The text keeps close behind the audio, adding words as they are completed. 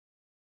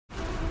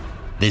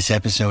This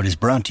episode is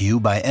brought to you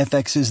by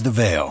FX's The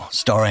Veil,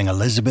 starring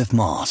Elizabeth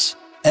Moss.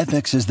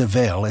 FX's The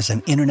Veil is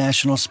an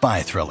international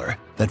spy thriller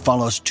that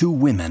follows two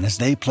women as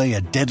they play a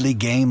deadly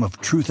game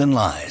of truth and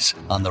lies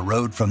on the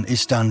road from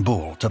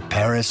Istanbul to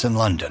Paris and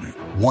London.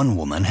 One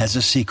woman has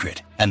a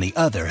secret, and the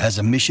other has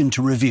a mission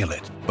to reveal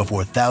it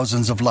before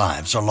thousands of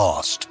lives are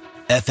lost.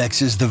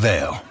 FX's The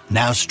Veil,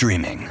 now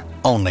streaming,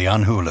 only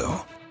on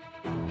Hulu.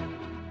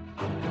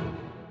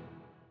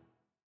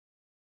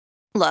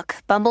 Look,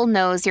 Bumble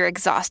knows you're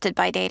exhausted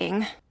by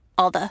dating.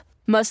 All the,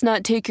 must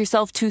not take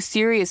yourself too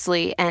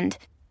seriously, and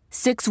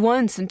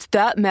 6'1" since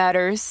that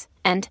matters.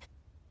 And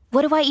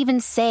what do I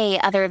even say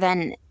other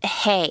than,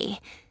 hey?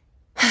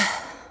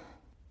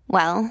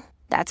 Well,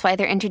 that's why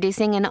they're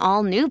introducing an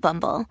all-new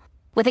Bumble,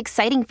 with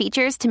exciting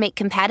features to make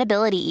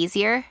compatibility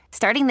easier,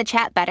 starting the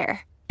chat better,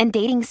 and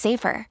dating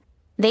safer.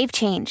 They've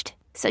changed,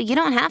 so you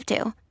don't have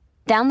to.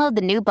 Download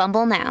the new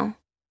Bumble now.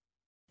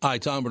 Hi,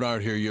 Tom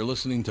Bernard here. You're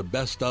listening to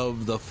Best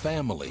of the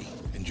Family.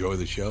 Enjoy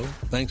the show.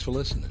 Thanks for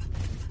listening.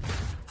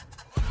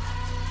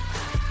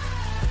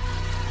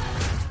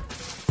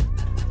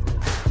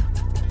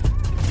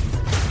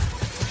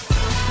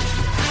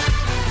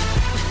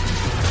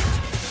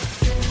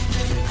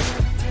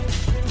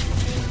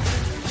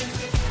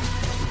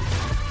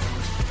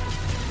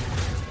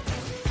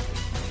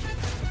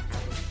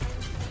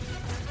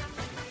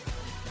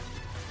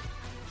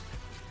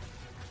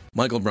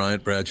 Michael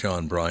Bryant, Bradshaw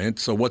and Bryant.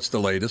 So what's the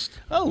latest?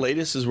 Well, the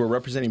latest is we're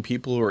representing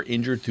people who are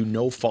injured through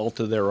no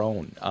fault of their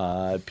own.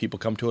 People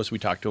come to us. We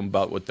talk to them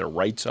about what their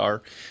rights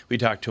are. We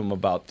talk to them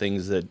about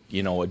things that,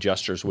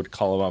 adjusters would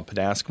call them up and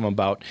ask them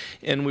about.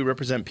 And we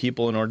represent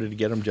people in order to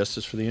get them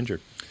justice for the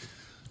injured.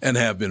 And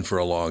have been for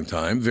a long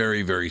time.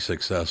 Very, very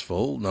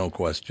successful, no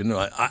question.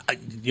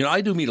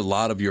 I do meet a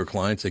lot of your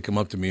clients. They come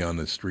up to me on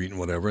the street and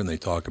whatever, and they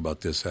talk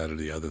about this, that, or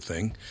the other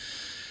thing.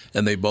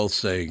 And they both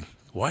say,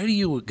 why do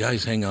you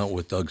guys hang out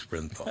with Doug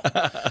Sprinthal?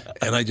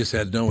 And I just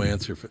had no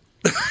answer for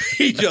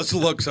He just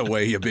looks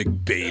away, you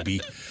big baby.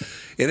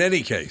 In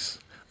any case,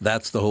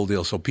 that's the whole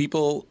deal. So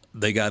people,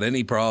 they got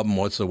any problem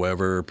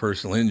whatsoever,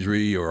 personal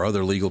injury or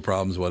other legal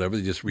problems, whatever,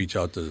 they just reach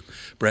out to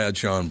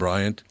Bradshaw and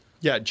Bryant.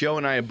 Yeah, Joe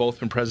and I have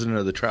both been president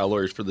of the trial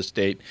lawyers for the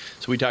state,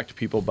 so we talk to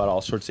people about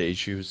all sorts of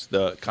issues.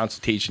 The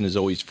consultation is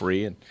always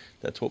free, and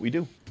that's what we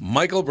do.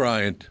 Michael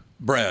Bryant,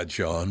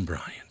 Bradshaw and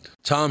Bryant.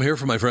 Tom here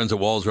from my friends at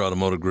Walser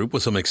Automotive Group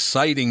with some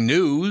exciting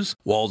news.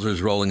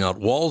 Walser's rolling out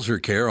Walser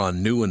Care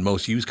on new and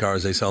most used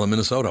cars they sell in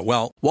Minnesota.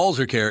 Well,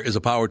 Walser Care is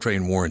a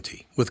powertrain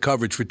warranty with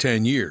coverage for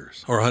 10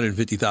 years or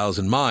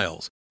 150,000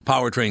 miles.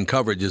 Powertrain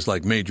coverage is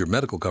like major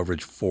medical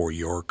coverage for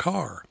your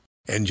car.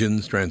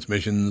 Engines,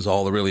 transmissions,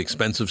 all the really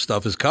expensive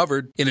stuff is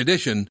covered. In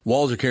addition,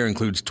 Walser Care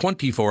includes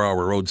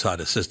 24-hour roadside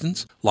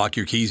assistance. Lock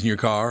your keys in your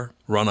car,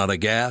 run out of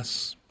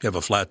gas, you have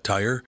a flat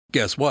tire.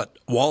 Guess what?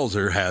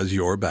 Walser has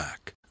your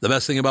back. The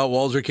best thing about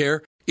Walser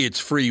Care, it's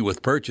free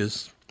with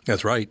purchase.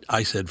 That's right,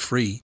 I said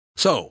free.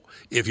 So,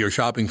 if you're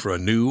shopping for a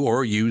new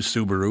or used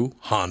Subaru,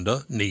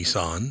 Honda,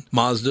 Nissan,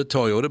 Mazda,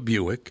 Toyota,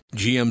 Buick,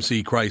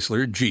 GMC,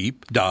 Chrysler,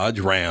 Jeep,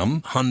 Dodge,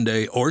 Ram,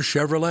 Hyundai, or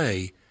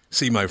Chevrolet,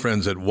 see my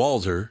friends at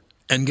Walser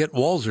and get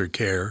Walser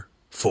Care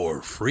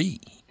for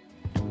free.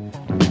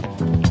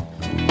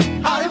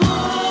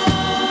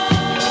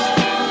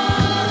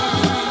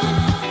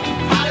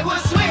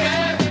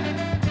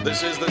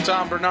 This is the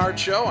Tom Bernard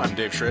Show. I'm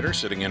Dave Schrader,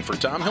 sitting in for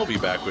Tom. He'll be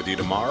back with you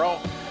tomorrow.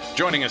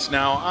 Joining us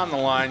now on the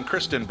line,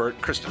 Kristen Burt.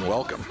 Kristen,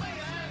 welcome.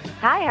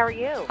 Hi, how are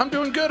you? I'm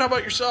doing good. How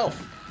about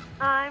yourself?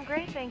 I'm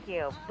great, thank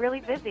you. Really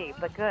busy,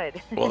 but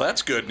good. Well,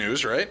 that's good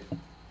news, right?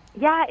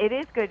 Yeah, it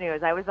is good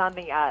news. I was on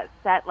the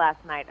set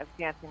last night of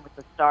Dancing with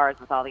the Stars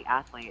with all the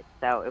athletes,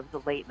 so it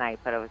was a late night,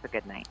 but it was a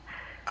good night.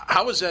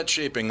 How is that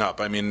shaping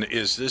up? I mean,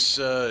 is this,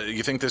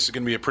 you think this is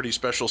going to be a pretty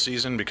special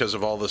season because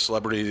of all the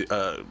celebrity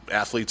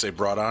athletes they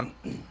brought on?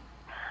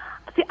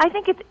 See, I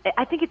think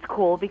it's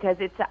cool because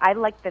I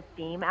like the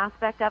theme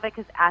aspect of it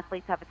because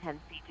athletes have a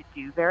tendency to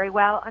do very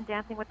well on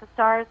Dancing with the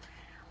Stars.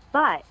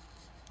 But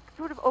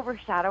sort of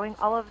overshadowing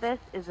all of this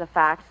is the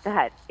fact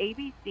that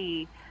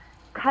ABC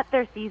cut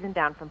their season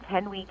down from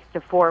 10 weeks to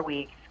 4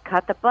 weeks,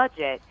 cut the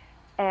budget,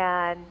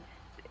 and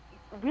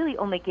really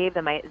only gave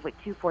them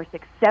 2, 4,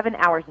 6, 7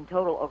 hours in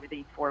total over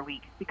these 4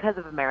 weeks because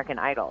of American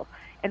Idol.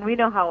 And we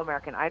know how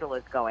American Idol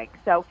is going.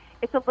 So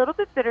it's a little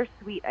bit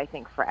bittersweet, I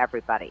think, for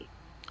everybody.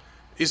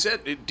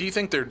 Do you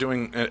think they're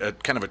doing a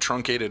kind of a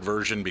truncated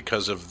version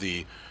because of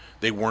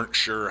they weren't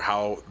sure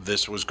how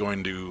this was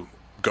going to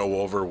go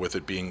over with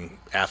it being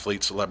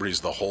athletes, celebrities,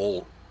 the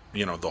whole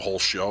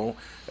show?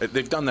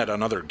 They've done that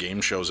on other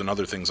game shows and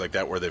other things like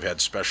that where they've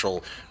had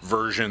special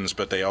versions,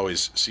 but they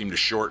always seem to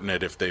shorten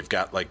it if they've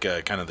got like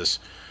kind of this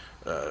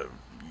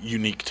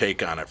unique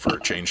take on it for a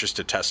change, just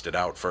to test it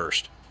out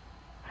first.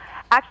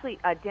 Actually,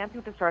 Dancing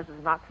with the Stars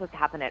was not supposed to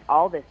happen at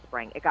all this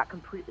spring. It got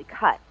completely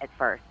cut at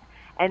first.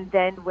 And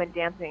then when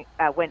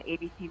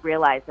ABC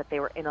realized that they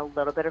were in a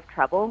little bit of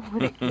trouble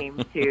when it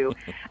came to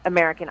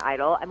American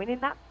Idol, I mean,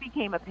 and that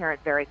became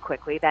apparent very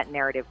quickly. That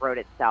narrative wrote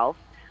itself.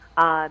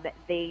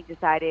 They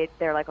decided,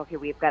 they're like, okay,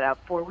 we've got a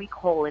 4-week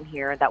hole in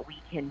here that we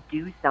can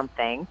do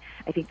something.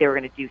 I think they were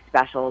going to do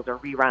specials or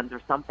reruns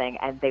or something,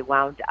 and they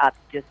wound up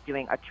just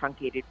doing a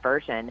truncated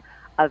version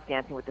of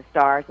Dancing with the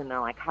Stars, and they're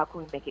like, how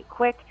can we make it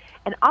quick?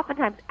 And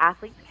oftentimes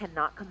athletes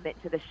cannot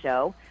commit to the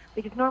show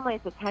because normally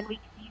it's a 10-week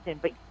season,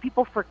 but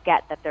people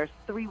forget that there's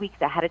 3 weeks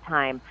ahead of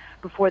time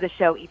before the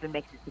show even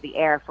makes it to the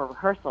air for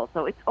rehearsal.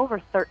 So it's over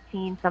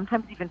 13,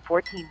 sometimes even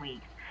 14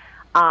 weeks.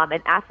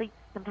 And athletes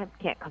sometimes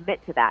can't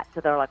commit to that.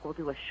 So they're like, we'll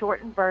do a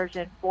shortened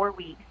version, 4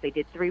 weeks. They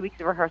did 3 weeks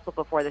of rehearsal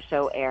before the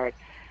show aired.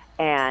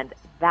 And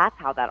that's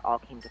how that all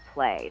came to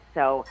play.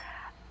 So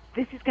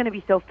this is going to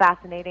be so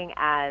fascinating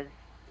as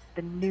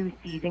the new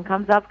season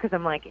comes up, because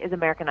I'm like, is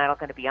American Idol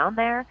going to be on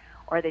there?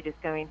 Or are they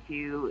just going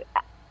to...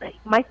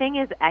 My thing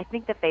is, I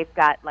think that they've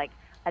got like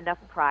enough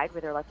pride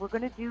where they're like, we're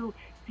going to do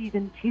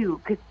season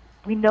 2 because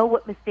we know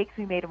what mistakes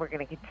we made and we're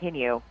going to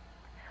continue.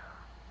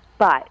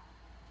 But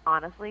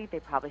honestly,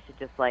 they probably should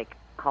just like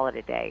call it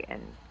a day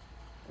and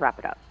wrap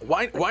it up.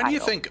 Why do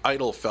you think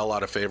Idol fell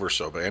out of favor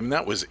so bad? I mean,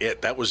 that was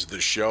it. That was the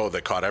show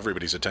that caught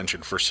everybody's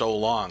attention for so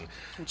long.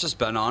 It's just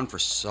been on for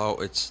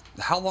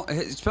how long?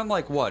 It's been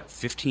like, what,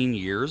 15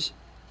 years?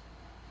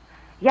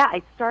 Yeah,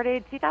 it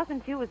started,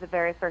 2002 was the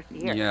very first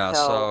year. Yeah,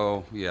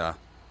 so yeah.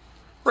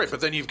 Right,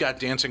 but then you've got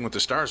Dancing with the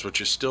Stars, which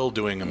is still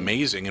doing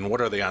amazing. And what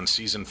are they on,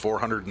 season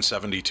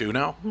 472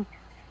 now?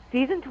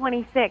 Season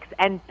 26,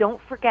 and don't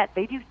forget,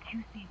 they do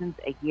 2 seasons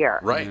a year.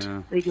 Right.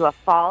 Yeah. They do a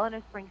fall and a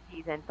spring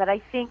season. But I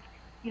think,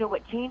 you know,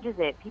 what changes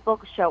it,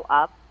 people show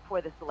up for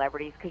the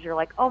celebrities because you're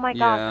like, oh my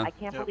gosh, I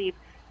can't believe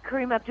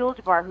Kareem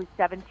Abdul-Jabbar, who's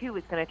 7'2",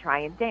 is going to try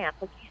and dance.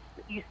 Like,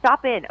 you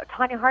stop in.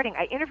 Tanya Harding,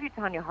 I interviewed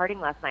Tanya Harding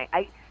last night.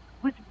 I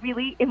was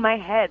really in my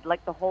head,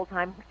 like, the whole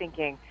time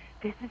thinking,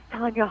 this is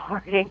Tanya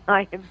Harding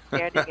I am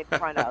standing in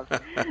front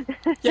of.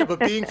 Yeah, but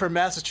being from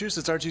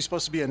Massachusetts, aren't you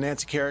supposed to be a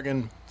Nancy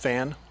Kerrigan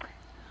fan?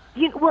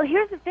 Well,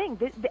 here's the thing.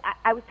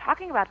 I was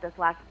talking about this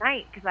last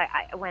night because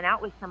I went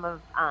out with some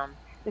of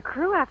the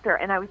crew after,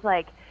 and I was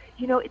like,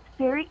 you know, it's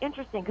very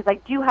interesting because I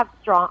do have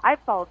I've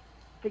followed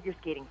figure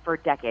skating for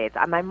decades.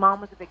 My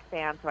mom was a big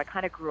fan, so I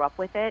kind of grew up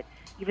with it,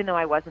 even though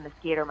I wasn't a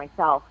skater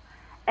myself.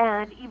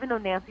 And even though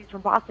Nancy's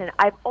from Boston,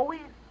 I've always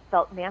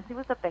felt Nancy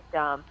was a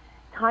victim.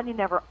 Tanya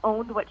never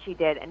owned what she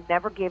did and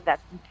never gave that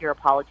sincere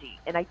apology.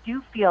 And I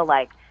do feel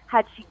like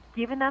had she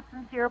given that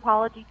sincere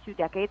apology 2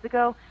 decades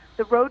ago,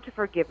 the road to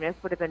forgiveness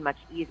would have been much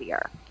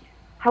easier.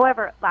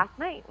 However, last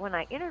night when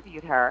I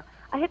interviewed her,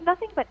 I had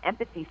nothing but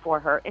empathy for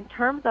her in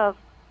terms of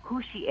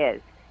who she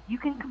is. You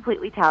can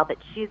completely tell that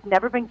she's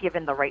never been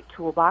given the right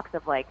toolbox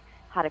of like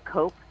how to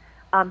cope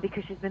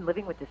because she's been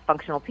living with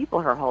dysfunctional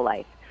people her whole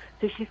life.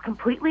 So she's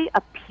completely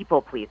a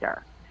people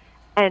pleaser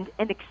and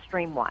an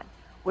extreme one,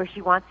 where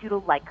she wants you to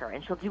like her,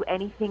 and she'll do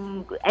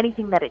anything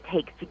that it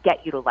takes to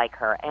get you to like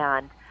her.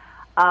 And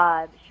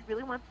she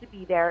really wants to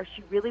be there.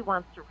 She really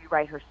wants to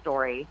rewrite her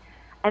story.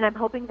 And I'm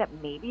hoping that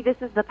maybe this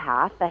is the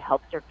path that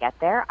helps her get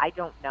there. I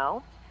don't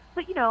know.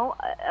 But, you know,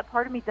 a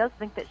part of me does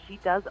think that she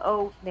does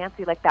owe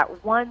Nancy like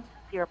that one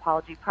sincere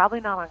apology,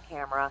 probably not on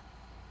camera,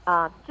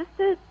 just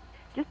to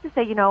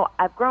say, you know,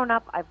 I've grown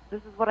up.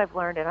 This is what I've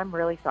learned, and I'm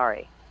really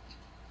sorry.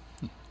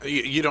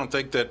 You don't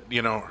think that,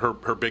 you know,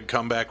 her big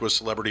comeback was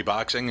celebrity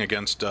boxing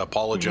against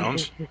Paula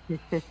Jones?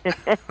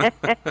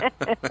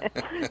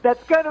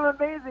 That's kind of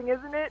amazing,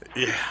 isn't it?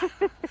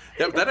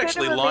 Yeah, that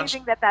actually kind of launched.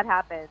 Amazing that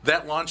happened.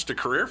 That launched a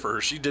career for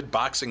her. She did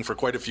boxing for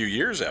quite a few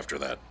years after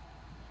that.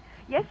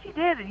 Yes, she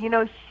did. And, you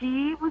know,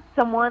 she was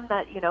someone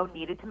that, you know,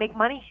 needed to make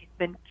money.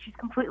 She's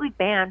completely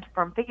banned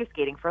from figure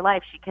skating for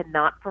life. She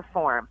cannot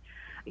perform.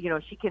 You know,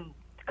 she can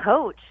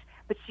coach,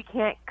 but she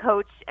can't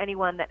coach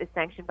anyone that is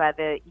sanctioned by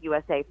the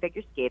USA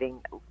Figure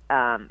Skating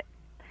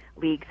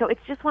League. So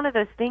it's just one of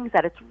those things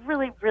that it's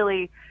really,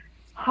 really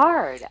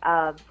hard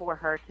for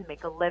her to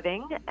make a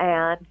living.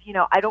 And, you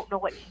know, I don't know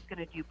what she's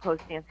going to do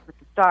post Dancing with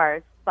the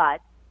Stars, but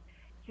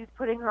she's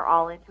putting her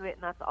all into it,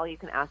 and that's all you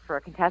can ask for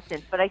a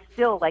contestant. But I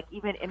still, like,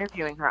 even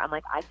interviewing her, I'm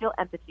like, I feel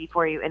empathy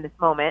for you in this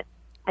moment.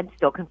 I'm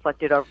still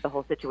conflicted over the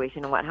whole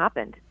situation and what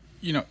happened.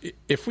 You know,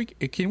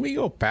 can we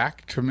go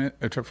back for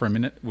a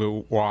minute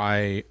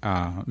why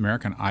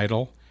American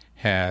Idol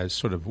has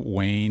sort of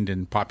waned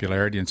in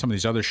popularity, and some of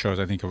these other shows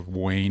I think have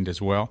waned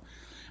as well.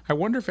 I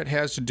wonder if it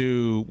has to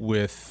do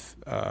with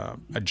a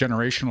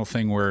generational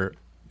thing where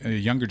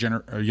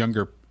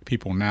younger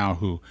people now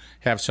who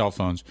have cell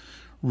phones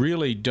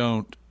really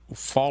don't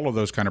follow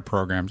those kind of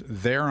programs.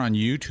 They're on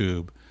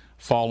YouTube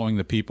following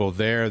the people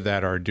there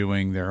that are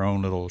doing their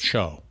own little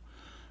show,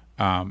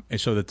 and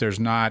so that there's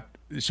not.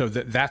 So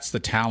that's the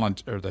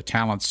talent or the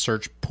talent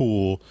search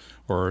pool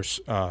or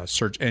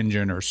search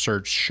engine or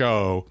search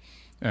show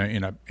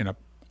in a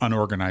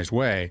unorganized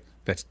way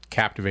that's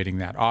captivating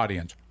that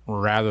audience,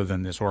 rather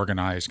than this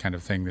organized kind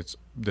of thing that's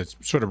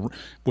sort of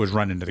was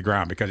run into the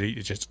ground because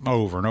it's just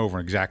over and over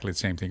exactly the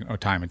same thing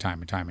time and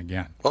time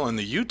again. Well, and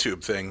the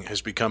YouTube thing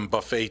has become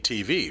buffet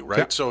TV, right?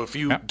 Yep. So if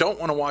you don't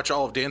want to watch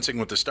all of Dancing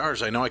with the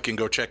Stars, I know I can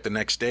go check the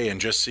next day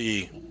and just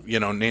see, you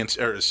know,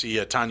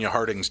 see Tanya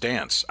Harding's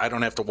dance. I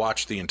don't have to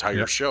watch the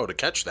entire show to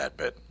catch that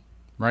bit.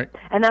 Right.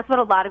 And that's what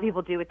a lot of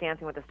people do with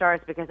Dancing with the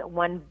Stars, because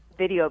one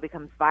video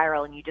becomes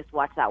viral and you just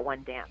watch that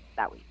one dance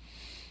that week.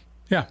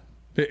 Yeah,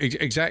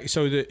 exactly.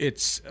 So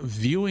its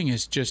viewing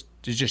has just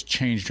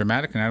changed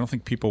dramatically. And I don't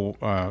think people,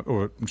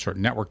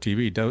 network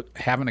TV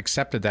haven't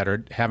accepted that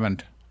or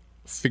haven't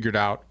figured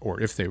out, or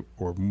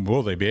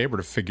will they be able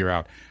to figure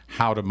out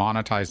how to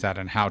monetize that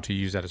and how to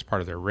use that as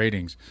part of their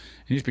ratings.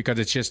 And just because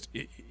it's just,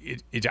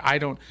 in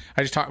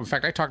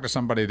fact, I talked to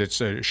somebody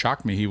that's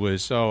shocked me. He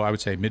was, I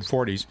would say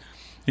mid-40s.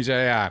 He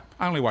said, "Yeah,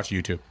 I only watch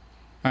YouTube.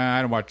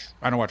 I don't watch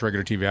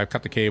regular TV. I've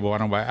cut the cable.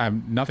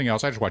 I'm nothing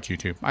else. I just watch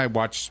YouTube. I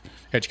watch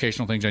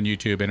educational things on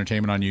YouTube,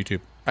 entertainment on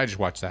YouTube. I just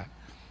watch that."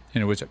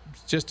 And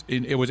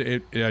it was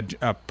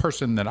a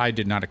person that I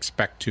did not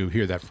expect to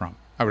hear that from.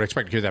 I would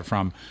expect to hear that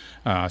from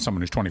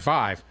someone who's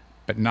 25,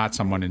 but not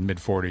someone in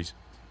mid-40s,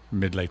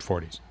 mid-late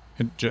 40s.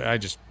 I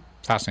just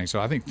fascinating.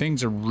 So I think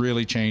things are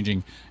really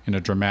changing in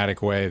a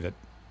dramatic way that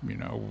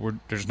we're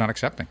just not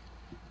accepting.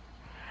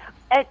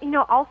 And,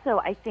 also,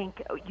 I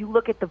think you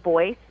look at The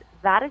Voice,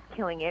 that is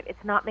killing it.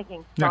 It's not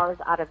making stars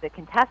out of the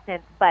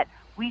contestants, but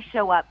we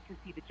show up to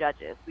see the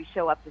judges. We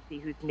show up to see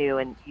who's new,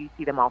 and you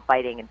see them all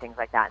fighting and things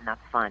like that, and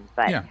that's fun.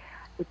 But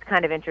it's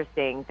kind of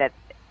interesting that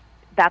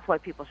that's why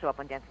people show up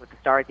on Dancing with the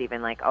Stars,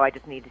 even like, I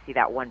just need to see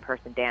that one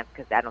person dance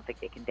because I don't think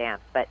they can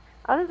dance. But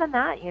other than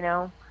that,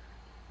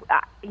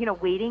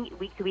 waiting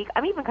week to week,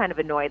 I'm even kind of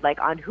annoyed.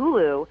 Like on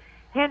Hulu,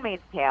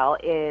 Handmaid's Tale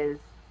is,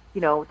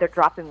 they're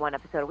dropping one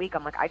episode a week.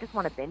 I'm like, I just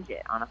want to binge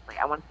it, honestly.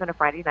 I want to spend a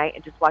Friday night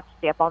and just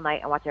stay up all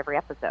night and watch every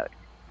episode.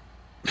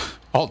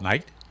 All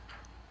night?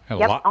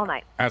 All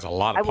night. That's a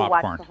lot of popcorn. I will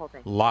watch the whole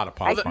thing. A lot of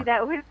popcorn. I do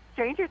that with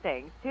Stranger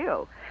Things,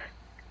 too.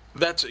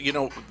 That's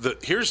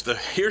here's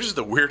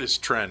the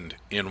weirdest trend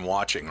in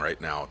watching right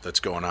now that's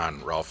going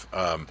on, Ralph.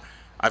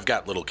 I've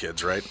got little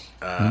kids, right?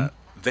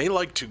 They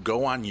like to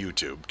go on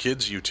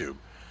kids YouTube,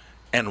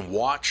 and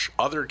watch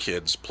other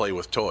kids play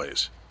with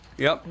toys.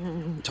 Yep.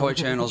 Toy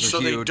channels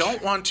are huge. So they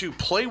don't want to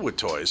play with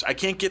toys. I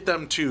can't get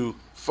them to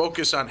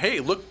focus on,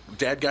 hey, look,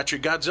 Dad got your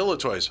Godzilla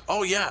toys.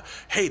 Oh, yeah.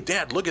 Hey,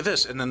 Dad, look at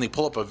this. And then they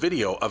pull up a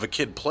video of a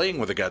kid playing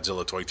with a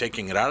Godzilla toy,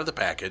 taking it out of the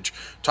package,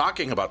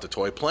 talking about the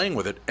toy, playing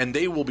with it, and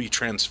they will be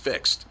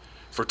transfixed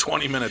for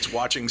 20 minutes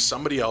watching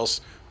somebody else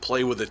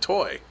play with a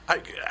toy.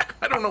 I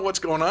don't know what's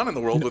going on in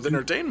the world with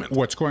entertainment.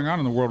 What's going on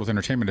in the world with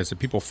entertainment is that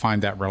people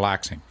find that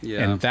relaxing. Yeah.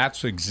 And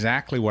that's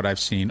exactly what I've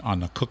seen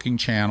on the Cooking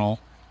Channel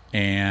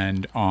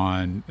and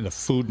on the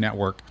Food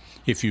Network.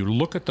 If you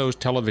look at those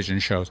television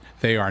shows,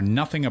 they are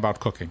nothing about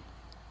cooking,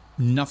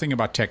 nothing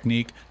about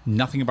technique,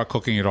 nothing about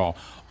cooking at all.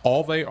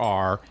 All they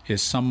are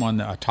is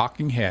a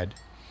talking head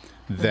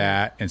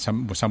and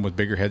some with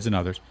bigger heads than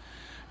others,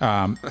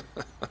 that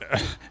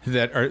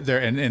are there.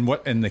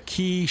 And the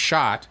key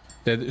shot,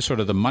 sort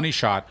of the money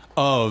shot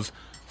of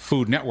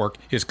Food Network,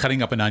 is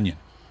cutting up an onion.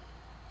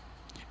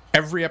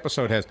 Every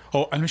episode has,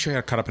 let me show you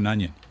how to cut up an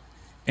onion.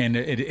 And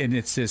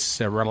it's this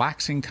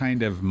relaxing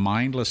kind of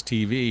mindless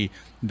TV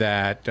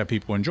that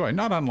people enjoy.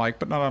 Not unlike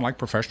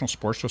professional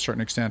sports to a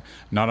certain extent.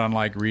 Not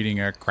unlike reading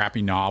a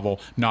crappy novel.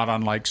 Not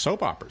unlike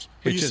soap operas.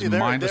 It's just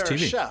mindless TV. They're a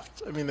chef.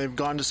 I mean, they've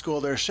gone to school.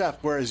 They're a chef.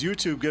 Whereas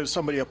YouTube gives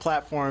somebody a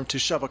platform to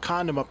shove a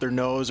condom up their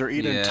nose or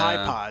eat a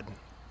Tide Pod.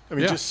 I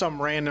mean, just some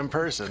random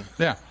person.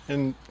 Yeah.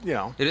 And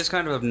it is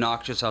kind of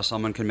obnoxious how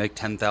someone can make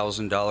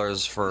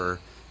 $10,000 for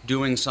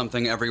doing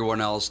something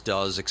everyone else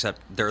does, except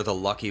they're the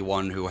lucky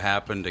one who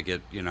happened to get,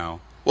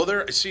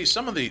 Well,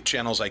 some of the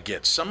channels I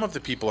get, some of the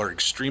people are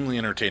extremely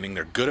entertaining.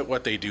 They're good at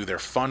what they do. They're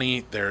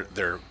funny.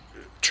 They're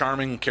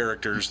charming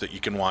characters that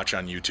you can watch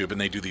on YouTube, and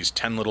they do these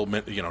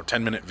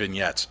 10-minute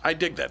vignettes. I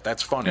dig that.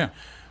 That's funny. Yeah.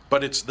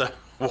 But it's the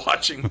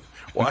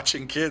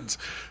watching kids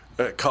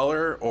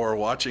color or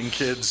watching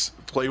kids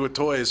play with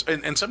toys.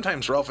 And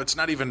sometimes, Ralph, it's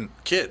not even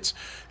kids.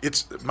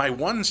 It's my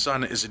one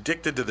son is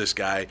addicted to this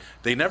guy.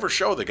 They never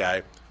show the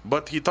guy,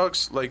 but he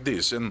talks like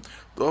this. And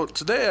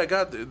today I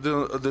got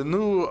the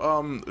new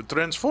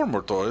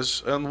Transformer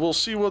toys, and we'll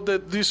see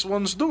what these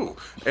ones do.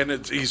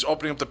 And he's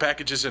opening up the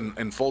packages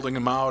and folding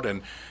them out,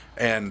 and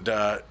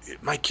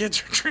my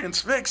kids are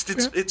transfixed.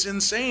 It's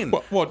insane.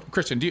 Well,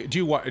 Kristen,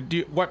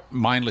 what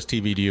mindless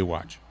TV do you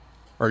watch?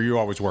 Or are you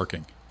always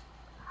working?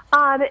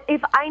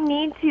 If I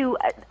need to,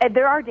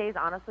 there are days,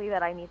 honestly,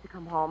 that I need to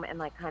come home and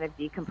kind of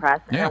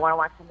decompress, and I want to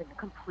watch something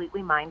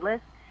completely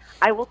mindless.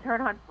 I will turn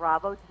on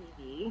Bravo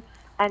TV,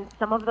 and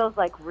some of those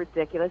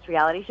ridiculous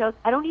reality shows,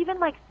 I don't even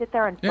sit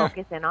there and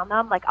focus in on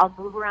them. I'll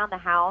move around the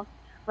house,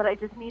 but I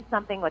just need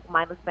something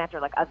mindless banter,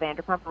 like a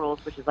Vanderpump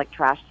Rules, which is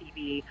trash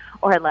TV,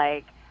 or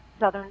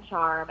Southern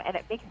Charm, and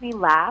it makes me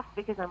laugh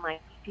because I'm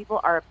like,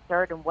 people are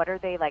absurd, and what are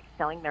they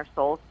selling their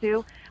souls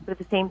to? But at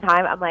the same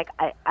time, I'm like,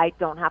 I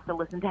don't have to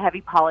listen to heavy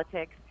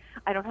politics.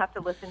 I don't have to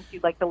listen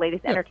to the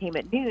latest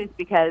entertainment news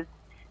because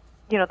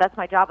that's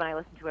my job, and I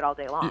listen to it all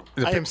day long.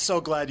 I am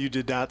so glad you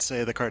did not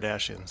say the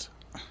Kardashians.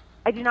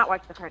 I do not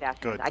watch the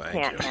Kardashians. Good, I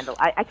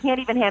can't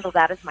even handle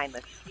that as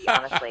mindless,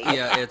 honestly.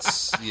 Yeah,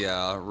 it's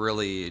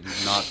really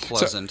not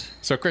pleasant.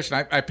 So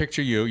Christian, I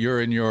picture you.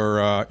 You're in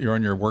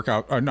your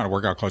workout, not a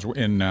workout clothes.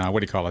 In what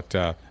do you call it?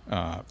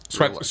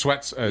 Sweats.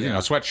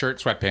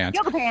 Sweatshirt, sweatpants.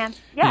 Yoga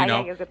pants. Yeah,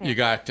 yoga pants. You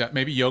got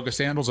maybe yoga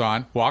sandals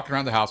on, walking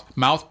around the house,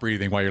 mouth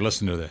breathing while you're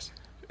listening to this.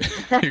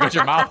 You got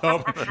your mouth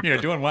open,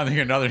 doing one thing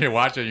or another. You're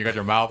watching, you got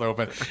your mouth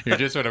open. You're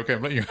just sort of,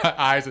 your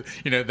eyes,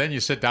 then you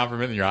sit down for a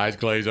minute and your eyes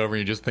glaze over and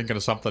you're just thinking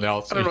of something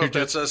else. I don't know if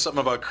that says something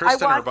about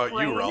Kristen or about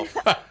you, Ralph.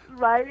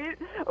 Right?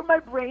 Or my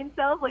brain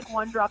cells, like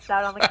one drops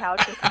out on the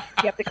couch and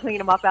you have to clean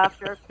them up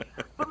after.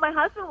 But my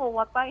husband will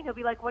walk by and he'll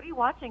be like, "What are you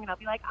watching?" And I'll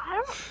be like, "I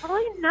don't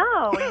really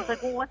know." And he's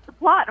like, "Well, what's the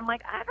plot?" I'm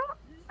like, "I don't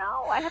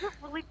know. I haven't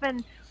really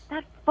been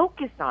that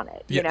focused on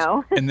it, you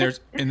know?" and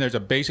there's a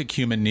basic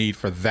human need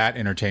for that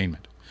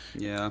entertainment.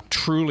 Yeah,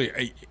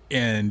 truly,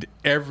 and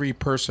every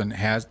person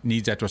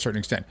needs that to a certain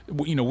extent.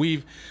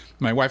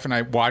 My wife and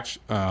I watch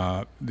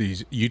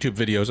these YouTube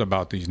videos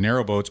about these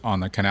narrowboats on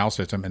the canal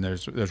system, and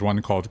there's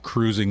one called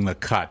Cruising the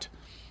Cut,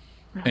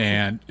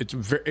 and it's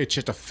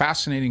just a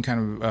fascinating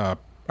kind of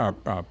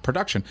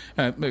production.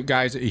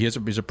 Guys, he's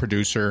a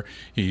producer.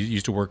 He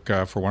used to work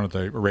for one of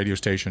the radio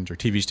stations or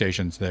TV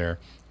stations there,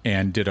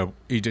 and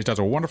he just does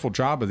a wonderful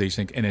job of these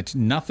things. And it's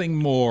nothing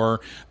more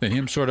than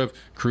him sort of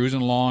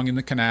cruising along in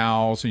the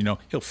canals.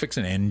 He'll fix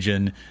an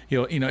engine.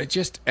 It's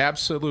just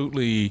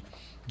absolutely.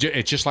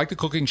 It's just like the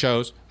cooking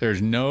shows.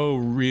 There's no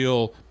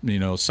real,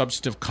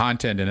 substantive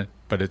content in it,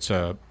 but it's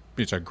a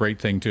great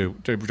thing to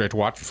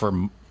watch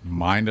for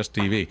mindless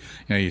TV.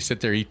 You sit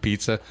there, eat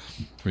pizza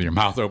with your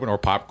mouth open or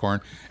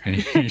popcorn, and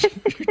you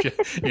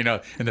just,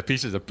 and the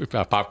pieces of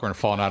popcorn are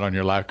falling out on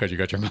your lap because you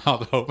got your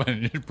mouth open.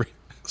 And you breathe.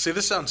 See,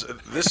 this sounds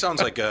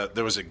like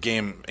there was a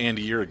game.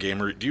 Andy, you're a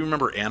gamer. Do you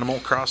remember Animal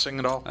Crossing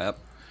at all? Yep.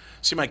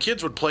 See, my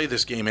kids would play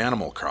this game,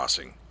 Animal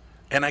Crossing,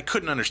 and I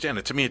couldn't understand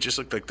it. To me, it just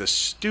looked like the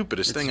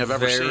stupidest thing I've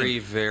ever seen. Very,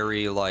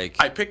 very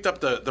I picked up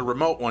the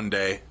remote one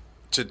day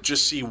to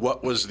just see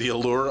what was the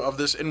allure of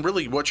this. And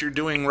really what you're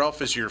doing, Ralph,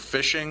 is you're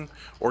fishing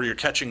or you're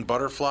catching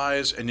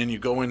butterflies, and then you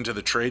go into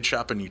the trade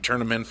shop and you turn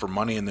them in for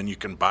money, and then you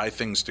can buy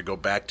things to go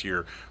back to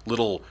your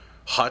little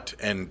hut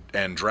and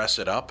dress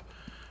it up.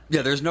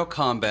 Yeah, there's no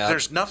combat.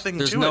 There's nothing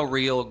to it. There's no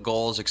real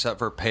goals except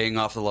for paying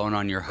off the loan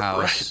on your house.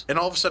 Right. And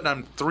all of a sudden,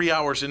 I'm 3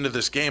 hours into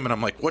this game, and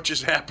I'm like, what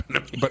just happened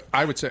to me? But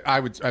I would say...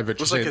 It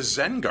was like a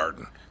Zen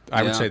garden.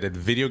 I would say that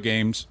video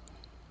games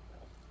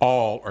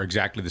all are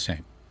exactly the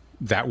same.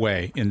 That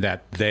way, in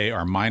that they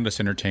are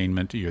mindless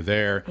entertainment. You're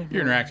there,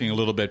 you're interacting a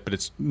little bit, but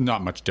it's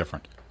not much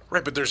different.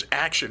 Right, but there's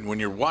action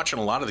when you're watching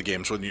a lot of the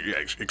games, when you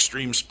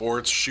extreme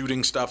sports,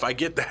 shooting stuff. I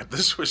get that.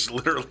 This was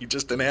literally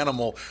just an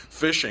animal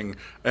fishing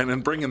and then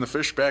bringing the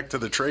fish back to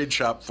the trade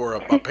shop for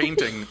a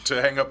painting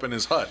to hang up in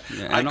his hut.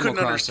 Yeah, I couldn't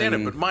understand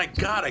it, but my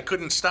God, I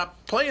couldn't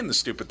stop playing the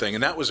stupid thing.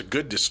 And that was a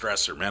good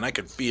distressor, man. I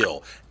could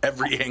feel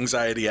every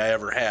anxiety I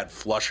ever had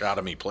flush out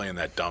of me playing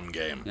that dumb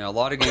game. Yeah, a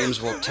lot of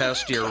games will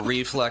test your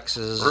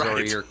reflexes or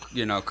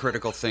your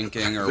critical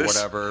thinking or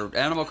whatever.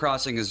 Animal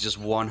Crossing is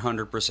just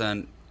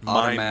 100%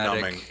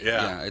 automatic. Mind-numbing,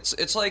 yeah.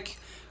 It's like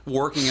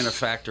working in a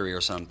factory or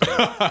something.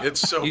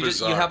 It's so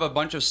bizarre. You have a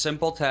bunch of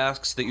simple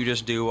tasks that you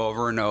just do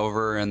over and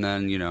over, and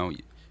then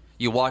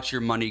you watch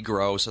your money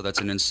grow. So that's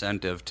an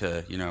incentive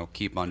to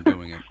keep on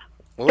doing it.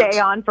 Stay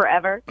on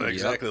forever.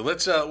 Exactly.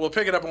 Let's we'll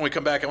pick it up when we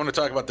come back. I want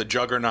to talk about the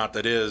juggernaut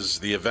that is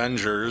the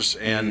Avengers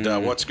and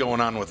what's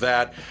going on with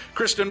that.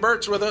 Kristen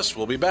Burt's with us.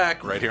 We'll be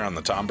back right here on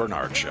the Tom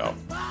Bernard Show.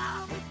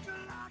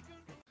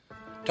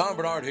 Tom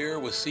Bernard here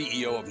with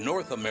CEO of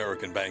North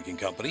American Banking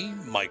Company,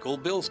 Michael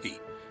Bilski.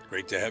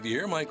 Great to have you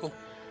here, Michael.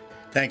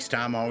 Thanks,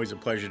 Tom. Always a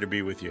pleasure to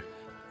be with you.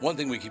 One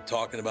thing we keep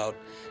talking about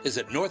is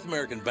that North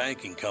American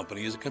Banking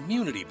Company is a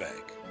community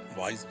bank.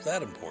 Why is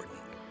that important?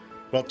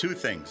 Well, two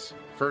things.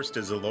 First,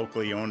 as a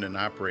locally owned and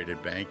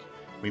operated bank,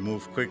 we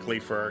move quickly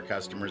for our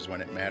customers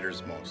when it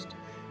matters most.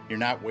 You're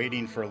not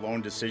waiting for a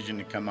loan decision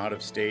to come out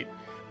of state.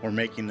 We're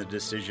making the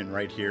decision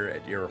right here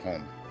at your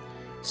home.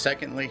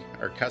 Secondly,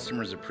 our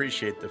customers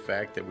appreciate the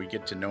fact that we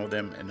get to know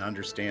them and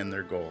understand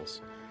their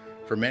goals.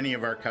 For many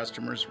of our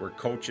customers, we're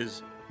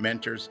coaches,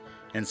 mentors,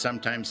 and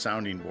sometimes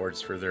sounding boards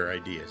for their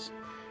ideas.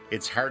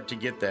 It's hard to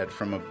get that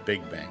from a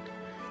big bank,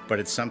 but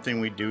it's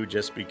something we do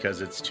just because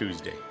it's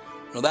Tuesday.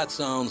 Well, that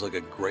sounds like a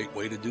great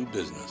way to do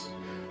business.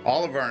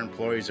 All of our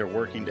employees are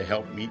working to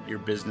help meet your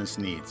business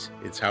needs.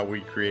 It's how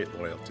we create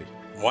loyalty.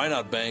 Why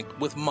not bank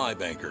with my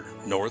banker,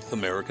 North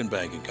American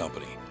Banking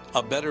Company?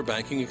 A better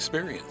banking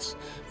experience.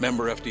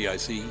 Member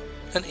FDIC,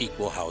 an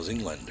equal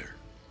housing lender.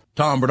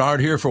 Tom Bernard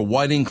here for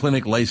Whiting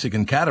Clinic LASIK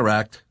and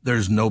Cataract.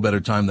 There's no better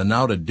time than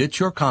now to ditch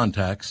your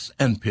contacts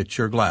and pitch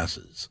your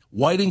glasses.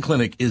 Whiting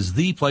Clinic is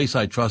the place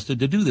I trusted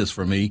to do this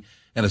for me,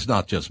 and it's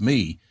not just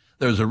me.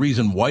 There's a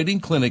reason Whiting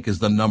Clinic is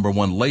the #1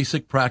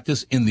 LASIK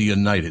practice in the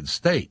United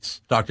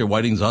States. Dr.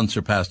 Whiting's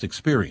unsurpassed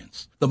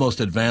experience, the most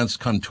advanced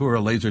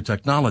Contura laser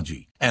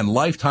technology, and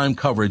lifetime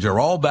coverage are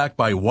all backed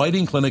by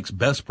Whiting Clinic's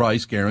best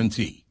price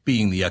guarantee.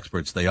 Being the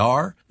experts they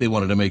are, they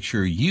wanted to make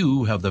sure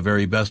you have the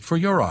very best for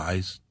your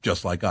eyes,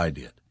 just like I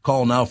did.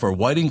 Call now for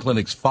Whiting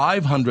Clinic's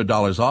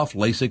 $500 off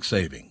LASIK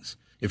savings.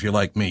 If you're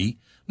like me,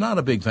 not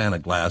a big fan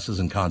of glasses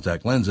and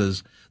contact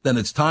lenses, then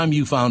it's time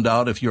you found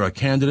out if you're a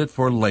candidate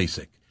for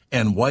LASIK.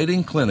 And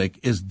Whiting Clinic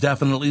is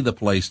definitely the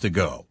place to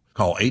go.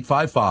 Call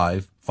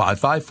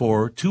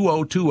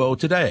 855-554-2020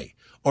 today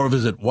or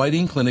visit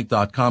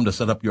whitingclinic.com to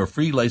set up your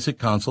free LASIK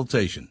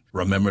consultation.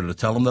 Remember to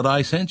tell them that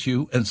I sent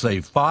you and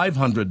save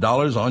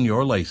 $500 on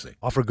your LASIK.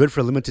 Offer good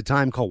for a limited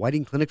time. Call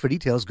Whiting Clinic for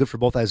details. Good for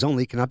both eyes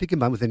only. Cannot be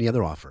combined with any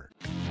other offer.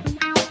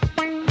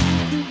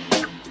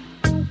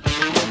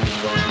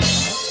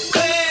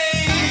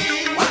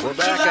 We're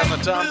back on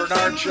the Tom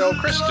Bernard Show.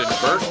 Kristen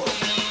Burt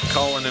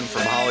calling in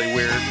from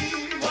Hollyweird.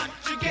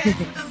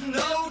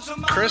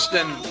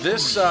 Kristen,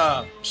 this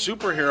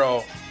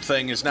superhero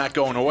thing is not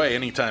going away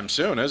anytime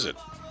soon, is it?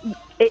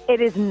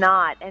 It is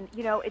not. And,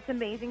 you know, it's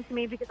amazing to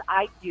me because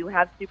I do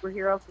have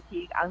superhero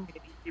fatigue. I'm going to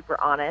be super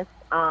honest.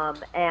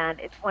 And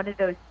it's one of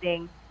those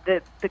things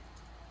that the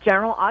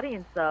general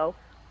audience, though,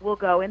 will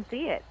go and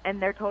see it. And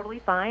they're totally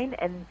fine.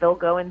 And they'll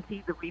go and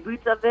see the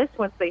reboots of this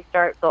once they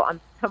start. So on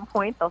some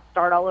point, they'll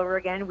start all over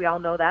again. We all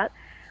know that.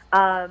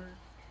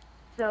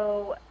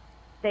 So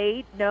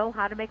they know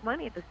how to make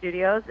money at the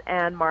studios.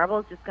 And Marvel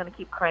is just going to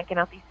keep cranking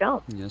out these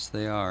films. Yes,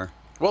 they are.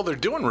 Well, they're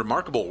doing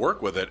remarkable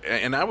work with it,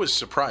 and I was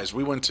surprised.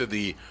 We went to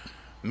the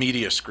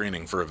media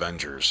screening for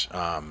Avengers,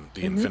 the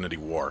Infinity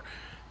War,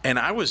 and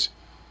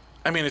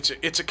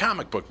it's a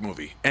comic book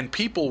movie, and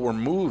people were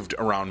moved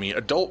around me.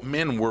 Adult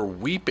men were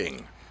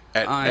weeping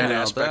at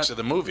aspects of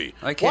the movie.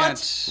 I can't.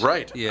 What?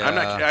 Right. Yeah.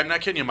 I'm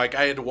not kidding you, Mike.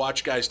 I had to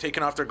watch guys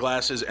taking off their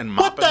glasses and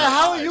mopping What the their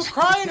hell eyes. are you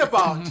crying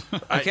about?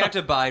 I can't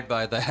abide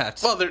by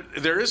that. Well,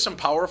 there is some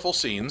powerful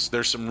scenes.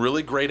 There's some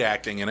really great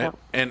acting in it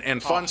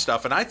and fun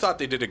stuff. And I thought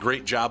they did a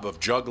great job of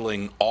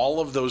juggling all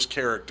of those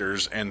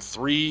characters and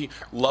 3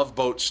 Love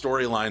Boat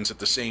storylines at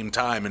the same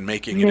time and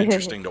making it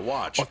interesting to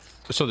watch.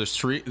 So there's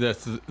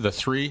the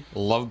 3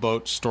 Love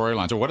Boat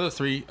storylines. Or what are the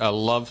 3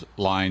 love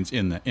lines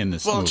in this movie?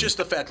 Well, just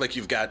the fact, like,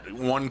 you've got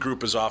one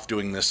group is off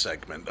doing this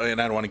segment,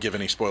 and I don't want to give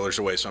any spoilers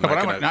away, so I'm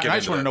not going to get into I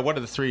just want to know, what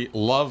are the 3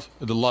 love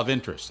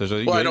interests? I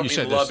don't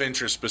mean love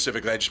interest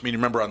specifically. I just mean,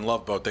 remember on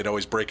Love Boat, they'd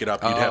always break it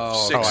up. You'd have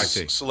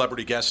 6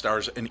 celebrity guest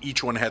stars, and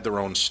each one had their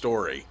own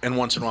story. And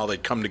once in a while,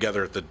 they'd come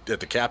together at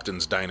the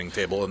captain's dining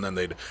table, and then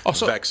they'd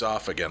vex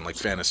off again, like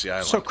Fantasy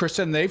Island. So,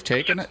 Kristen, they've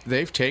taken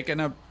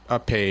a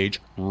page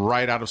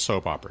right out of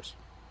soap operas.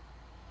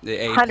 The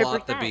A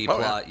plot, the B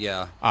plot,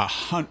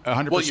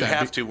 100%. Well, you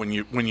have to when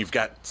you've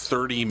got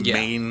 30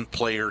 main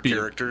player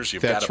characters,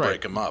 you've got to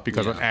break them up.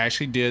 Because what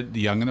Ashley did,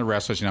 The Young and the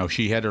Restless,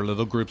 she had her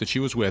little group that she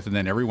was with, and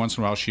then every once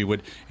in a while she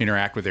would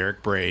interact with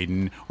Eric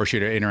Braeden, or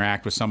she'd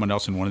interact with someone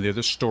else in one of the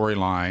other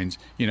storylines.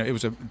 It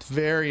was a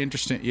very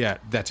interesting. Yeah,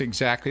 that's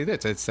exactly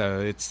this. It's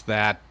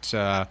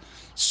that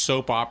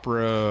soap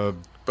opera.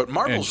 But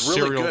Marvel's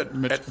really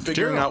good at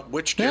figuring out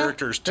which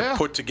characters to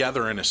put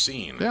together in a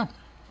scene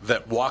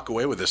that walk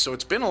away with this. So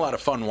it's been a lot of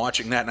fun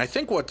watching that. And I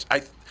think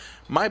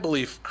my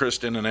belief,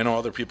 Kristen, and I know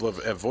other people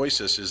have voiced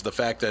this, is the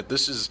fact that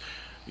this is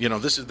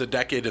the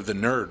decade of the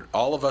nerd.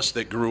 All of us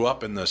that grew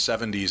up in the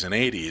 70s and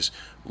 80s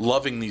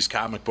loving these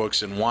comic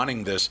books and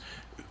wanting this,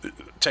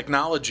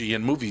 technology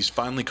and movies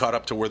finally caught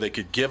up to where they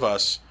could give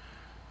us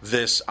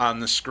this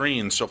on the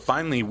screen. So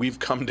finally we've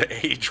come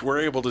to age.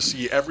 We're able to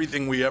see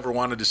everything we ever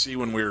wanted to see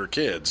when we were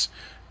kids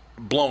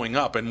blowing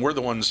up, and we're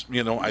the ones,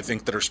 I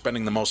think, that are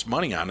spending the most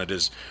money on it.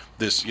 Is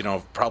this,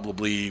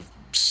 probably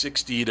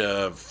 60 to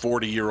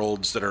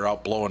 40-year-olds that are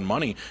out blowing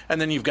money, and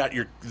then you've got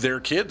their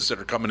kids that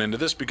are coming into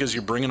this because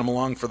you're bringing them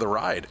along for the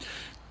ride.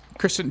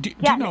 Kristen, do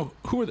you know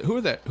who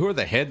are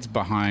the heads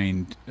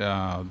behind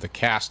the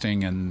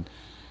casting and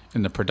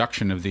the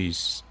production of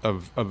these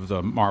of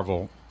the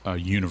Marvel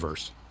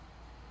universe?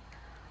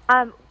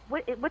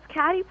 What's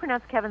how do you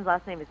pronounce Kevin's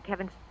last name? Is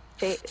Kevin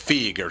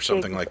Feige or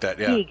something like that?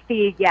 Yeah,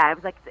 Feige. Yeah, it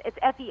was like it's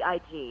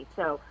Feig.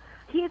 So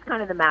he is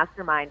kind of the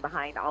mastermind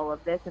behind all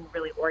of this and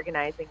really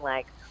organizing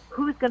like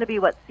who's going to be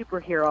what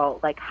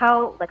superhero, like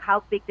how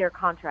big their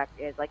contract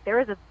is. Like there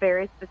is a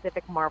very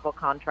specific Marvel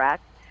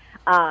contract,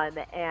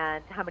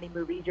 and how many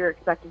movies you're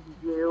expected to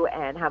do,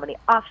 and how many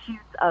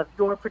offshoots of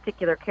your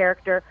particular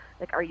character.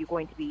 Like, are you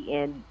going to be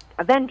in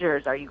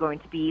Avengers? Are you going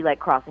to be like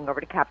crossing over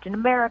to Captain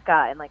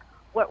America? And like,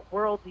 what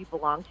world do you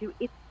belong to?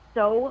 It's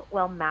so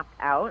well mapped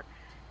out.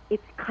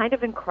 It's kind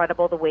of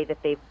incredible the way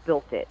that they've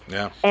built it.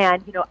 Yeah.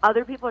 And,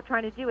 other people are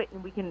trying to do it,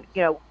 and we can,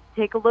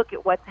 take a look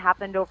at what's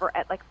happened over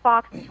at, like,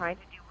 Fox and trying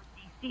to do with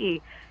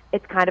DC.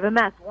 It's kind of a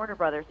mess. Warner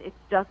Brothers, it's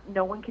just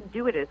no one can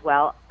do it as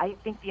well. I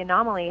think the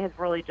anomaly has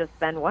really just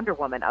been Wonder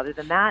Woman. Other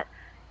than that,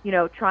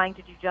 trying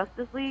to do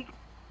Justice League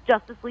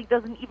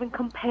doesn't even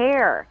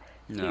compare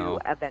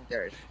to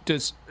Avengers.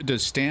 Does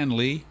Stan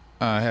Lee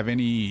have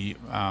any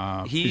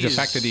the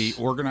fact that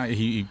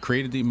he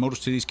created most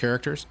of these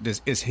characters?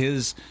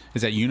 Is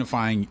that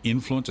unifying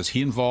influence? Is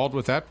he involved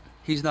with that?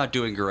 He's not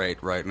doing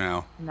great right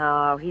now.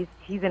 No,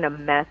 he's in a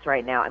mess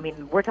right now. I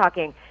mean, we're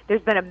talking.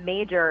 There's been a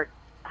major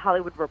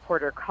Hollywood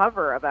Reporter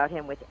cover about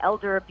him with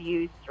elder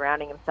abuse,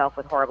 surrounding himself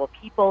with horrible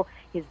people,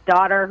 his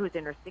daughter, who's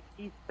in her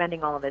 60s,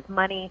 spending all of his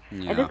money.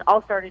 Yeah. And this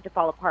all started to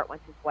fall apart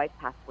once his wife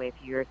passed away a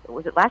few years.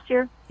 Was it last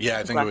year? Yeah,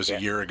 I think it was a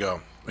year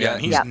ago. Yeah,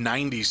 and he's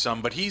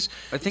 90-some, but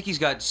I think he's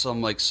got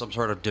some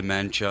sort of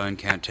dementia and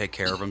can't take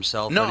care of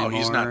himself No, anymore.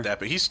 he's not that,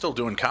 but he's still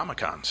doing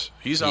Comic-Cons.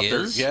 He's out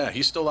there. Yeah,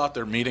 he's still out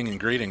there meeting and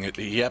greeting.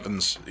 He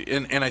happens,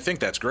 and I think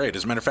that's great.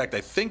 As a matter of fact,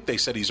 I think they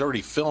said he's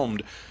already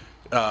filmed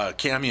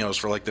cameos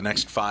for like the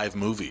next 5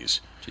 movies.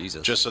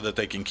 Jesus. Just so that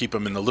they can keep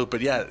him in the loop.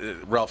 But yeah,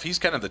 Ralph, he's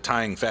kind of the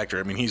tying factor.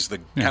 I mean, he's the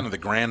kind of the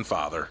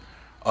grandfather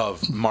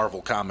of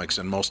Marvel Comics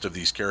and most of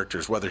these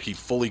characters. Whether he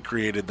fully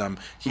created them,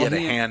 he had a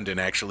hand in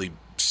actually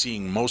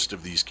seeing most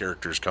of these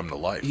characters come to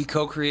life. He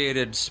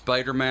co-created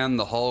Spider-Man,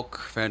 the Hulk,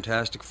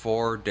 Fantastic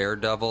Four,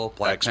 Daredevil,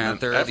 Black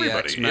Panther, everybody,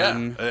 the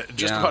X-Men. Yeah.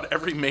 Just about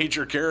every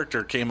major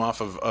character came off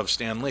of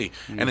Stan Lee.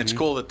 And it's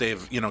cool that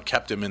they've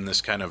kept him in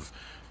this kind of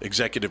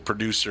executive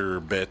producer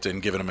bit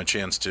and given him a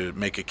chance to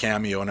make a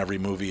cameo in every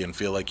movie and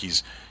feel like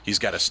he's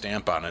got a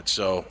stamp on it.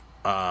 So,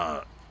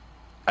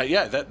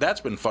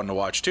 that's been fun to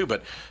watch too.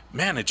 But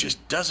man, it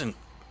just doesn't.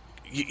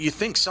 You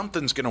think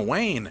something's going to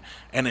wane,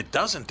 and it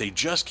doesn't. They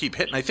just keep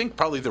hitting. I think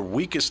probably the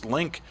weakest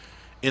link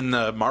in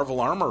the Marvel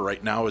armor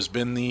right now has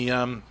been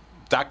the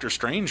Doctor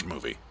Strange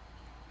movie.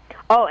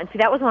 Oh, and see,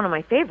 that was one of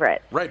my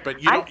favorites. Right,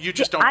 but you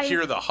just don't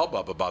hear the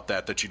hubbub about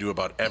that you do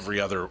about every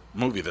other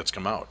movie that's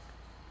come out.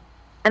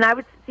 And I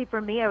would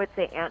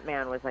say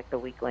Ant-Man was like the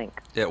weak link.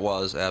 It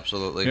was,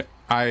 absolutely.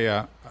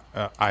 Yeah,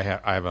 I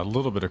have a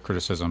little bit of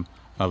criticism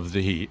of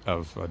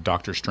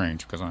Doctor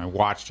Strange, because when I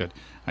watched it,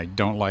 I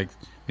don't like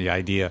the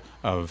idea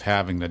of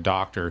having the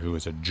Doctor who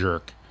is a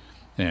jerk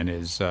and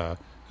is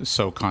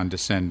so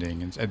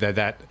condescending, and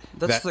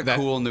that's the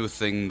cool new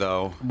thing,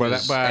 though. But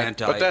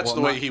that's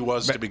the way he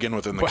was to begin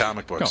with in the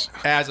comic books.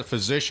 No, as a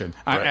physician,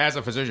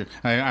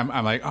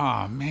 I'm like,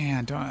 oh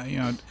man,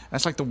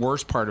 that's like the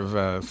worst part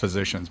of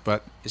physicians.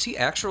 But is he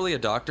actually a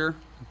doctor?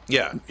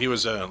 Yeah, he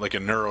was like a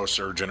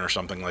neurosurgeon or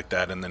something like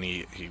that, and then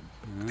he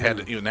had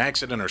an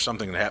accident or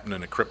something that happened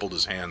and it crippled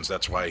his hands.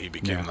 That's why he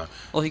became the.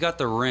 Well, he got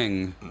the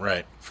ring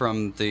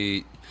from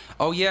the.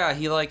 Oh yeah,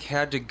 he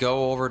had to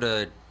go over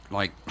to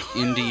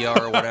India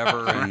or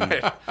whatever,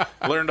 and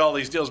learned all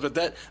these deals. But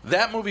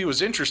that movie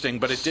was interesting,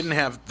 but it didn't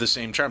have the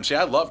same charm. See,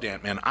 I loved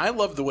Ant-Man. I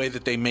love the way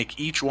that they make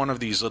each one of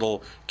these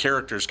little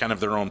characters kind of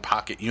their own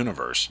pocket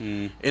universe,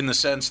 in the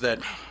sense that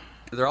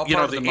they're all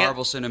part of the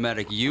Marvel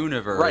Cinematic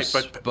Universe.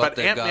 Right, but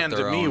Ant-Man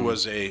to me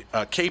was a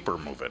caper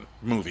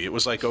movie. It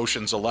was like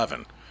Ocean's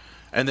 11.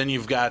 And then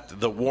you've got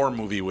the war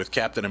movie with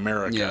Captain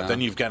America. Yeah. Then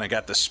you've kind of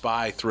got the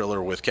spy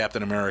thriller with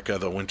Captain America,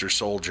 the Winter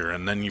Soldier.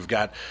 And then you've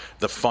got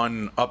the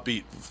fun,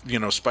 upbeat,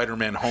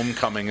 Spider-Man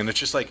Homecoming. And it's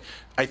just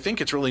I think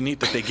it's really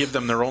neat that they give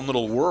them their own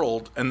little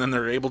world, and then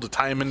they're able to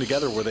tie them in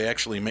together where they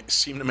actually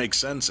seem to make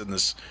sense in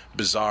this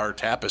bizarre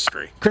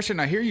tapestry. Christian,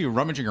 I hear you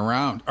rummaging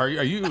around. Are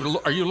you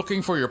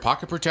looking for your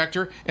pocket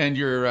protector and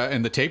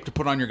and the tape to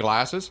put on your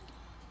glasses?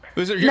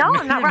 No,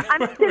 I'm not.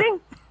 I'm sitting.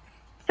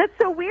 That's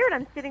so weird.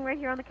 I'm sitting right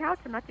here on the couch.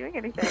 I'm not doing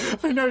anything.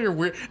 I know you're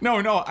weird. No,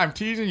 I'm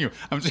teasing you.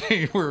 I'm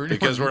saying we're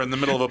in the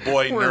middle of a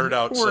boy nerd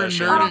out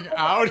session. We're nerding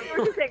out.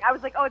 I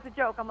was like, oh, it's a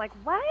joke. I'm like,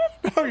 what?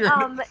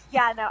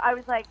 No, I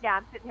was like,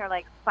 I'm sitting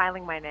here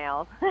filing my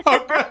nails.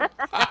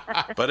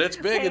 But it's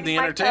big in the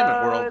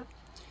entertainment world.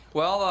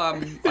 Well,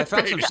 I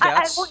found some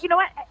stats. Well, you know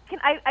what?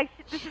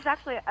 This is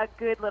actually a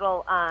good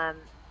little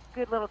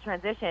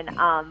transition,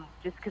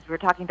 just because we were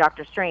talking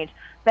Doctor Strange.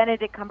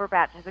 Benedict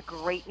Cumberbatch has a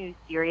great new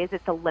series.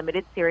 It's a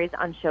limited series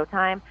on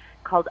Showtime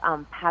called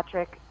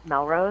Patrick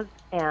Melrose,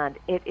 and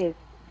it is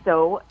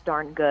so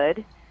darn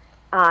good.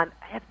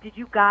 Did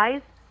you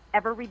guys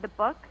ever read the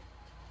book?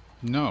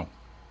 No.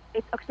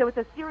 It's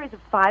a series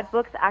of 5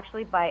 books,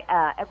 actually, by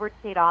Edward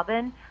St.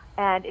 Aubin,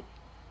 and it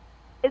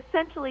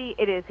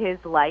is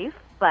his life,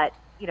 but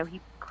he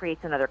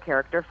creates another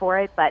character for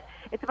it. But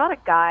it's about a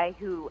guy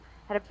who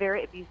had a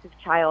very abusive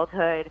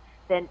childhood,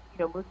 then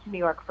moved to New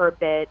York for a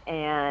bit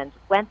and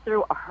went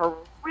through a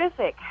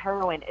horrific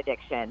heroin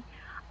addiction.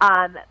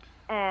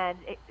 And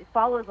it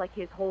follows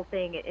his whole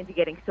thing into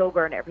getting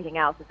sober and everything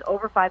else. It's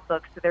over 5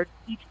 books, so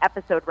each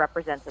episode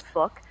represents a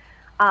book.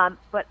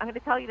 But I'm going to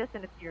tell you this,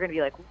 and you're going to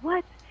be like,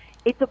 what?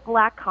 It's a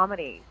black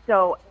comedy.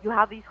 So you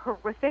have these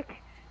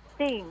horrific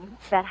things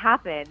that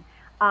happen,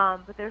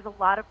 but there's a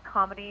lot of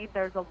comedy.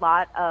 There's a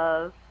lot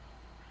of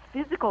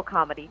physical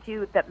comedy,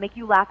 too, that make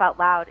you laugh out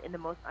loud in the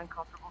most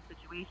uncomfortable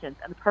situations.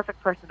 And the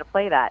perfect person to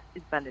play that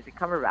is Benedict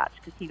Cumberbatch,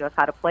 because he knows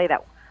how to play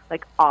that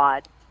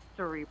odd,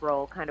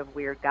 cerebral, kind of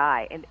weird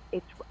guy. And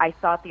I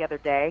saw it the other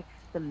day.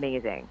 It's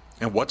amazing.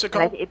 And what's it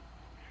called?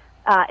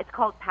 It's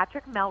called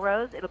Patrick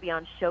Melrose. It'll be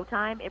on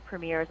Showtime. It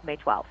premieres May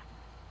 12th.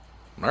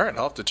 All right,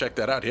 I'll have to check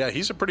that out. Yeah,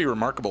 he's a pretty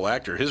remarkable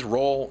actor. His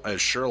role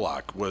as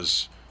Sherlock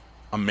was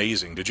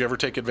amazing. Did you ever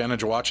take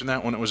advantage of watching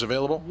that when it was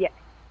available? Yeah,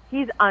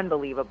 he's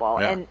unbelievable,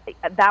 yeah.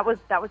 And that was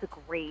a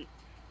great,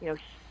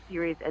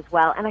 series as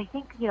well. And I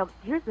think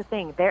here's the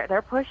thing: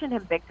 they're pushing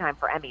him big time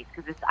for Emmys,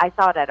 because I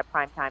saw it at a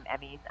primetime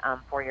Emmys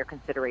for your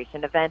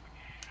consideration event,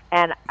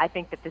 And I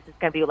think that this is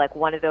going to be like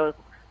one of those,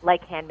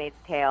 like Handmaid's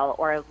Tale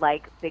or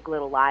like Big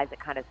Little Lies, that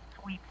kind of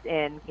sweeps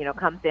in,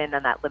 comes in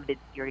on that limited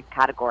series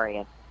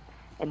category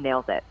and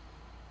nails it.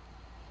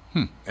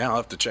 Yeah, I'll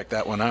have to check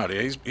that one out.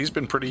 He's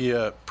been pretty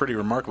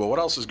remarkable. What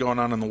else is going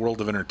on in the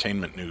world of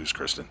entertainment news,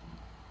 Kristen?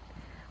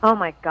 Oh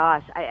my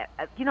gosh,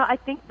 I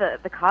think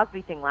the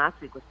Cosby thing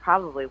last week was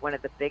probably one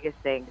of the biggest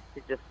things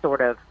to just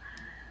sort of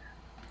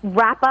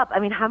wrap up. I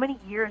mean, how many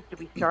years did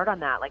we start on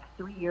that? Like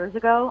 3 years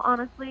ago,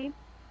 honestly.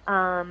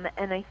 And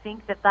I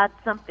think that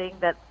that's something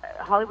that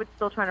Hollywood's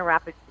still trying to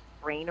wrap its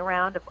brain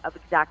around of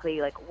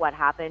exactly like what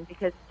happened,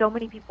 because so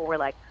many people were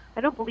like,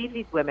 I don't believe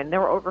these women.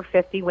 There were over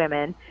 50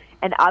 women,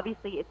 and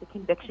obviously it's a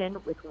conviction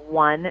with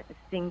one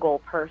single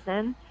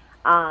person.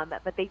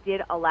 But they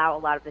did allow a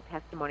lot of the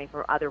testimony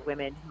from other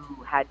women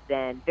who had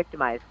been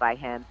victimized by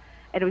him.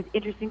 And it was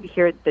interesting to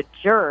hear the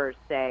jurors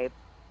say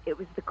it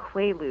was the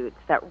Quaaludes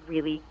that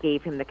really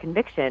gave him the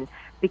conviction,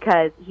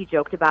 because he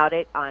joked about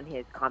it on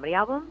his comedy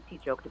albums, he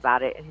joked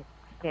about it in his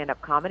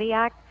stand-up comedy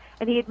act,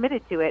 and he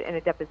admitted to it in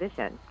a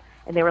deposition.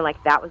 And they were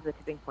like, that was the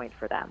tipping point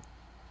for them.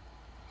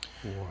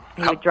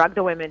 He would drug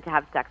the women to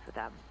have sex with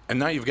them. And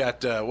now you've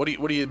got, what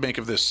do you make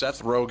of this?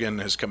 Seth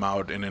Rogen has come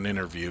out in an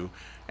interview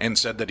and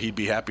said that he'd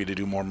be happy to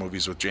do more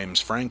movies with James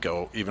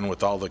Franco, even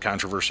with all the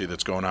controversy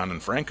that's going on in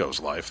Franco's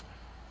life.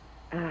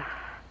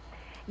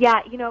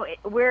 Yeah,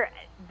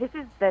 this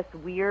is this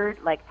weird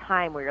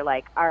time where you're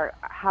like,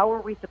 how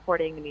are we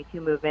supporting the Me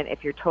Too movement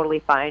if you're totally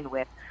fine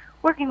with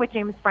working with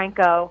James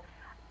Franco?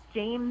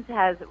 James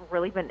has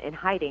really been in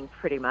hiding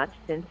pretty much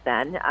since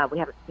then. We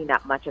haven't seen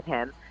that much of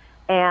him,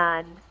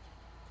 and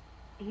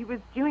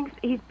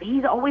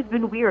he's always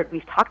been weird.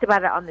 We've talked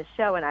about it on the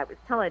show, and I was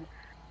telling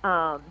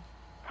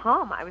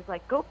Tom, I was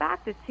like, go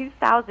back to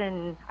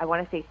 2000, I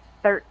want to say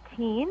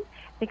 13.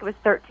 I think it was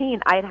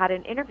 13. I had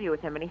an interview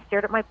with him, and he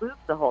stared at my boobs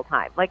the whole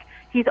time. Like,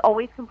 he's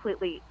always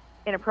completely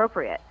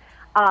inappropriate.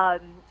 I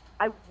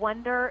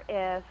wonder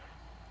if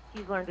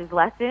he's learned his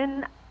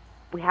lesson.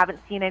 We haven't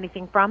seen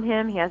anything from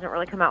him. He hasn't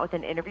really come out with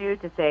an interview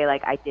to say,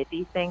 like, I did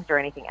these things or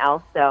anything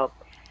else. So,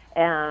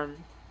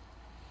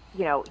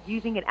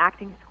 using an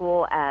acting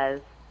school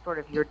as sort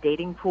of your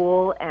dating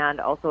pool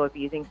and also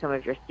abusing some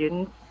of your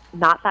students,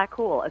 not that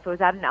cool. So is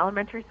that an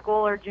elementary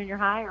school or junior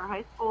high or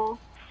high school?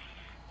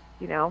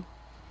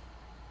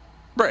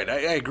 Right, I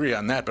agree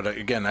on that. But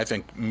again, I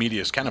think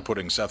media is kind of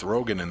putting Seth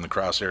Rogen in the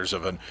crosshairs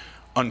of an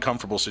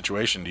uncomfortable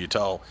situation. Do you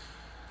tell...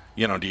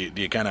 do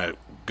you kind of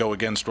go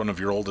against one of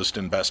your oldest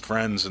and best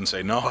friends and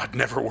say, no, I'd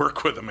never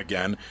work with him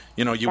again?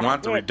 You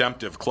want the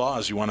redemptive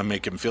clause. You want to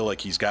make him feel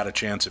like he's got a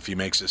chance, if he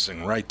makes this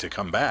thing right, to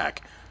come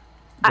back.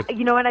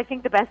 What I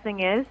think the best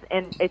thing is,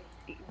 and it's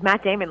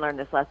Matt Damon learned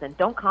this lesson,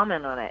 don't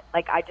comment on it.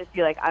 Like, I just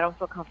feel like I don't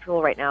feel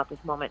comfortable right now at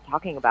this moment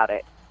talking about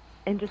it,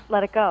 and just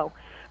let it go.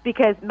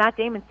 Because Matt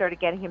Damon started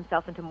getting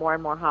himself into more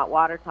and more hot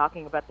water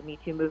talking about the Me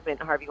Too movement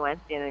and Harvey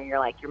Weinstein, and you're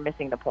like, you're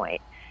missing the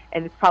point.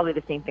 And it's probably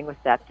the same thing with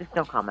Seth. Just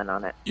don't comment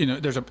on it.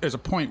 There's a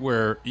point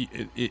where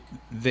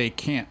they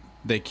can't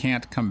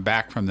come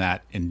back from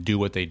that and do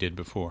what they did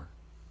before.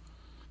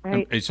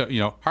 Right. And so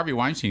Harvey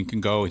Weinstein can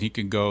go and he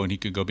could go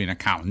be an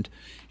accountant.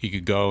 He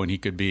could go and he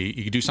could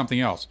do something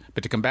else.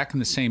 But to come back in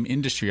the same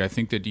industry, I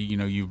think that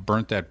you've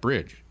burnt that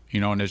bridge.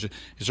 And there's a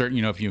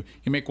certain, if you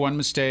make one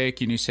mistake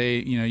and you say,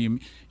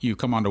 you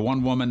come onto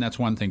one woman, that's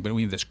one thing. But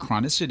we have this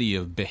chronicity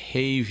of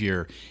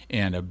behavior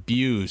and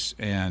abuse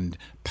and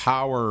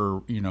power,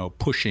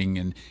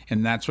 pushing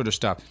and that sort of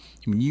stuff.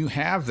 When you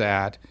have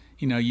that,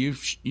 you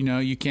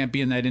can't be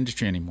in that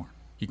industry anymore.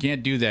 You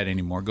can't do that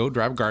anymore. Go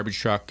drive a garbage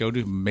truck. Go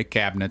to make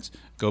cabinets.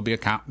 Go be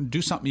accountant.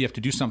 Do something. You have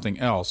to do something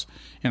else.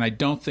 And I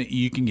don't think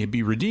you can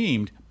be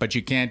redeemed, but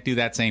you can't do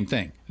that same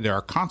thing. There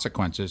are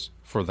consequences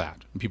for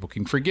that. People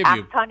can forgive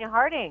you. Ask Tonya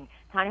Harding.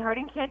 Tonya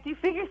Harding can't do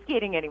figure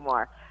skating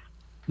anymore.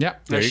 Yeah,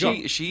 there you go.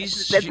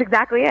 That's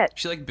exactly it.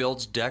 She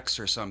builds decks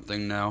or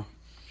something now.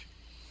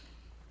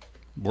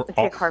 Is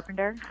she a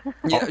carpenter?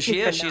 Yeah,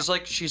 she is.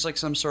 She's like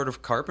some sort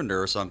of carpenter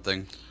or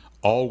something.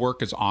 All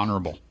work is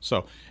honorable.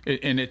 So,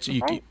 and it's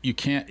you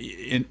can't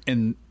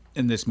in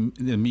this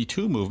the Me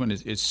Too movement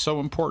is so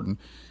important.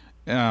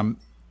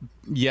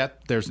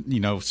 Yet there's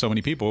so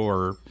many people who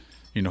are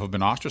have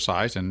been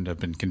ostracized and have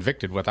been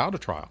convicted without a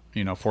trial.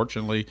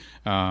 Fortunately,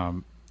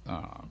 Bill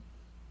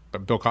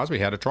Cosby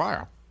had a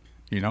trial.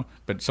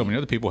 But so many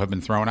other people have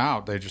been thrown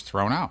out. They're just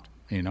thrown out.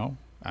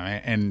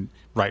 And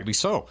rightly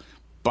so.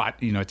 But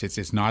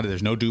it's not.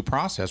 There's no due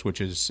process, which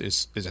is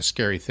a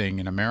scary thing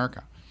in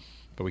America.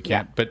 But we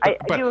can't. Yeah,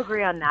 I do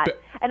agree on that.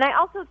 And I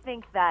also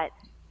think that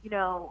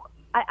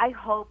I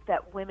hope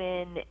that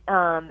women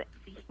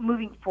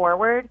moving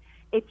forward,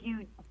 if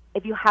you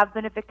have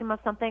been a victim of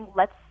something,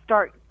 let's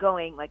start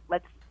going.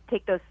 Let's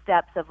take those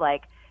steps of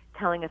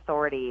telling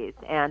authorities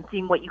and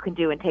seeing what you can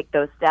do and take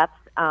those steps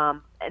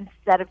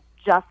instead of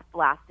just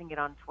blasting it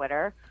on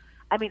Twitter.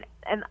 I mean,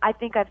 and I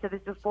think I've said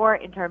this before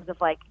in terms of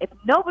if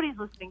nobody's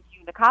listening to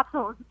you, the cops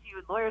don't listen to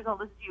you, lawyers don't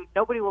listen to you,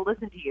 nobody will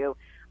listen to you.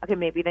 Okay,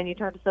 maybe then you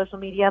turn to social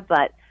media,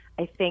 but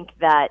I think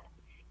that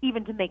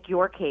even to make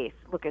your case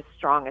look as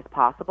strong as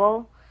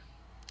possible,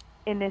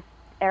 in this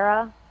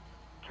era,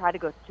 try to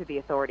go to the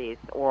authorities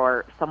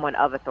or someone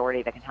of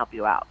authority that can help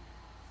you out.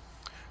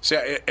 See,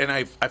 and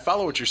I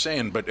follow what you're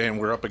saying, and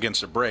we're up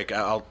against a break.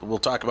 We'll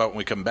talk about when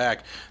we come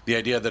back the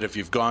idea that if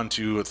you've gone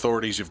to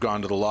authorities, you've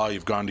gone to the law,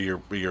 you've gone to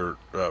your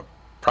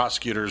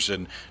prosecutors,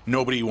 and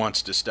nobody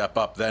wants to step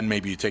up, then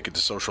maybe you take it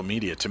to social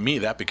media. To me,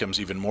 that becomes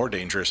even more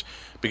dangerous,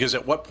 because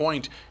at what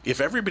point,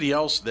 if everybody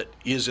else that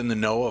is in the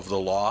know of the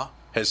law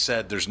has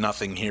said there's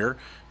nothing here,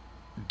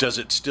 does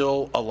it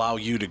still allow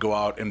you to go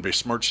out and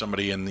besmirch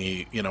somebody in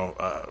the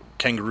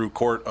kangaroo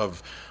court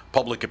of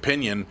public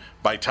opinion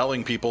by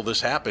telling people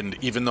this happened,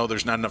 even though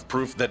there's not enough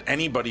proof that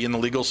anybody in the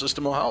legal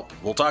system will help?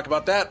 We'll talk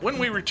about that when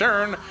we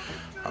return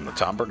on the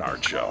Tom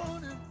Bernard Show.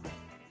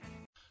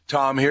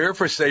 Tom here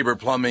for Sabre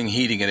Plumbing,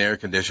 Heating, and Air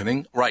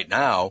Conditioning. Right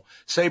now,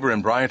 Sabre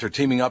and Bryant are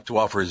teaming up to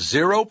offer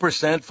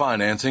 0%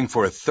 financing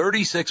for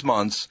 36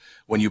 months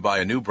when you buy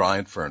a new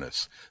Bryant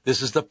furnace.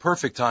 This is the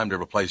perfect time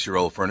to replace your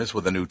old furnace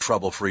with a new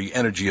trouble-free,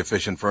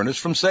 energy-efficient furnace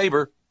from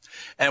Sabre.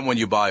 And when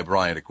you buy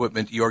Bryant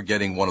equipment, you're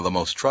getting one of the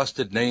most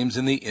trusted names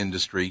in the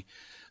industry.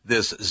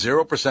 This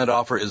 0%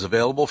 offer is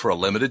available for a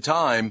limited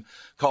time.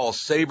 Call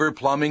Sabre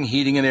Plumbing,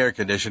 Heating, and Air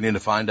Conditioning to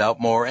find out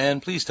more,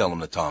 and please tell them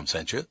that Tom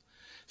sent you.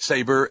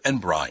 Sabre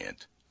and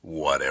Bryant,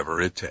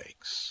 whatever it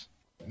takes.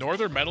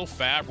 Northern Metal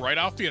Fab, right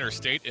off the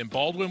interstate in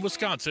Baldwin,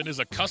 Wisconsin, is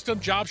a custom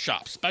job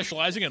shop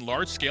specializing in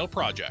large-scale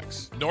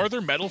projects.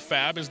 Northern Metal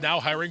Fab is now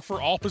hiring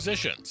for all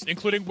positions,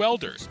 including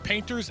welders,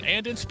 painters,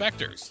 and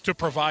inspectors, to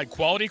provide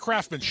quality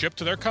craftsmanship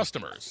to their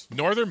customers.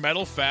 Northern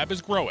Metal Fab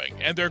is growing,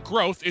 and their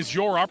growth is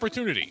your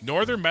opportunity.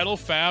 Northern Metal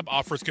Fab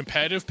offers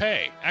competitive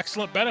pay,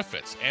 excellent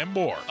benefits, and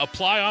more.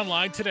 Apply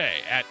online today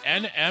at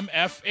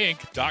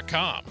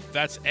nmfinc.com.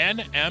 That's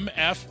nmfinc.com.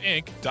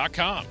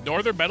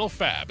 Northern Metal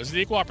Fab is an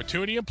equal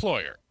opportunity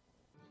employer.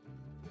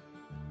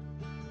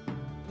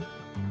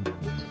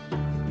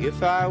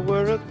 If I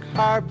were a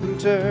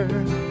carpenter,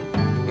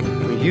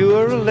 you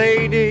were a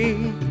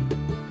lady,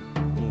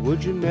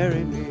 would you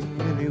marry me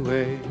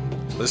anyway?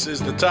 This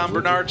is the Tom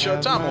Bernard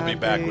Show. Tom will be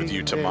back with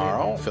you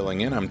tomorrow. Filling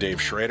in, I'm Dave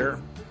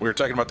Schrader. We were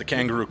talking about the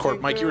kangaroo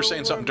court. Mike, you were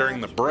saying something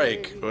during the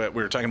break. We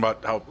were talking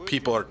about how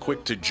people are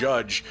quick to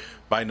judge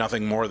by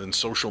nothing more than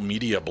social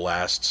media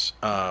blasts.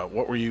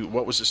 What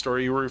was the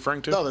story you were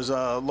referring to? No, there's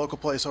a local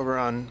place over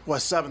on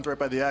West 7th, right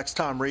by the X,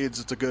 Tom Reed's.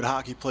 It's a good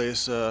hockey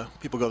place.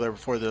 People go there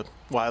before the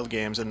Wild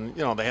games, and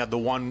they had the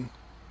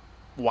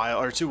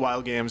two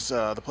Wild games,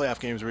 the playoff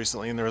games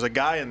recently, and there was a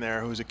guy in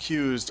there who was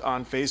accused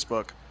on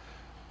Facebook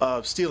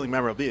of stealing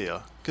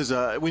memorabilia. Because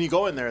when you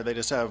go in there, they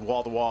just have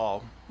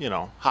wall-to-wall,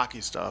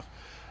 hockey stuff.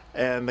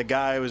 And the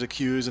guy was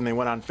accused, and they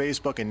went on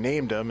Facebook and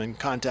named him and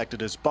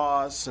contacted his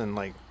boss and,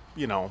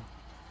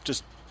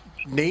 just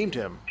named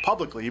him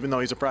publicly, even though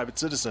he's a private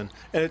citizen.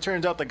 And it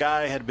turns out the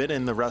guy had been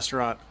in the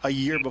restaurant a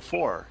year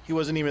before. He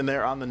wasn't even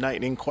there on the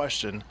night in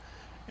question,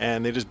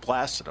 and they just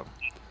blasted him.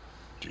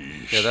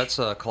 Jeez. Yeah, that's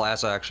a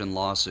class action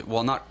lawsuit.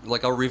 Well, not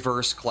like a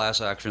reverse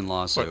class action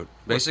lawsuit.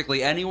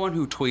 Basically, anyone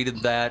who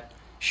tweeted that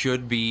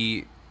should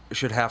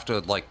have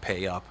to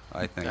pay up,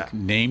 I think. Yeah.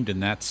 Named in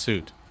that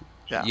suit.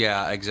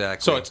 Yeah,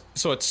 exactly.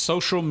 So it's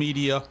social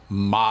media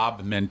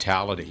mob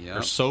mentality,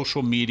 or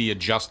social media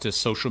justice,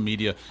 social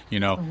media.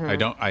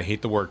 I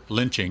hate the word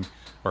lynching,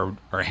 or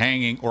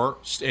hanging, or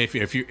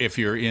if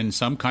you're in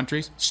some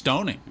countries,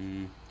 stoning.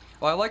 Mm.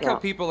 Well, I like how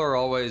people are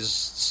always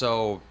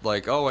so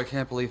oh, I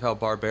can't believe how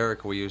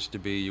barbaric we used to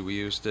be. We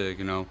used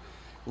to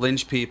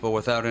lynch people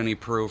without any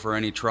proof or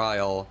any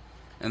trial,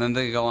 and then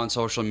they go on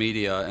social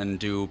media and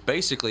do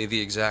basically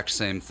the exact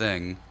same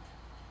thing.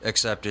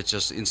 Except it's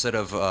just, instead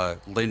of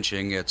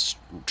lynching, it's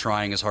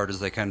trying as hard as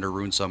they can to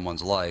ruin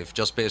someone's life,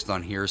 just based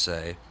on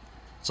hearsay.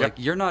 It's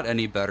you're not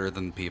any better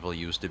than people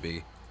used to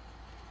be.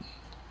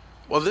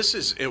 Well, this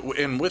is,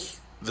 and with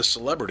the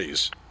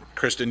celebrities,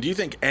 Kristen, do you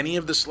think any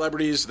of the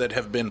celebrities that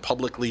have been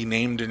publicly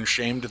named and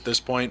shamed at this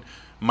point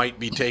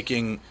might be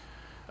taking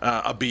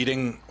a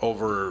beating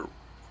over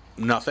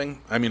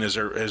nothing? I mean, has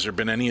there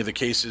been any of the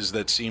cases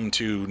that seem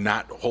to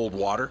not hold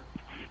water?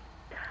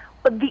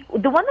 But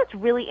the one that's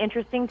really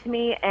interesting to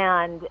me,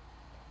 and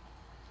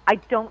I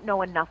don't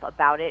know enough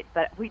about it,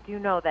 but we do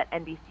know that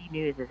NBC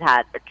News has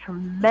had a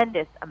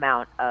tremendous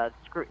amount of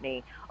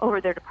scrutiny over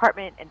their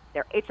department and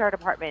their HR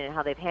department and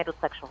how they've handled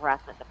sexual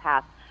harassment in the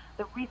past.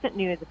 The recent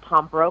news of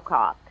Tom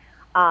Brokaw,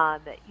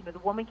 the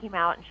woman came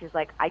out and she was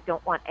like, I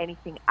don't want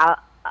anything out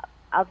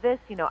of this.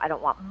 I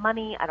don't want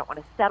money. I don't want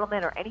a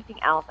settlement or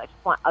anything else. I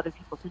just want other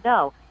people to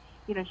know.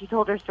 She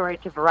told her story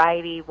to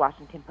Variety.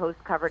 Washington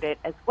Post covered it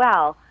as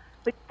well.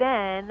 But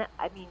then,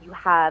 you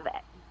have,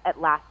 at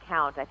last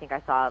count, I think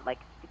I saw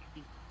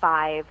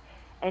 65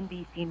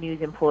 NBC News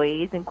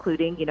employees,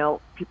 including,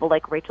 people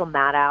like Rachel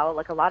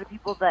Maddow, a lot of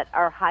people that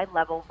are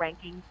high-level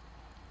ranking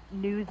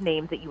news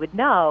names that you would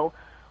know,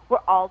 were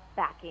all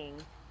backing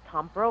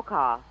Tom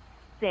Brokaw,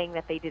 saying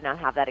that they did not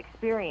have that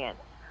experience.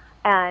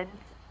 And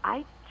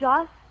I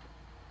just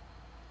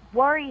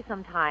worry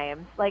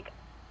sometimes,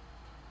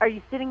 are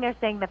you sitting there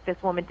saying that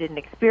this woman didn't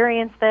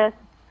experience this?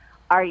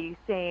 Are you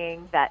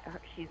saying that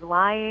she's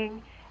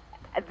lying?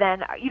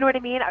 then you know what I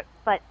mean?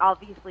 But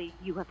obviously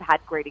you have had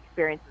great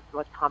experiences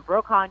with Tom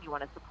Brokaw and you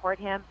want to support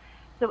him.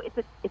 So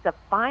it's a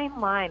fine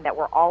line that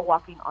we're all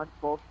walking on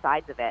both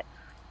sides of it.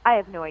 I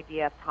have no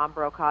idea if Tom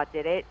Brokaw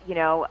did it,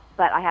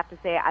 but I have to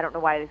say I don't know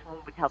why this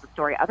woman would tell the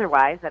story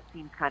otherwise. That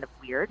seems kind of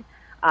weird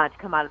to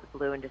come out of the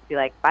blue and just be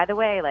like, by the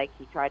way, like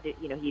he tried to,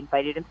 he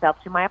invited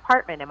himself to my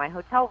apartment and my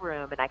hotel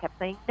room and I kept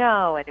saying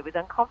no and it was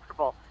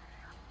uncomfortable.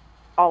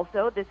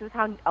 Also, this was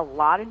how a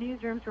lot of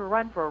newsrooms were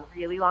run for a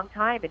really long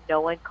time, and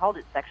no one called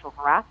it sexual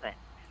harassment.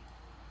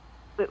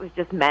 It was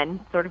just men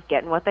sort of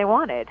getting what they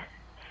wanted.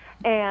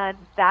 And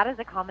that is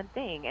a common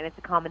thing, and it's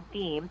a common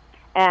theme.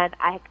 And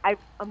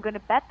I'm going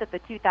to bet that the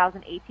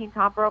 2018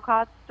 Tom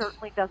Brokaw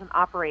certainly doesn't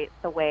operate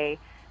the way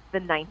the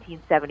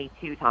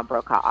 1972 Tom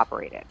Brokaw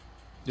operated.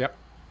 Yep.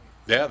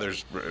 Yeah,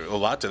 there's a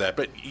lot to that.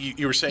 But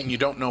you were saying you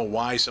don't know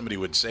why somebody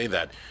would say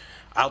that.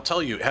 I'll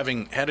tell you,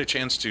 having had a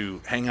chance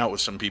to hang out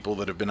with some people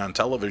that have been on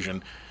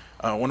television,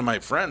 one of my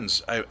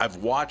friends, I've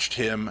watched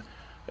him,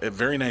 a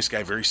very nice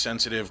guy, very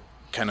sensitive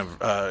kind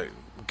of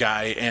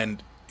guy,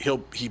 and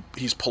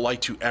he's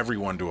polite to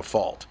everyone to a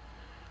fault.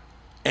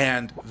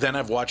 And then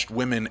I've watched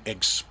women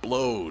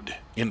explode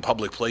in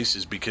public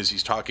places because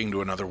he's talking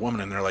to another woman,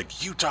 and they're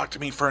like, "You talked to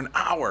me for an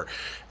hour.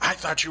 I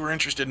thought you were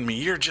interested in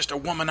me. You're just a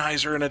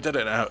womanizer."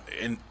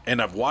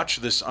 And I've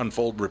watched this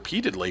unfold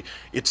repeatedly.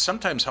 It's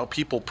sometimes how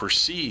people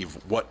perceive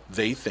what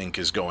they think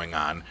is going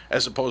on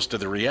as opposed to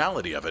the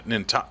reality of it. And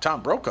in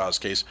Tom Brokaw's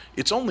case,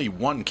 it's only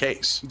one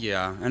case.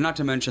 Yeah, and not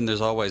to mention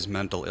there's always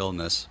mental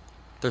illness.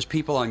 There's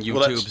people on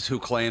YouTube who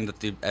claim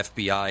that the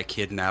FBI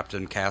kidnapped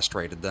and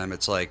castrated them.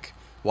 It's like,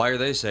 why are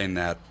they saying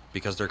that?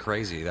 Because they're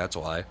crazy, that's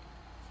why.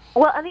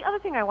 Well, and the other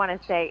thing I want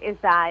to say is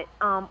that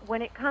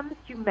when it comes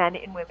to men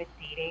and women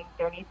dating,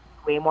 there needs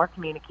to be way more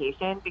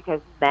communication because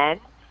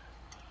men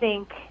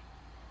think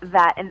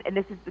that, and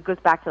goes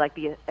back to like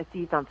the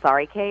Aziz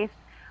Ansari case,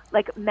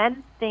 like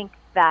men think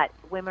that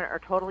women are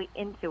totally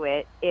into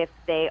it if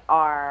they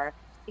are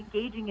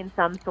engaging in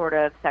some sort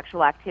of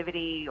sexual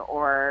activity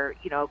or,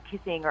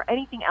 kissing or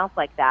anything else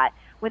like that,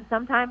 when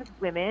sometimes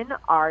women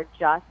are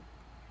just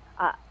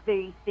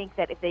they think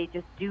that if they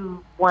just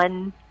do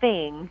one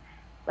thing,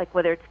 like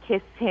whether it's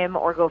kiss him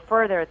or go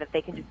further, that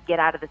they can just get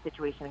out of the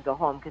situation and go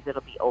home because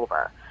it'll be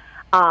over.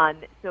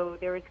 So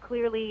there is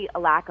clearly a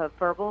lack of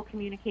verbal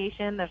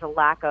communication. There's a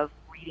lack of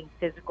reading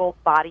physical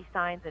body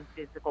signs and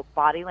physical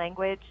body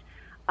language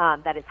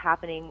that is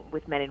happening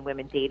with men and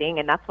women dating.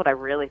 And that's what I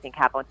really think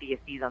happened with the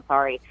Aziz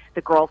Ansari.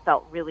 The girl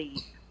felt really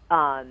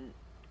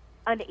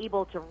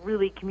unable to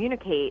really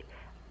communicate,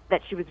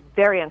 that she was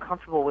very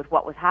uncomfortable with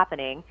what was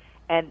happening.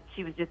 And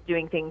she was just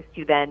doing things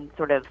to then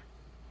sort of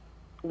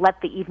let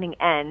the evening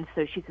end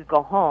so she could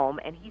go home.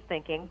 And he's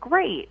thinking,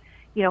 great,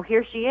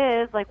 here she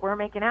is, like we're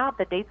making out,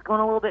 the date's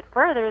going a little bit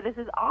further. This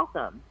is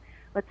awesome.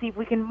 Let's see if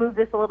we can move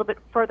this a little bit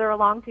further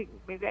along to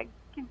maybe I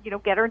can,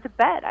 get her into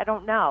bed. I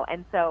don't know.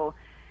 And so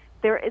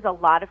there is a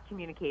lot of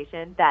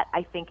communication that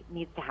I think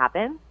needs to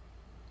happen.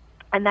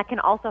 And that can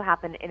also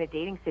happen in a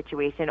dating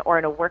situation or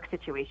in a work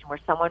situation where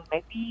someone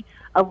might be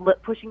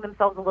pushing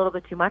themselves a little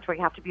bit too much, where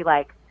you have to be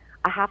like,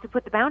 I have to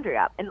put the boundary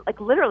up. And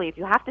like literally, if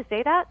you have to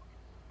say that,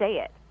 say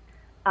it.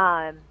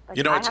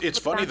 It's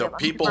funny though.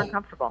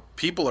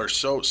 People are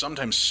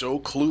sometimes so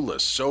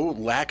clueless, so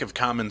lack of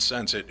common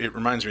sense. It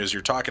reminds me, as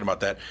you're talking about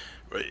that,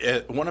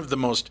 one of the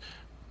most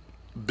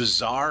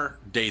bizarre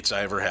dates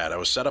I ever had. I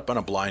was set up on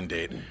a blind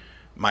date.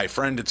 My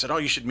friend had said, "Oh,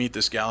 you should meet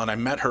this gal," and I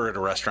met her at a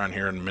restaurant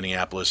here in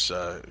Minneapolis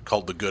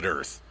called The Good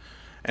Earth.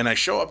 And I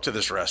show up to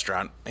this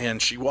restaurant, and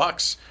she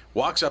walks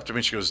up to me,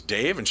 and she goes,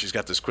 "Dave?" And she's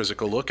got this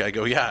quizzical look. I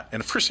go, "Yeah."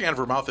 And the first thing out of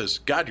her mouth is,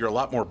 "God, you're a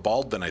lot more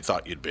bald than I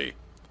thought you'd be."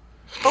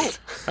 Oh.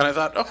 And I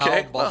thought,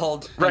 okay. How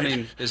bald? Right. I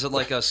mean, is it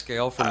like a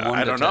scale from 1 to 10?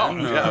 I don't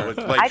know. Yeah,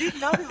 I didn't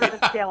know there was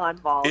a scale on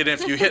bald. And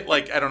if you hit,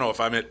 I don't know,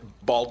 if I'm at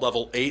bald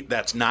level 8,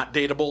 that's not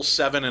dateable.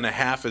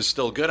 7.5 is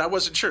still good. I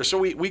wasn't sure. So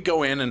we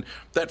go in, and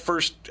that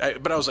first,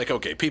 but I was like,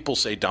 okay, people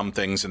say dumb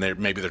things, and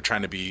maybe they're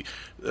trying to be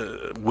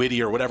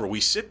witty or whatever. We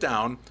sit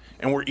down,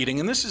 and we're eating,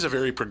 and this is a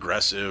very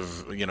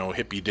progressive,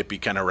 hippy-dippy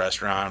kind of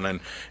restaurant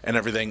and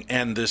everything.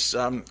 And this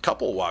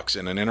couple walks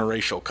in, an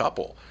interracial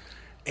couple.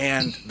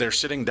 And they're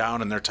sitting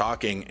down and they're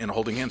talking and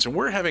holding hands. And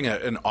we're having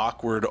an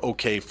awkward,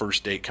 okay,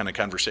 first date kind of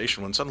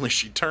conversation when suddenly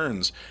she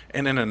turns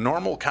and in a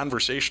normal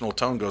conversational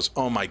tone goes,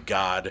 "Oh, my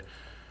God,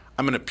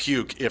 I'm going to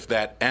puke if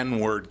that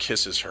N-word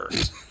kisses her."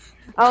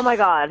 Oh, my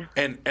God.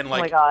 And oh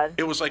my God.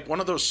 It was like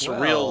one of those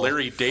surreal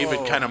Larry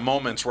David kind of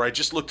moments where I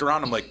just looked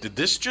around. I'm like, did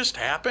this just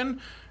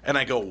happen? And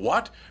I go,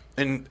 what?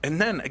 And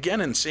then, again,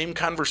 in same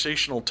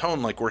conversational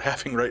tone like we're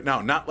having right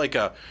now, not like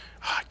I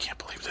can't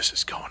believe this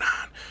is going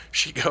on.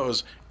 She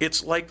goes,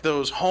 "It's like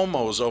those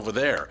homos over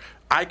there.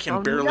 I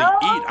can barely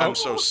eat. I'm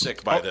so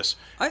sick by this."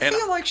 I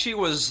feel like she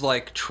was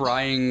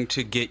trying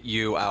to get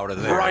you out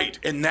of there. Right.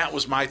 And that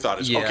was my thought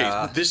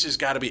okay, this has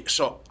got to be.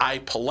 So I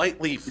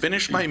politely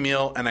finish my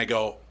meal and I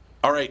go,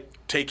 "All right,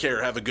 take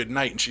care. Have a good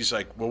night." And she's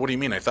like, "Well, what do you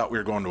mean? I thought we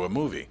were going to a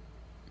movie."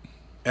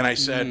 And I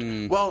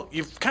said, "Well,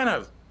 you've kind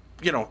of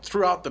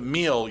throughout the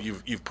meal,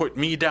 you've put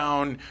me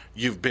down.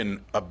 You've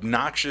been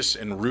obnoxious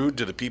and rude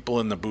to the people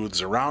in the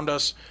booths around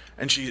us.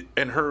 And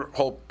her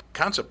whole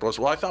concept was,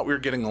 well, I thought we were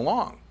getting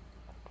along.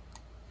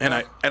 And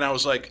I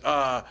was like,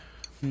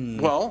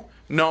 well,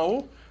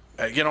 no.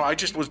 I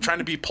just was trying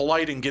to be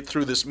polite and get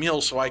through this meal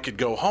so I could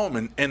go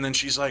home. And then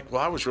she's like,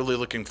 well, I was really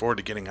looking forward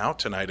to getting out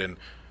tonight, and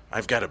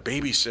I've got a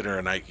babysitter,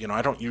 and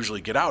I don't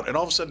usually get out. And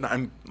all of a sudden,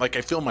 I'm like,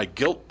 I feel my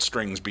guilt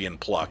strings being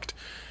plucked.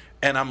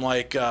 And I'm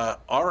like,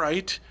 all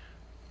right,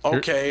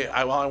 okay,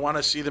 I want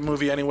to see the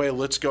movie anyway.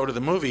 Let's go to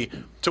the movie.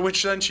 To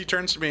which then she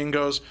turns to me and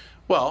goes,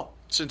 well,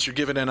 since you're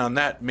giving in on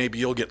that, maybe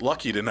you'll get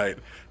lucky tonight.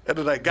 And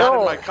then I got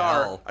in my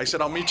car. I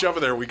said, I'll meet you over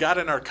there. We got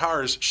in our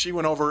cars. She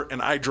went over,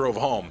 and I drove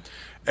home.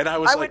 And I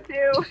was like,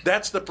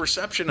 that's the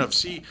perception of,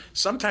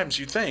 sometimes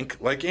you think,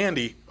 like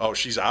Andy, oh,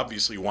 she's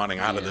obviously wanting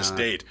out of this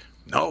date.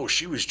 No,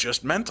 she was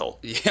just mental.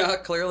 Yeah,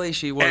 clearly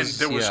she was. And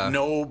there was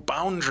no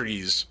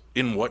boundaries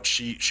in what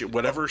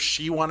whatever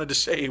she wanted to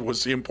say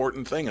was the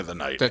important thing of the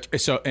night.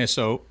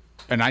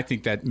 And I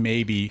think that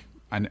maybe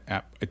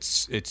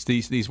it's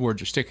these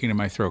words are sticking in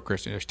my throat,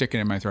 Kristen. They're sticking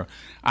in my throat.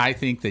 I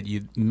think that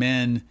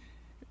men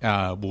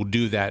will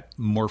do that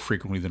more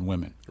frequently than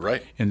women,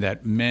 right? And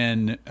that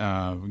men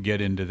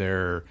get into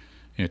their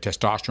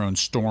testosterone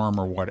storm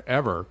or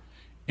whatever,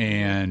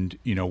 and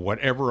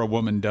whatever a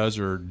woman does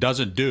or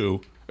doesn't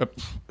do,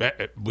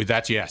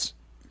 that's yes.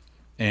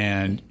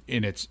 And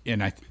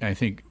I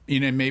think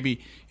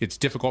maybe it's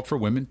difficult for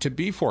women to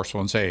be forceful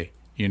and say,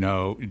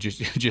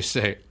 just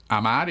say,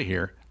 I'm out of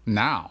here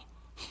now.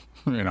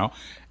 And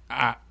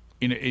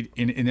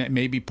that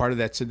may be part of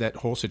that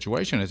whole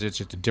situation is it's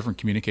just a different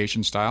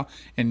communication style,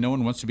 and no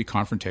one wants to be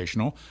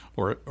confrontational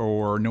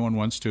or no one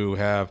wants to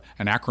have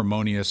an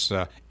acrimonious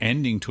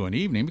ending to an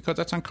evening because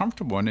that's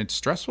uncomfortable and it's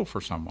stressful for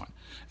someone.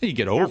 You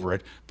get over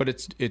it, but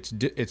it's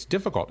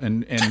difficult.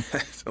 And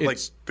like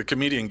the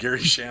comedian Gary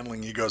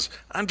Shandling, he goes,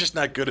 I'm just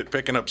not good at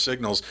picking up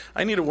signals.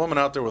 I need a woman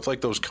out there with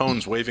like those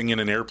cones waving in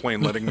an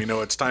airplane, letting me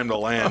know it's time to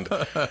land.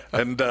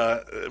 And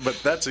but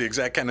that's the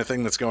exact kind of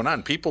thing that's going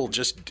on. People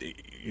just,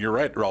 you're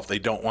right, Rolf, they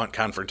don't want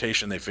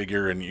confrontation. They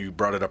figure, and you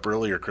brought it up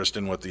earlier,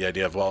 Kristen, with the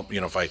idea of, well,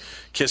 if I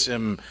kiss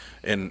him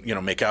and,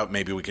 make out,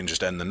 maybe we can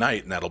just end the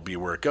night and that'll be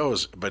where it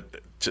goes.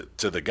 But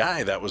to the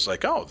guy, that was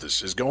like, oh,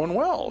 this is going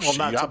well.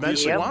 She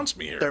obviously wants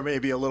me here. There may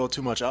be a little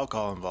too much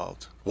alcohol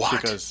involved. What?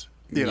 Because,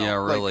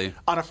 really. Like,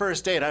 on a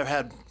first date, I've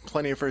had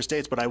plenty of first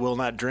dates, but I will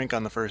not drink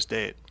on the first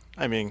date.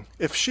 I mean,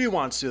 if she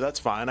wants to, that's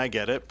fine. I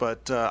get it.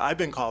 But I've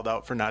been called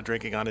out for not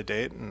drinking on a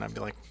date, and I'd be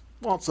like,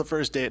 well, it's the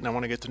first date, and I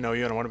want to get to know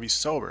you, and I want to be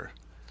sober.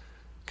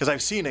 Because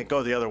I've seen it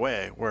go the other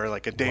way, where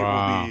like a date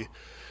will be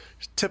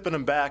tipping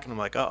him back, and I'm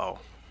like, uh-oh,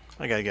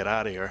 I got to get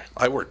out of here.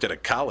 I worked at a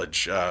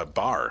college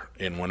bar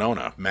in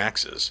Winona,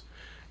 Max's,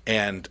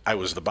 and I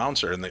was the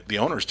bouncer, and the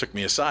owners took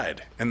me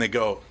aside, and they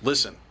go,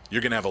 listen,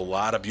 you're going to have a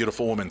lot of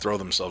beautiful women throw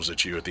themselves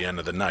at you at the end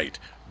of the night.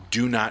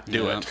 Do not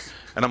do it.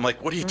 And I'm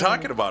like, what are you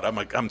talking about? I'm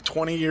like, I'm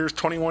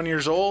 21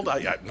 years old.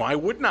 Why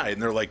wouldn't I?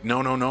 And they're like,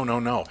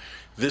 no.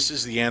 This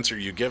is the answer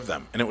you give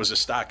them. And it was a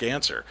stock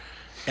answer.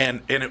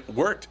 And it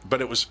worked,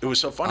 but it was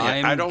so funny.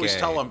 I'd always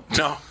tell them,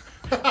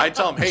 I'd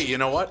tell them, hey, you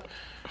know what?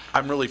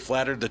 I'm really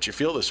flattered that you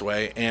feel this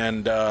way,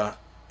 and I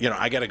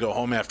got to go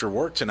home after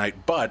work tonight.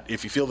 But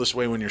if you feel this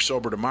way when you're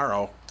sober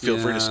tomorrow, feel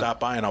free to stop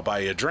by and I'll buy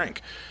you a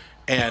drink.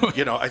 And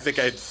I think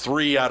I had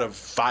 3 out of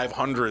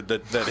 500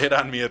 that hit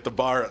on me at the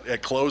bar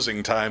at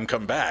closing time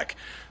come back.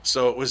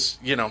 So it was,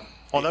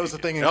 Well, that was the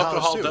thing in alcohol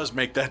college, too. does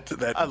make that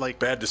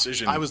bad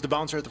decision. I was the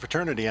bouncer at the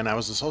fraternity, and I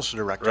was the social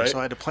director, so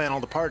I had to plan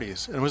all the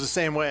parties. And it was the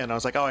same way, and I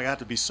was like, I got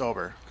to be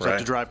sober because I have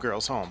to drive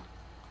girls home.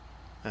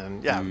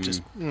 And,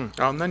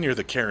 and then you're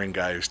the caring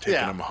guy who's taking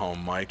them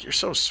home, Mike. You're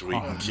so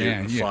sweet and cute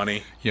and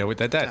funny. Yeah, with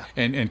that.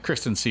 And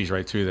Kristen sees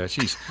right through that.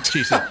 She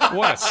said,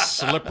 what a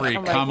slippery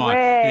come on.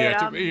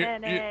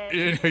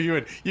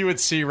 You would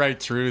see right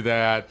through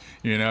that.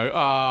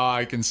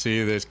 I can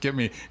see this.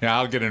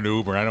 I'll get an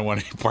Uber. I don't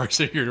want any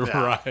parts of your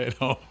ride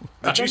home.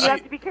 And you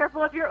have to be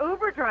careful of your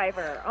Uber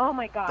driver. Oh,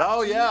 my God.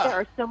 Oh, yeah. There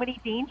are so many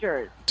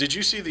dangers. Did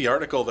you see the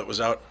article that was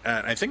out?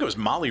 I think it was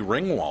Molly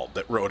Ringwald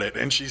that wrote it,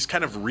 and she's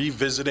kind of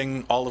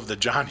revisiting all of the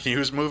John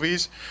Hughes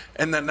movies,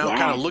 and then now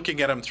kind of looking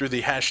at them through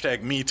the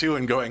hashtag #MeToo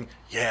and going,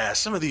 yeah,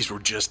 some of these were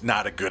just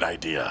not a good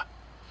idea.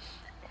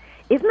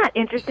 Isn't that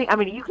interesting? I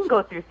mean, you can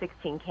go through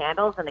 16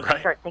 Candles, and then you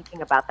start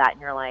thinking about that,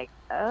 and you're like,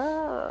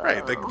 oh.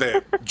 Right,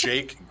 the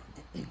Jake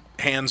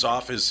hands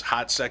off his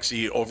hot,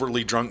 sexy,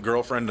 overly drunk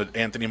girlfriend to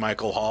Anthony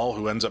Michael Hall,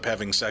 who ends up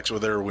having sex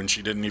with her when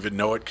she didn't even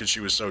know it because she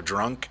was so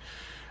drunk.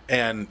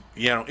 And,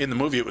 in the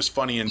movie it was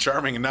funny and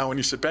charming, and now when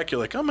you sit back, you're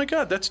like, oh, my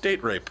God, that's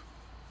date rape.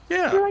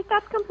 Yeah. You're like,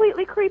 that's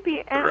completely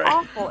creepy and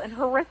awful and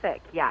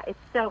horrific. Yeah, it's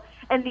so...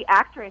 And the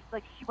actress,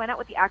 she went out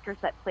with the actress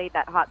that played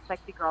that hot,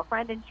 sexy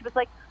girlfriend, and she was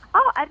like,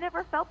 oh, I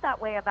never felt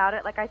that way about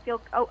it. Like, I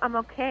feel, I'm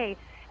okay.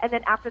 And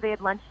then after they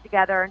had lunch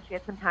together and she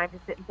had some time to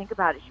sit and think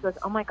about it, she goes,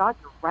 oh, my God,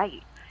 you're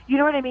right. You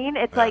know what I mean?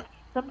 It's like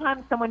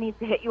sometimes someone needs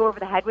to hit you over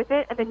the head with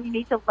it, and then you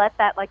need to let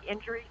that,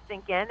 injury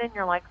sink in, and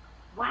you're like,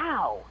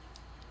 wow.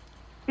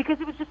 because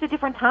it was just a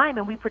different time,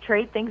 and we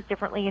portrayed things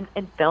differently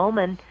in film,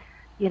 and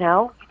you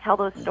know, you tell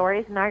those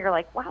stories, and now you're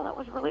like, wow, that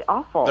was really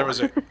awful. There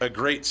was a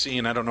great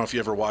scene. I don't know if you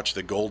ever watched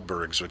The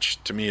Goldbergs,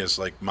 which to me is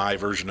like my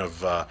version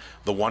of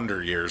the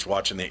Wonder Years,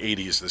 watching the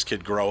 80s, this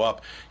kid grow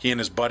up. He and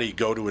his buddy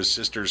go to his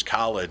sister's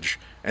college,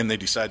 and they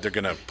decide they're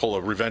going to pull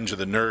a Revenge of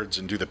the Nerds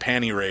and do the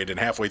panty raid, and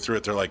halfway through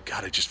it, they're like,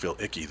 God, I just feel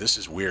icky. This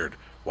is weird.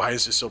 Why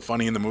is this so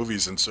funny in the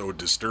movies and so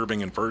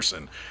disturbing in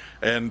person?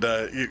 And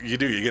you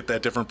get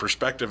that different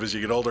perspective as you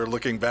get older,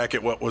 looking back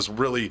at what was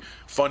really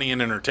funny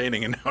and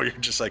entertaining, and now you're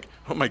just like,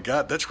 oh my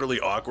God, that's really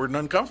awkward and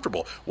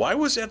uncomfortable. Why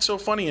was that so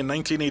funny in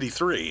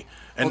 1983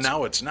 and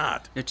now it's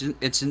not?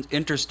 It's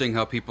interesting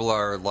how people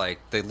are like,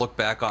 they look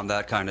back on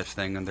that kind of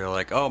thing and they're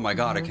like, oh my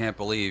God, I can't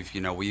believe,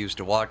 we used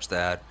to watch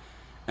that.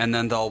 And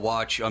then they'll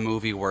watch a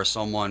movie where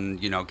someone,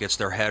 gets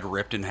their head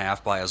ripped in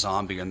half by a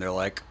zombie and they're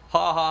like,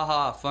 ha ha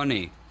ha,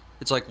 funny.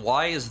 It's like,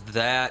 why is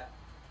that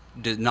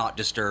not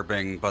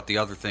disturbing, but the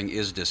other thing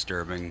is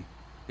disturbing?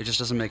 It just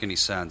doesn't make any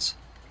sense.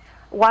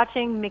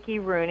 Watching Mickey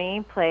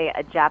Rooney play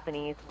a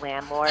Japanese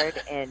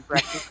landlord in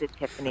Breakfast at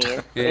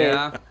Tiffany's.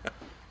 Yeah.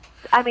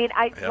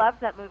 I love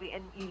that movie,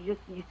 and you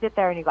sit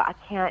there and you go, I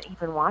can't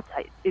even watch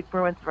it. It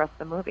ruins the rest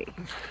of the movie.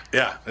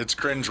 Yeah, it's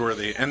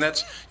cringeworthy. And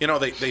that's,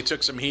 they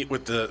took some heat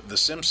with the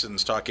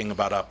Simpsons talking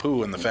about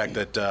Apu and the fact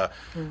that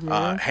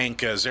Hank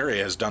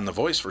Azaria has done the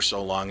voice for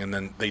so long, and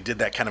then they did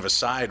that kind of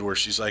aside where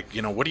she's like,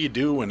 what do you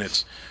do when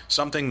it's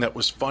something that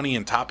was funny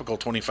and topical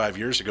 25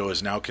 years ago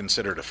is now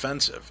considered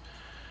offensive?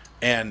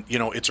 And,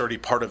 it's already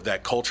part of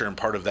that culture and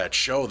part of that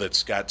show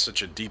that's got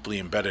such a deeply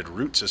embedded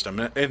root system.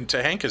 And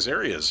to Hank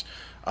Azaria's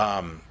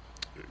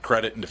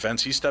credit and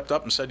defense, he stepped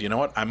up and said, you know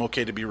what, I'm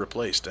okay to be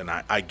replaced. And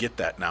I get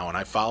that now, and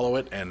I follow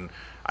it. And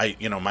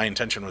my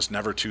intention was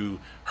never to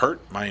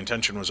hurt. My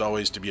intention was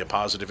always to be a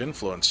positive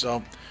influence.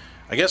 So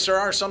I guess there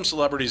are some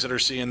celebrities that are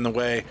seeing the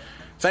way.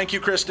 Thank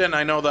you, Kristen.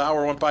 I know the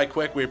hour went by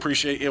quick. We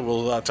appreciate you.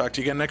 We'll talk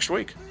to you again next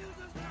week.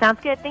 Sounds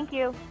good. Thank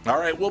you. All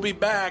right, we'll be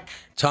back.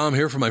 Tom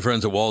here from my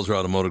friends at Walzer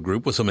Automotive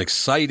Group with some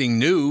exciting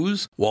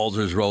news.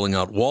 Walzer's rolling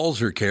out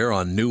Walzer Care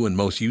on new and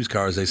most used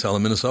cars they sell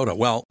in Minnesota.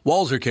 Well,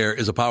 Walzer Care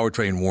is a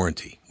powertrain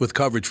warranty with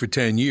coverage for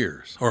 10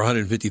 years or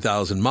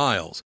 150,000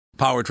 miles.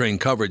 Powertrain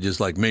coverage is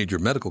like major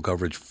medical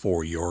coverage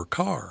for your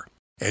car.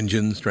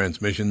 Engines,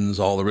 transmissions,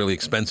 all the really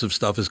expensive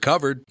stuff is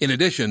covered. In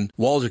addition,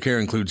 Walzer Care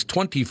includes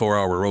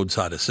 24-hour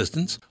roadside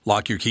assistance,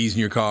 lock your keys in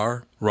your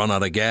car, run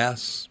out of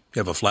gas, you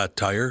have a flat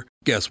tire.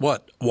 Guess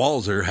what?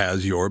 Walzer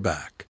has your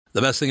back.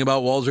 The best thing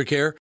about Walzer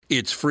Care?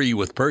 It's free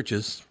with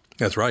purchase.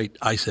 That's right,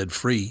 I said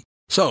free.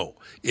 So,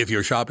 if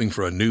you're shopping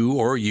for a new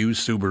or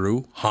used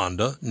Subaru,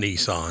 Honda,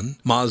 Nissan,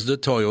 Mazda,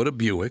 Toyota,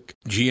 Buick,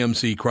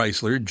 GMC,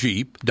 Chrysler,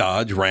 Jeep,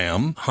 Dodge,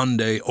 Ram,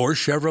 Hyundai, or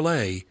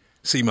Chevrolet,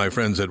 see my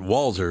friends at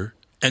Walzer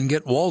and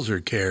get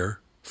Walzer Care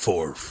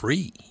for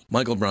free.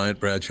 Michael Bryant,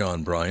 Bradshaw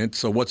and Bryant.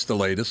 So what's the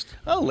latest?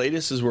 The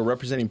latest is we're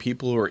representing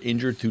people who are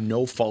injured through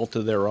no fault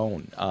of their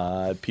own.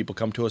 People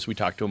come to us. We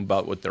talk to them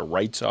about what their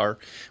rights are.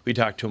 We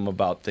talk to them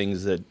about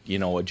things that,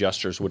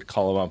 adjusters would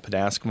call them up and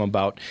ask them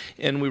about.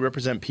 And we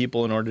represent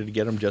people in order to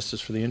get them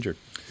justice for the injured.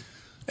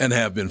 And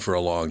have been for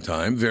a long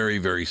time. Very,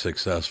 very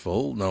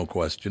successful, no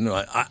question.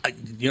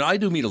 I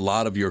do meet a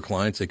lot of your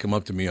clients. They come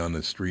up to me on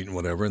the street and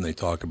whatever, and they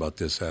talk about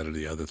this, that, or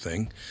the other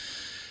thing.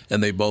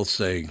 And they both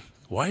say,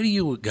 why do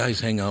you guys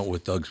hang out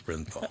with Doug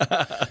Sprinthal?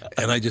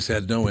 And I just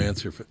had no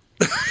answer for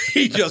it.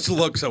 He just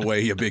looks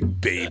away, you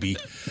big baby.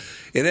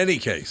 In any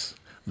case,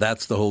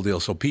 that's the whole deal.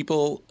 So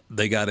people,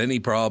 they got any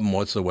problem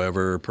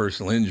whatsoever,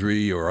 personal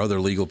injury or other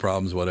legal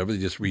problems, whatever, they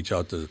just reach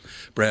out to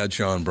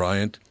Bradshaw and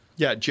Bryant.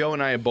 Yeah, Joe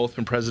and I have both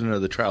been president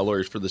of the trial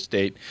lawyers for the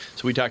state,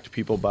 so we talk to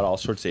people about all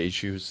sorts of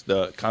issues.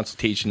 The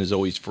consultation is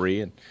always free,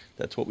 and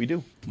that's what we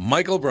do.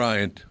 Michael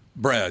Bryant,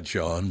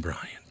 Bradshaw and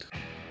Bryant.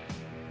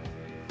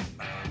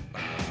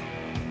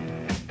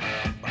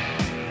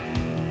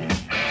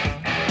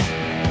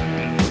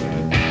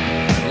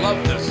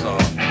 Love this song.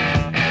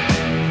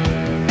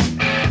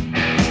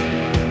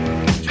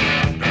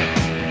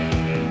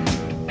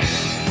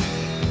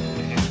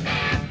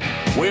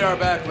 We are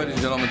back, ladies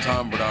and gentlemen.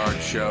 Tom Bernard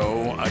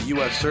Show. A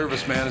U.S.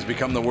 serviceman has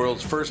become the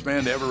world's first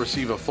man to ever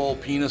receive a full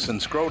penis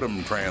and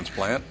scrotum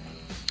transplant.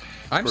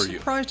 I'm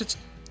surprised it's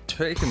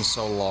taken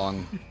so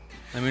long.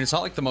 I mean, it's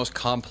not like the most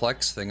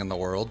complex thing in the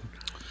world.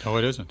 No,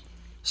 it isn't.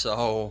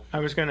 So I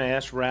was going to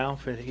ask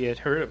Ralph if he had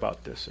heard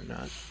about this or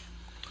not.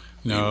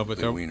 No, but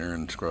the wiener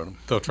and scrotum.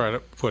 They'll try to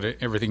put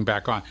everything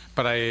back on.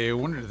 But I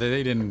wonder, do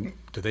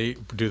they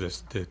do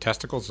this the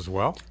testicles as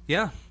well?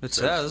 Yeah, it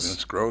says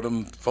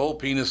scrotum, full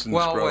penis and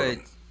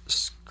scrotum.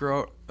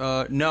 Well,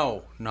 wait,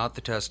 no, not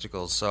the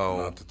testicles. So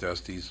not the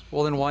testes.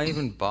 Well, then why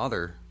even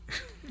bother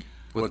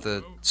with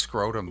the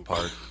scrotum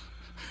part?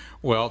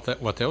 Well,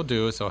 what they'll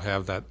do is they'll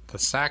have the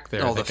sack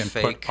there. Oh, they can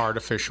put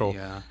artificial.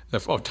 Yeah.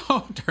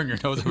 Don't turn your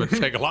nose up and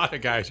fake. A lot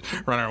of guys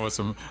run around with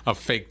a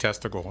fake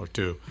testicle or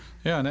two.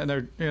 Yeah, and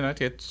they're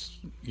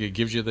it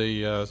gives you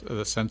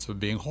the sense of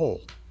being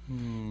whole.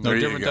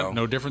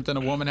 No different than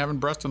a woman having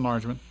breast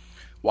enlargement.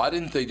 Why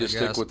didn't they just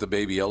stick with the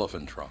baby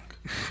elephant trunk?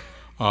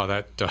 Oh,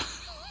 that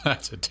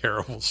That's a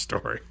terrible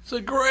story. It's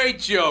a great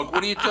joke.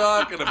 What are you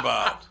talking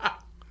about?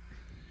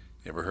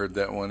 You ever heard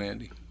that one,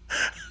 Andy?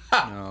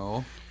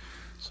 No.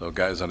 So a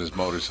guy's on his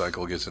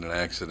motorcycle, gets in an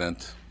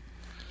accident.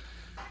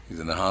 He's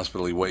in the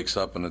hospital. He wakes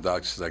up, and the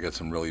doctor says, I got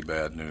some really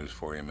bad news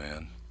for you,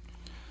 man.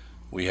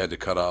 We had to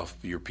cut off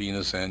your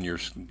penis and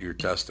your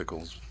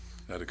testicles.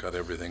 Had to cut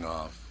everything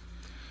off.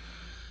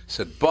 He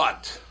said,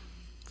 but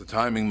the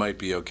timing might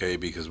be okay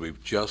because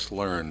we've just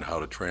learned how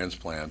to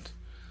transplant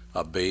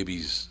a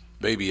baby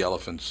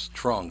elephant's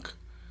trunk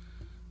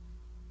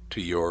to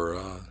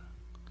your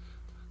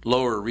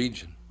lower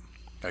region.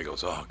 Guy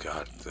goes, oh,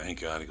 God,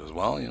 thank God. He goes,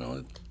 well,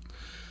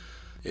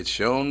 it's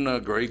shown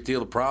a great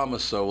deal of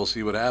promise, so we'll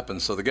see what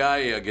happens. So the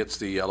guy gets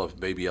the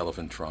baby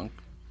elephant trunk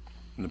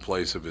in the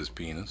place of his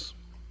penis.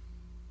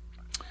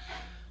 A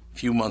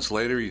few months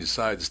later, he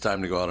decides it's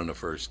time to go out on a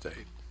first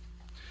date.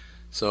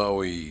 So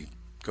he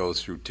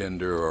goes through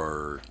Tinder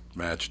or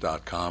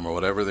Match.com or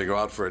whatever. They go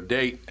out for a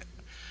date.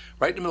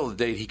 Right in the middle of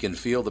the date, he can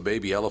feel the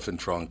baby elephant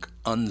trunk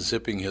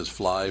unzipping his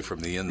fly from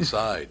the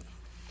inside.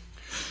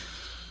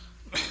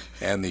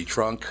 And the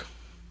trunk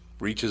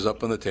reaches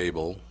up on the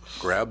table,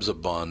 grabs a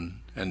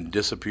bun, and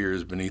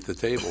disappears beneath the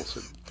table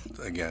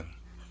again.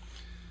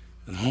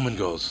 And the woman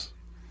goes,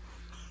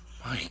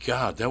 my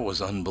God, that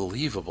was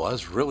unbelievable.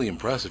 That's really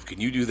impressive. Can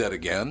you do that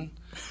again?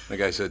 And the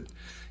guy said,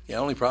 yeah,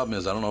 only problem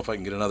is I don't know if I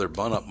can get another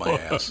bun up my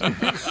ass.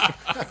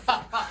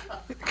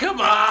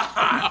 Come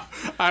on!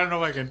 I don't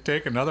know if I can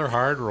take another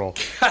hard roll.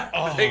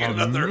 Take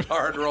another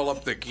hard roll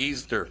up the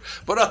keister.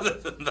 But other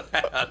than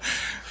that...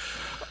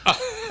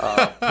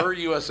 per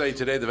USA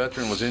Today, the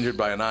veteran was injured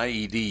by an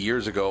IED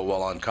years ago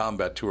while on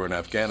combat tour in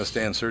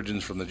Afghanistan.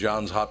 Surgeons from the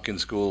Johns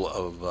Hopkins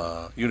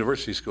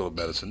University School of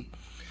Medicine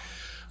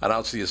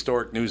announced the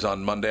historic news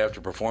on Monday after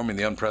performing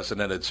the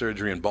unprecedented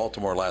surgery in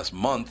Baltimore last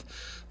month.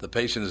 The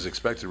patient is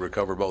expected to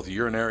recover both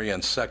urinary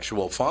and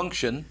sexual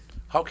function.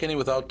 How can he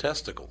without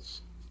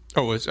testicles?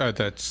 Oh,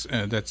 that's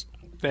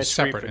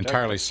separate,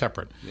 entirely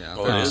separate.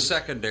 Yeah, it's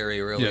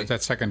secondary, really. Yeah,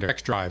 that's secondary.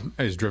 Sex drive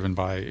is driven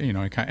by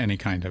any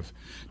kind of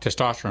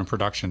testosterone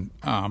production,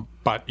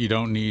 but you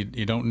don't need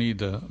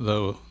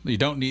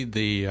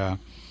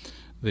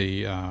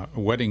the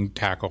wedding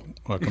tackle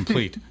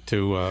complete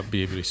to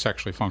be able to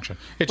sexually function.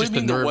 It's what do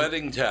you mean the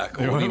wedding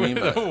tackle? What do you mean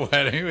by the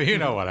wedding? You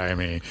know what I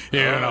mean. You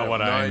know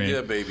what I mean. No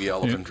idea, baby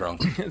elephant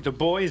trunk. The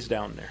boys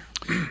down there.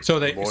 So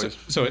they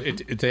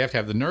have to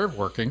have the nerve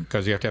working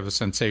because you have to have the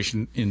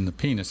sensation in the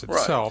penis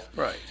itself.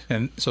 Right.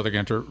 And so they're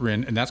going to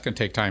and that's going to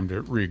take time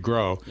to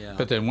regrow. Yeah.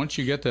 But then once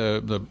you get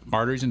the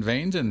arteries and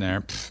veins in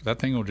there, that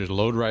thing will just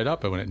load right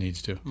up when it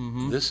needs to.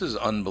 Mm-hmm. This is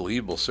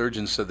unbelievable.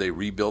 Surgeons said they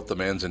rebuilt the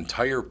man's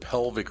entire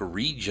pelvic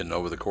region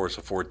over the course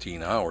of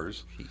 14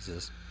 hours.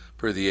 Jesus.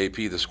 Per the AP,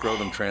 the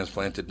scrotum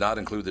transplant did not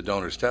include the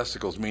donor's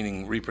testicles,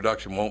 meaning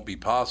reproduction won't be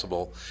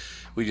possible.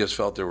 We just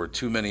felt there were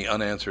too many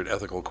unanswered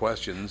ethical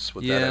questions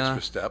with that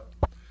extra step.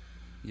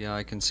 Yeah,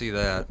 I can see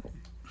that.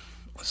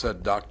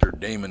 Said Dr.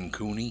 Damon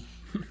Cooney.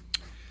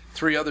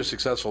 3 other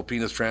successful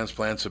penis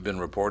transplants have been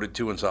reported,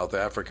 2 in South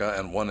Africa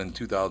and 1 in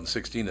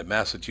 2016 at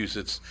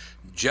Massachusetts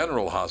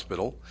General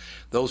Hospital.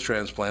 Those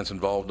transplants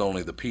involved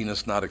only the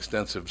penis, not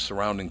extensive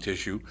surrounding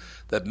tissue,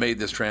 that made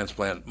this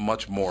transplant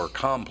much more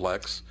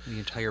complex. The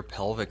entire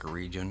pelvic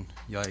region.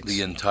 Yikes.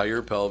 The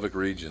entire pelvic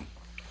region.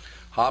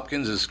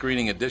 Hopkins is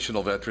screening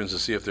additional veterans to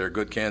see if they're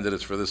good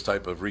candidates for this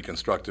type of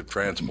reconstructive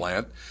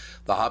transplant.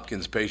 The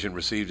Hopkins patient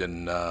received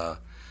an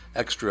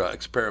extra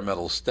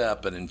experimental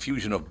step, an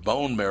infusion of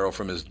bone marrow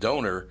from his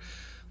donor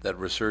that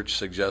research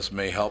suggests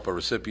may help a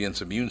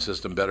recipient's immune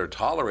system better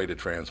tolerate a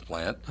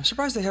transplant. I'm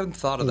surprised they haven't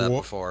thought of that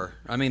before.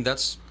 I mean,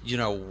 that's,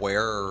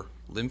 where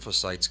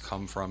lymphocytes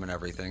come from and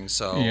everything.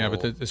 So yeah,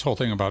 but this whole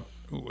thing about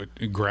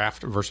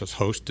graft versus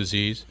host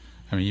disease,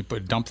 I mean, you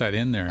dump that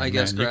in there. I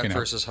guess graft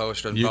versus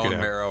host and bone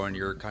marrow, and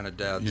you're kind of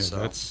dead. Yeah, so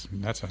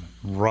that's a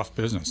rough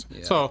business.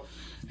 Yeah. So,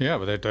 yeah,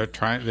 but they're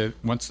trying.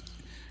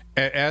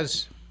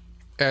 As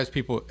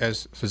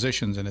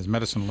physicians and as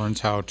medicine learns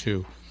how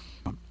to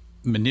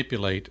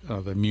manipulate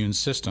the immune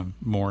system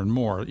more and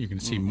more, you can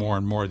see more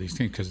and more of these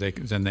things because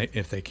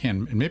if they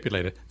can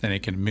manipulate it, then they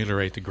can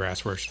ameliorate the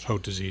graft versus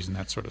host disease and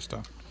that sort of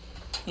stuff.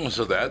 Well,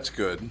 so that's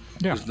good.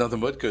 Yeah. There's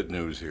nothing but good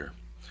news here.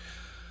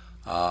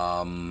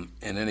 In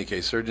any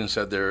case, surgeons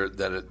said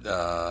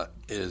that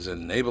it is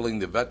enabling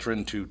the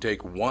veteran to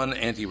take one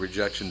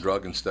anti-rejection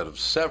drug instead of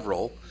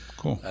several.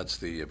 Cool. That's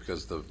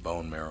because of the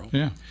bone marrow.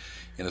 Yeah.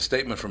 In a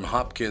statement from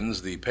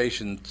Hopkins, the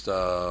patient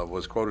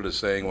was quoted as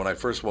saying, "When I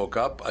first woke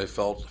up, I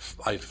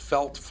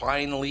felt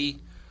finally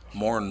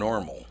more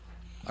normal."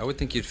 I would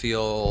think you'd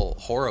feel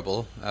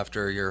horrible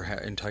after your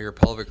entire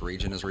pelvic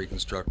region is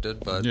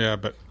reconstructed, but yeah,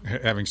 but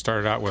having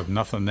started out with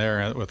nothing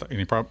there,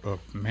 he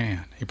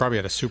probably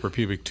had a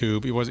suprapubic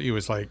tube. He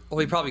was like, well,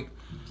 he probably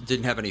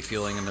didn't have any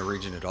feeling in the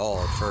region at all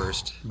at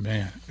first.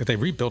 Man, if they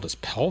rebuilt his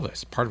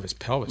pelvis, part of his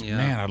pelvis,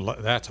 man,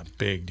 that's a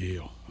big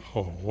deal.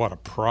 Oh, what a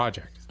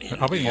project!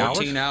 How many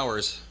 14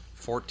 hours?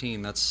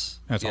 14. That's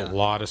a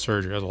lot of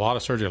surgery. That's a lot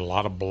of surgery. A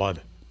lot of blood.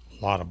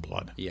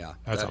 Yeah,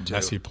 that's a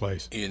messy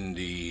place.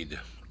 Indeed.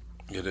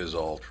 It is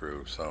all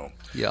true. So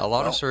yeah, a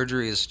lot of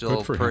surgery is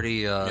still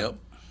pretty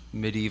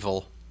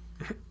medieval.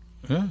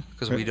 Yeah,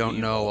 because we don't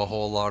know a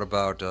whole lot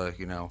about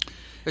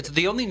It's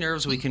the only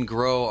nerves we can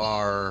grow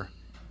are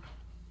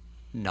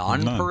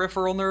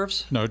non-peripheral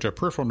nerves. No,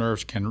 peripheral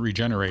nerves can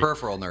regenerate.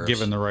 Peripheral nerves,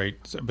 given the right,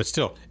 but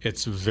still,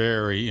 it's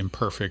very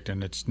imperfect,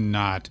 and it's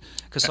not.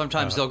 Because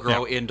sometimes they'll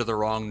grow into the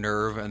wrong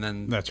nerve, and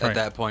then at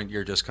that point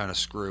you're just kind of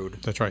screwed.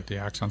 That's right. The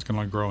axons can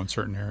only grow in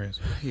certain areas.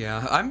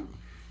 Yeah,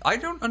 I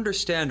don't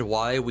understand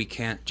why we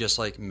can't just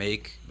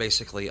make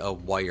basically a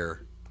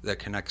wire that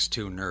connects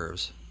two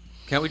nerves.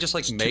 Can't we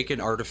just make an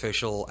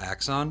artificial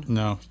axon?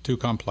 No, too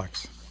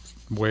complex.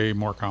 Way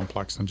more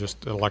complex than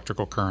just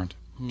electrical current.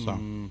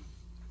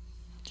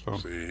 So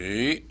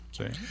see,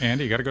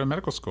 Andy, you got to go to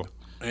medical school.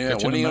 Yeah,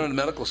 when are you going to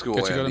medical school,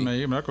 Andy? Go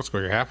to medical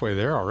school. You're halfway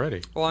there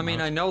already. Well, I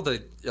mean, I know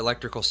the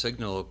electrical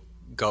signal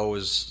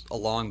goes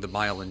along the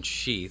myelin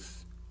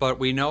sheath, but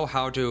we know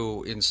how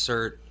to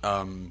insert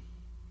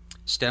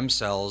stem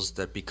cells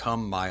that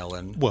become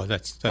myelin. Well,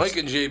 that's Mike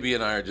and JB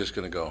and I are just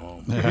going to go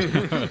home. I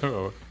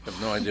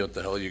have no idea what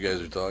the hell you guys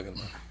are talking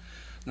about.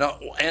 Now,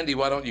 Andy,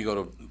 why don't you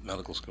go to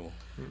medical school?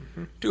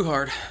 Too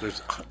hard.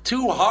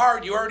 Too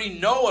hard? You already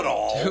know it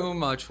all. Too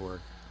much work.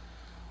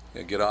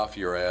 Yeah, get off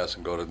your ass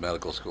and go to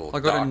medical school. I'll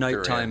go to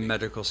nighttime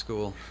medical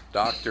school.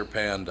 Dr.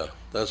 Panda.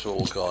 That's what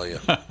we'll call you.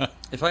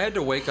 If I had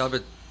to wake up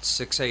at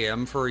 6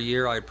 a.m. for a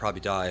year, I'd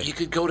probably die. You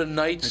could go to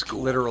night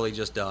school. Literally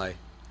just die.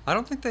 I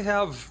don't think they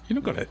have.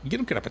 You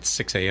don't get up at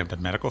 6 a.m. to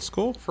medical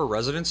school for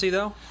residency,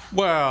 though.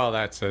 Well,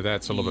 that's a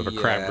little bit of a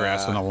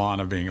crabgrass in the lawn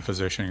of being a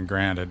physician,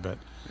 granted, but.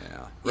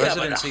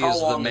 Residency is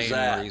the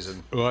main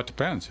reason. Well, it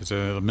depends. It's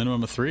a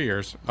minimum of 3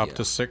 years, up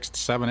to 6,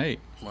 7, 8.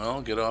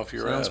 Well, get off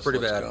your ass. Sounds pretty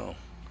bad. Go.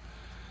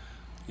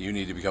 You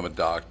need to become a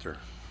doctor.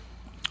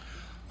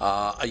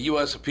 A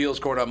U.S. appeals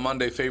court on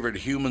Monday favored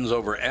humans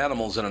over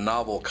animals in a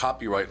novel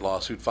copyright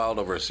lawsuit filed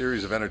over a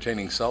series of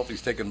entertaining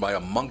selfies taken by a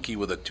monkey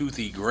with a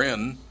toothy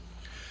grin.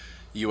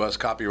 U.S.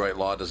 copyright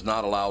law does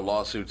not allow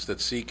lawsuits that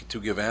seek to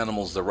give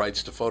animals the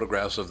rights to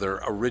photographs of their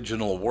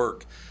original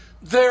work.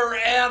 They're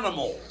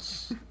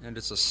animals! And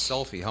it's a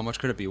selfie. How much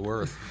could it be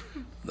worth?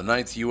 The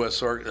 9th U.S.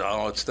 Circuit.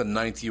 Oh, it's the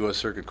 9th U.S.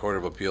 Circuit Court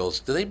of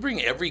Appeals. Do they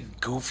bring every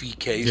goofy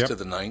case to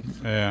the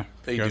 9th? Yeah.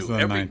 They do.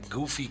 Every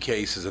goofy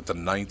case is at the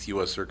 9th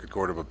U.S. Circuit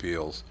Court of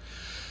Appeals.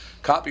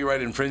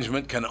 Copyright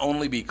infringement can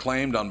only be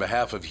claimed on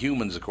behalf of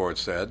humans, the court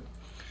said.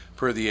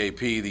 Per the AP,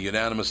 the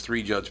unanimous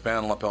 3-judge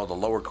panel upheld a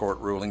lower court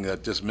ruling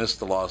that dismissed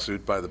the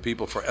lawsuit by the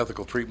People for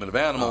Ethical Treatment of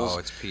Animals. Oh,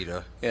 it's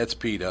PETA. Yeah, it's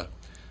PETA.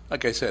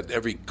 Like I said,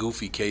 every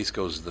goofy case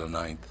goes to the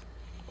 9th.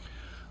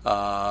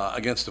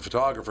 Against a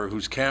photographer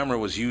whose camera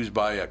was used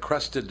by a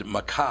crested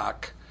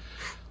macaque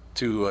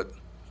to...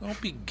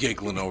 don't be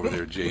giggling over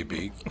there,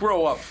 JB.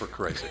 Grow up, for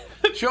Christ's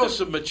sake. Show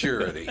some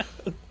maturity.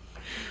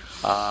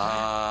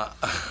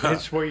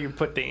 It's where you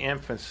put the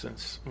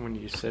emphasis when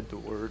you said the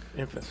word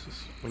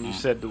emphasis. When you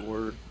said the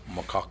word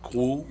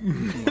macaque.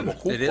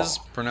 It is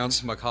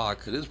pronounced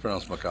macaque. It is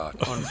pronounced macaque.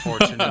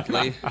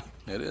 Unfortunately.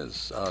 It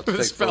is.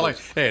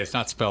 It's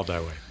not spelled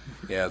that way.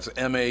 Yeah, it's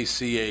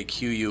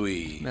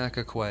M-A-C-A-Q-U-E.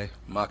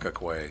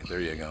 Macaque. There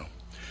you go.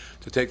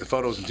 To take the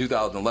photos in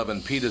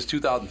 2011, PETA's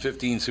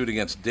 2015 suit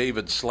against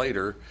David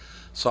Slater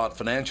sought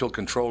financial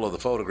control of the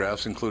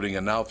photographs, including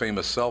a now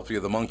famous selfie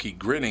of the monkey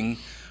grinning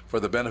for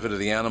the benefit of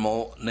the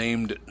animal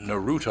named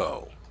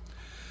Naruto.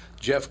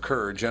 Jeff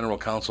Kerr, general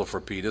counsel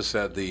for PETA,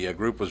 said the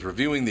group was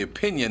reviewing the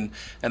opinion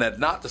and had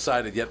not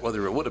decided yet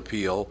whether it would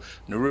appeal.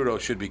 Naruto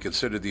should be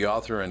considered the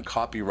author and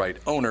copyright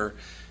owner,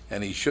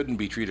 and he shouldn't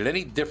be treated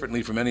any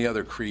differently from any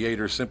other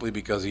creator simply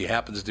because he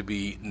happens to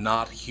be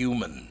not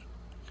human.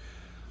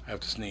 I have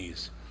to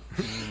sneeze.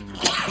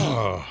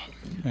 Oh,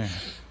 man.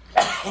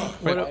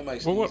 Why am I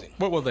sneezing?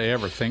 What will they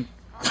ever think?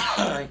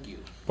 Thank you.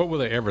 What will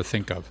they ever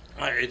think of?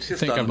 It's just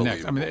think of unbelievable.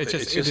 next. I mean,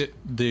 it's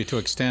just to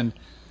extend,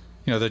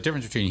 the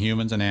difference between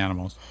humans and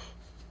animals,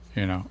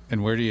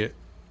 and where do you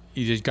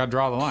just got to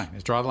draw the line.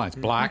 Just draw the line. It's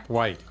black,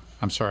 white.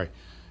 I'm sorry,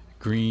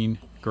 green,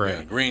 gray.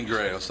 Yeah, green,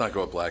 gray. Let's not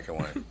go with black and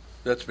white.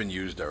 That's been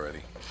used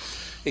already.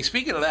 Hey,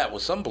 speaking of that,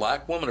 was some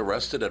black woman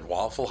arrested at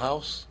Waffle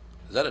House?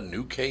 Is that a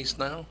new case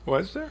now?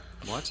 Was there?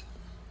 What?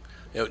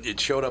 It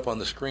showed up on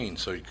the screen,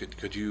 so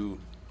could you?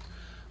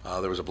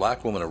 There was a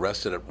black woman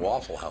arrested at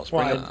Waffle House.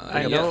 Well, bring up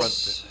the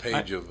front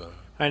page of.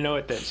 I know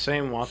at that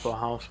same Waffle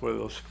House where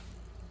those.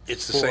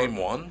 It's the same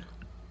one?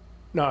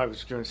 No, I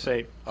was going to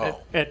say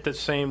at the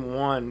same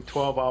one.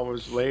 12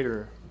 hours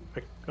later,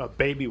 a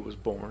baby was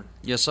born.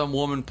 Yeah, some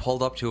woman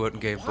pulled up to it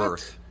and gave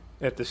birth.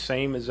 At the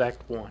same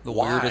exact one. The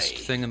weirdest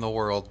thing in the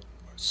world.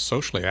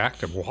 Socially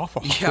active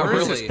Waffle House. Yeah, Where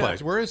really. is this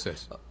place? Where is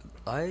this?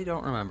 I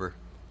don't remember.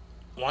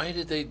 Why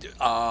did they do...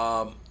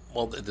 well,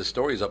 the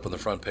story's up on the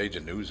front page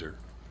of Newser.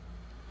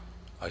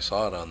 I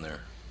saw it on there.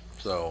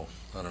 So,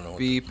 I don't know.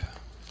 Beep.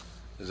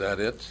 Is that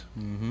it?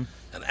 Mm-hmm.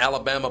 An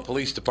Alabama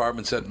police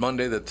department said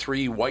Monday that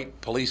 3 white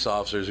police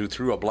officers who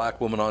threw a black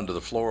woman onto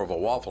the floor of a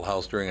Waffle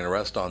House during an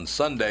arrest on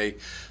Sunday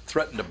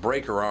threatened to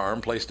break her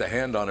arm, placed a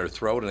hand on her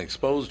throat, and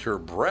exposed her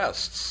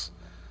breasts.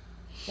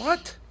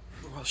 What?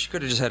 Well, she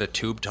could have just had a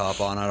tube top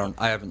on.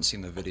 I haven't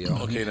seen the video.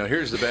 Okay, now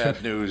here's the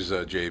bad news,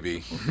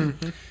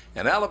 JB.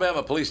 An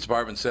Alabama police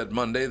department said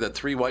Monday that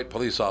 3 white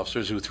police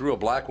officers who threw a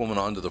black woman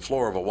onto the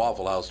floor of a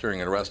Waffle House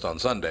during an arrest on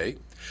Sunday,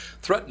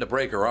 threatened to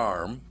break her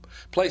arm,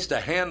 placed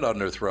a hand on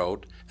her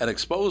throat, and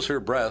exposed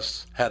her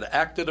breasts had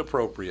acted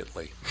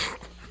appropriately.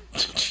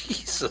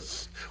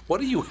 Jesus,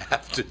 what do you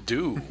have to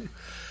do?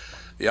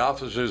 The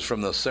officers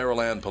from the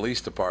Saraland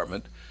Police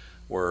Department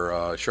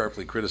were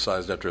sharply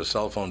criticized after a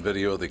cell phone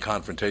video of the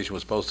confrontation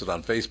was posted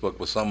on Facebook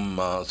with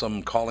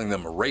some calling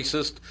them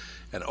racist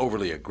and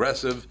overly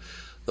aggressive.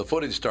 The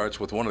footage starts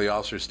with one of the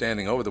officers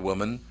standing over the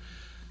woman,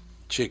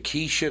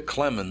 Chiquisha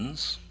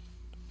Clemens.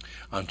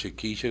 I'm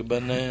Chiquisha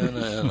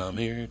Banana, and I'm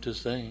here to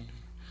stay.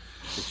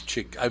 It's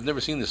I've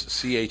never seen this.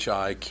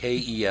 Chikesia.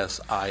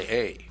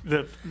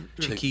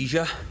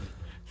 Chiquisha?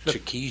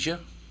 Chiquisha?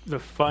 The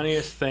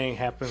funniest thing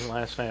happened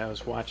last night. I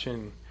was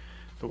watching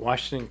the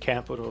Washington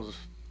Capitals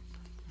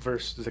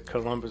versus the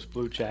Columbus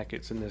Blue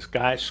Jackets, and this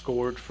guy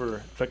scored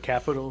for the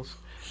Capitals,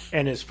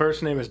 and his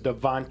first name is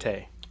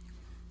Devontae.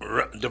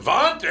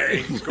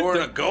 Devontae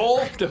scoring a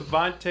goal?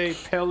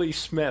 Devontae Pelly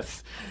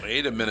Smith.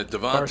 Wait a minute,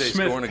 Devontae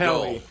scoring a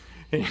goal.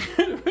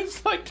 It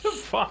was like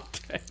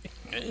Devontae.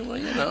 Well,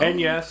 you know. And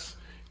yes,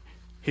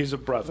 he's a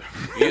brother.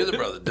 He is a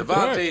brother.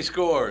 Devontae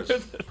scores.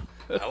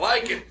 I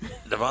like it.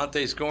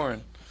 Devontae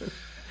scoring.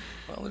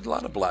 Well, there's a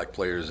lot of black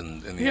players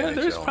in the NHL. Yeah,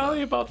 there's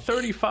probably about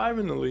 35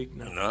 in the league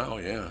now. No,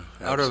 yeah.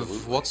 Absolutely. Out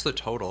of, what's the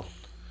total?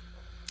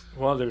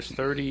 Well, there's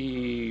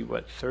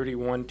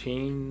 31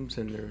 teams,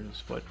 and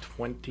there's,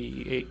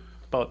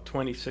 about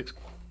 26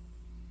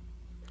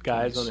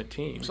 guys on a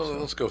team. So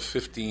let's go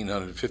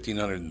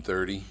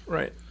 1,530.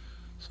 Right.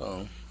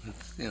 So,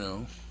 you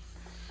know.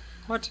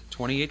 What?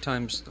 28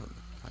 times...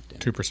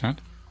 2%?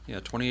 Yeah,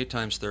 28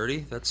 times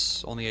 30,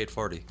 that's only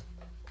 840.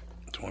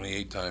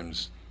 28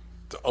 times...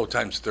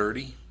 times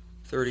 30?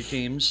 30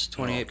 teams,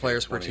 28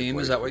 players per team.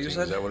 Is that what you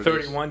said?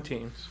 31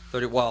 teams.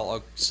 30.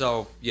 Well,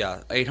 so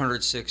yeah,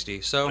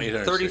 860. So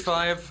 860.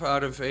 35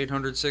 out of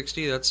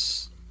 860.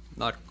 That's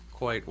not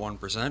quite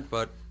 1%,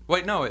 but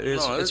wait, no, it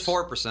is. No, it's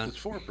 4%. It's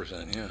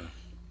 4%. Yeah.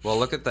 Well,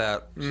 look at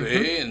that.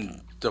 See,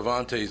 and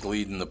Devontae's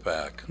leading the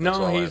pack.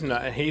 No, he's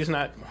not. He's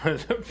not one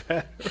of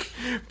the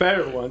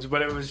better ones,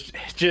 but it was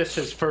just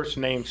his first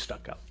name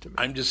stuck out to me.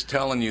 I'm just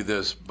telling you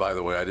this, by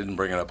the way. I didn't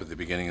bring it up at the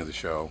beginning of the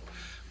show,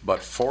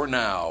 but for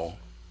now,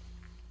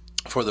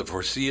 for the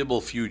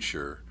foreseeable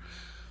future,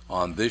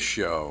 on this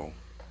show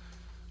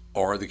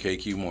or the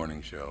KQ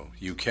Morning Show,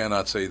 you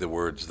cannot say the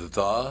words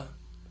 "the"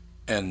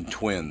 and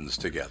 "twins"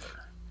 together.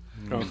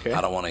 Okay. I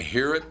don't want to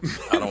hear it.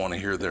 I don't want to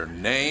hear their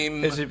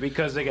name. Is it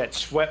because they got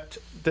swept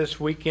this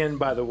weekend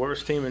by the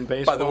worst team in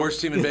baseball? By the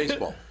worst team in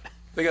baseball.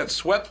 They got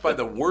swept by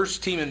the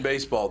worst team in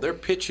baseball. Their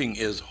pitching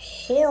is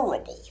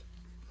horrible.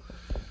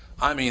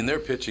 I mean, their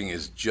pitching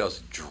is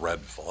just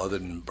dreadful. Other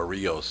than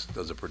Barrios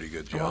does a pretty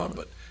good job,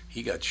 but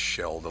he got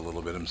shelled a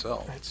little bit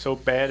himself. It's so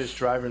bad it's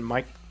driving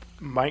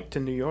Mike to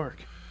New York.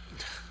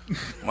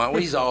 Well,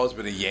 he's always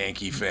been a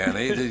Yankee fan.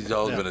 He's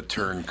always been a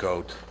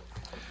turncoat.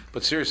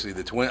 But seriously,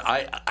 the Twins,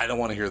 I don't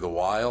want to hear the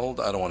Wild.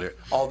 I don't want to hear.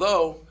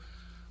 Although,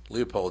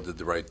 Leopold did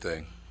the right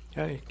thing.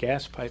 Yeah, he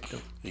gas piped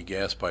him. He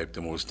gas piped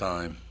him. It was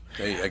time.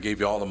 Hey, I gave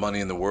you all the money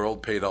in the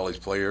world, paid all these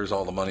players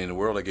all the money in the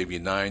world. I gave you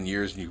 9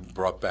 years, and you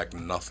brought back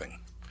nothing.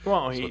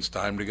 Well, so it's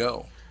time to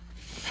go.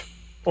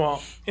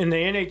 Well, in the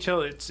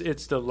NHL,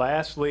 it's the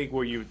last league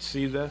where you would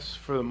see this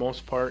for the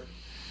most part.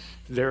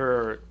 There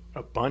are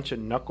a bunch of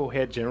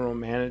knucklehead general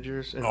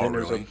managers, and then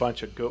there's a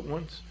bunch of good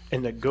ones.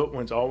 And the good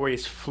ones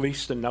always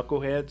fleece the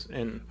knuckleheads.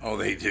 And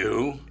they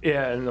do?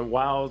 Yeah, and the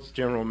Wild's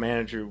general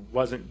manager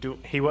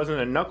he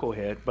wasn't a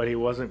knucklehead, but he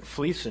wasn't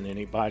fleecing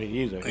anybody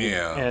either.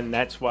 Yeah. And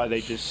that's why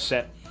they just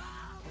set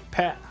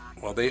pat.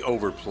 Well, they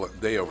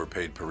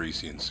overpaid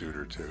Parisi and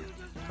Suter too.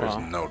 There's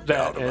no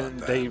doubt about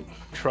that. They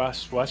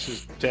trust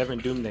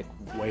Devin Dubnyk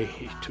way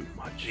too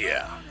much.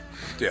 Yeah,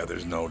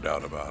 there's no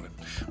doubt about it.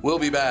 We'll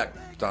be back.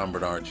 Tom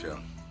Bernard Show.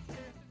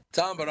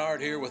 Tom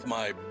Bernard here with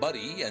my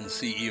buddy and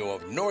CEO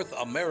of North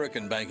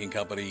American Banking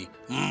Company,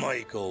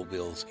 Michael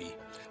Bilski.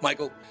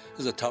 Michael,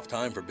 this is a tough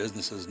time for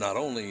businesses not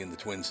only in the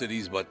Twin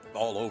Cities, but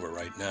all over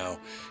right now.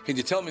 Can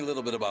you tell me a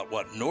little bit about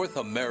what North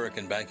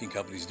American Banking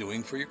Company is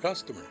doing for your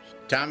customers?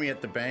 Tommy, at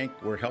the bank,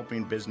 we're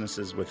helping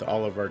businesses with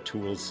all of our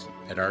tools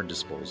at our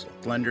disposal.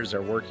 Lenders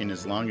are working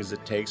as long as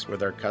it takes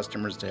with our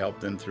customers to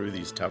help them through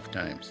these tough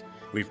times.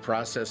 We've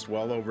processed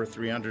well over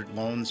 300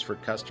 loans for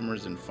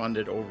customers and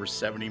funded over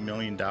 $70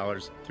 million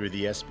through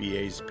the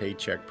SBA's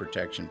Paycheck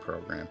Protection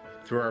Program.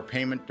 Through our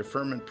payment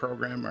deferment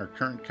program, our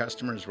current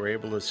customers were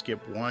able to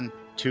skip 1,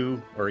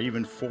 2, or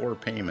even 4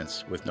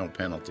 payments with no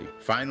penalty.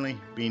 Finally,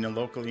 being a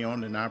locally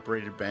owned and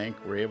operated bank,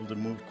 we're able to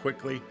move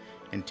quickly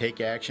and take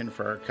action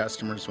for our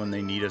customers when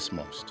they need us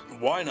most.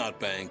 Why not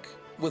bank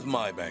with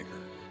my banker?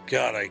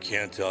 God, I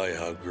can't tell you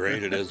how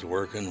great it is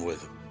working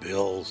with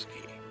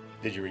Bilski.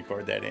 Did you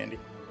record that, Andy?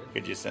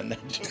 Could you send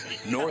that to me?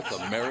 North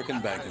American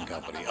Banking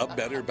Company, a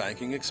better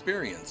banking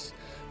experience.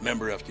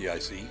 Member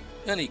FDIC,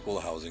 an equal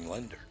housing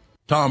lender.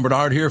 Tom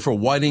Bernard here for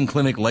Whiting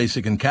Clinic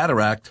LASIK and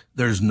Cataract.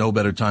 There's no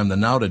better time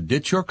than now to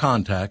ditch your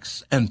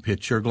contacts and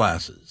pitch your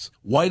glasses.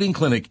 Whiting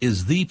Clinic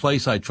is the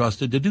place I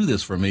trusted to do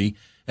this for me,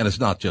 and it's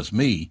not just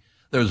me.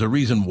 There's a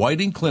reason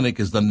Whiting Clinic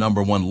is the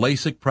 #1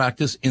 LASIK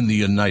practice in the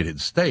United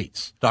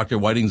States. Dr.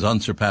 Whiting's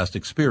unsurpassed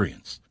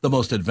experience, the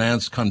most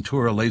advanced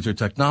Contura laser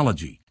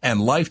technology, and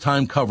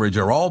lifetime coverage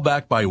are all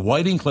backed by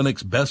Whiting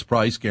Clinic's best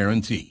price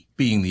guarantee.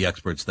 Being the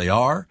experts they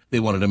are,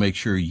 they wanted to make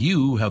sure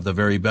you have the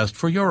very best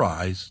for your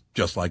eyes,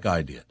 just like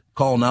I did.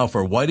 Call now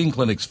for Whiting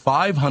Clinic's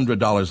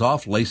 $500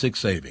 off LASIK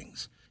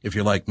savings. If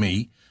you're like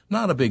me,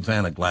 not a big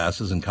fan of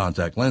glasses and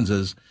contact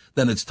lenses,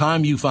 then it's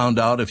time you found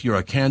out if you're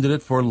a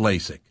candidate for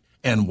LASIK.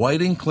 And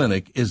Whiting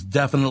Clinic is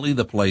definitely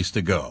the place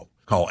to go.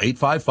 Call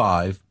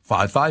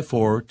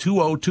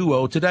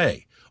 855-554-2020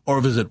 today,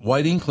 or visit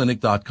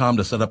whitingclinic.com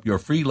to set up your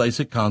free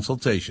LASIK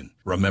consultation.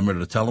 Remember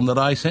to tell them that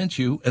I sent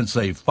you and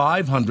save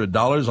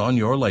 $500 on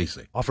your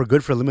LASIK. Offer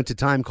good for a limited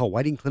time. Call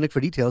Whiting Clinic for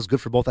details. Good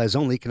for both eyes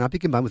only. Cannot be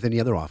combined with any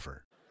other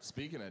offer.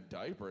 Speaking of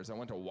diapers, I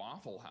went to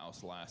Waffle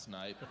House last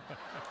night.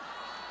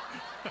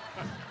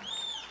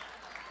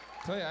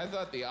 Tell you, I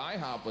thought the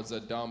IHOP was a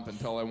dump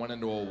until I went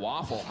into a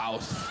Waffle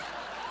House.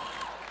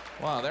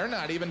 Wow, they're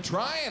not even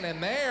trying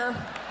in there.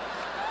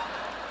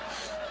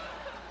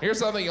 Here's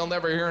something you'll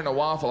never hear in a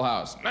Waffle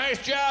House.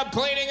 Nice job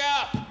cleaning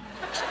up.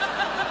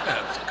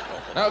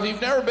 Now, if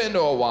you've never been to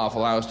a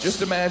Waffle House,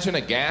 just imagine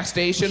a gas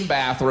station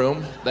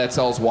bathroom that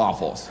sells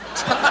waffles.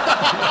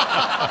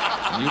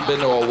 You've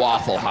been to a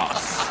Waffle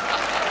House.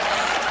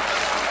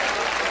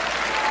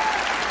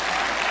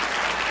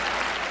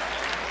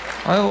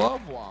 I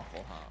love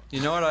Waffle House.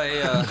 You know what? I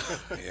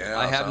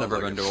have never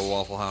been to a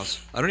Waffle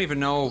House. I don't even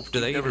know. Do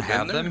they even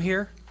have them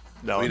here?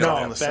 No, we don't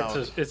don't. in the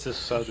South. It's a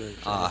southern.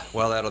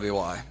 Well, that'll be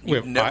why.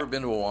 You've never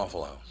been to a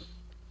Waffle House?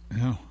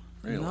 No.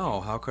 Really? No,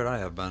 how could I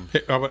have been?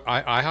 Hey, but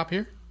IHOP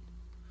here?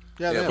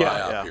 Yeah, they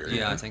IHOP here.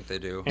 Yeah, I think they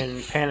do.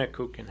 And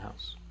Panakuchen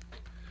House.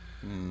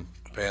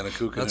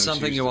 Panakuchen. That's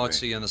something you won't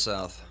see in the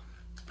South.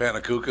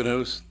 Panakuchen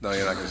House? No,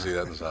 you're not going to see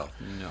that in the South.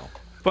 No.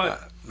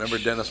 But remember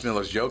Dennis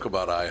Miller's joke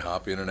about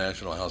IHOP,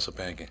 International House of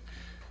Pancake?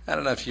 I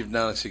don't know if you've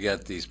noticed, you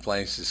got these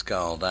places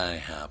called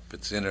IHOP.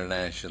 It's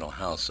International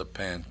House of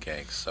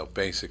Pancakes. So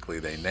basically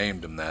they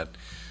named them that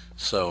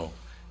so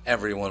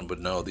everyone would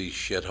know these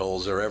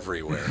shitholes are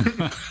everywhere.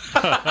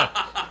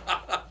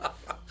 I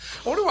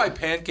wonder why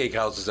pancake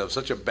houses have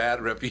such a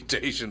bad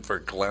reputation for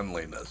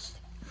cleanliness.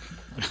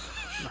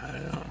 I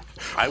don't know.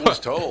 I was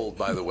told,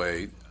 by the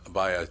way,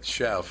 by a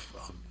chef,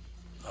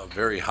 a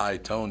very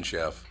high-toned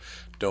chef,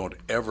 don't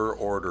ever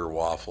order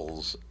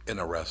waffles in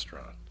a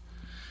restaurant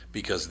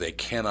because they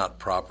cannot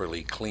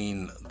properly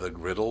clean the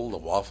griddle, the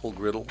waffle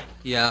griddle.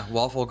 Yeah,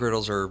 waffle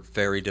griddles are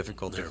very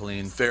difficult to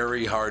clean.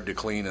 Very hard to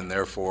clean, and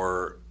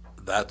therefore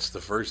that's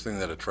the first thing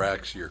that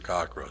attracts your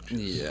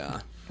cockroaches. Yeah.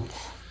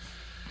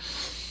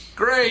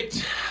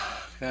 Great.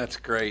 That's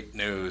great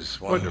news.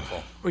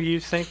 Wonderful. Well, you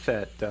think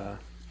that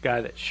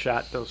guy that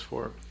shot those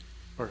 4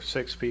 or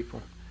 6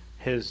 people,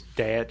 his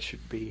dad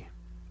should be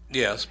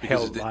yes,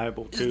 because held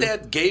liable too? His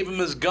dad gave him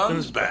his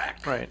guns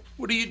back. Right.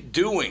 What are you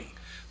doing?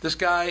 This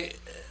guy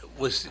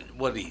was,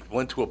 he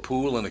went to a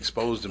pool and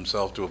exposed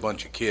himself to a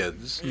bunch of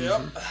kids.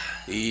 Yep.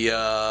 He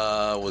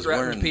was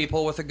Threatened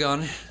people with a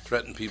gun.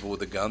 Threatened people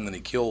with a gun, then he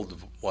killed,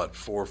 4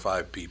 or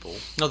 5 people.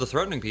 No, the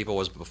threatening people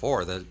was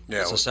before.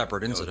 It's a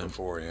separate incident.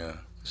 Before, yeah.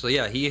 So,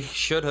 yeah, he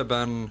should have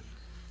been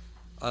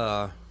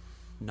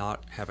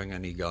not having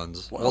any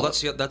guns. Well,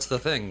 that's the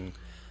thing.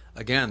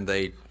 Again,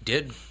 they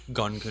did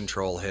gun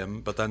control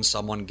him, but then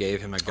someone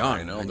gave him a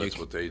gun. I know, that's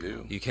what they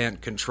do. You can't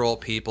control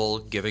people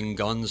giving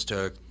guns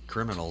to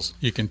criminals.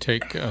 You can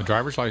take a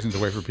driver's license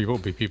away from people,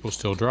 but people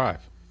still drive.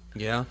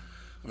 Yeah.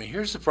 I mean,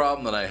 here's the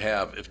problem that I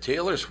have. If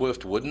Taylor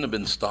Swift wouldn't have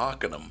been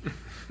stalking him,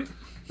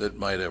 that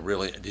might have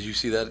really... Did you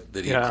see that?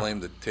 That he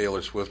claimed that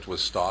Taylor Swift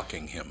was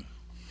stalking him.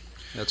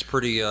 That's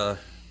pretty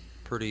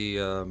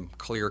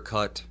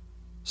clear-cut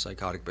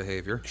psychotic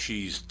behavior.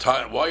 She's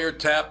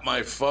wiretapped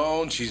my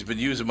phone. She's been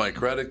using my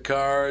credit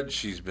card.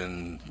 She's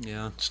been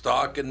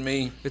stalking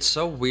me. It's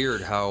so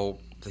weird how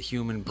the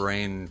human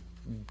brain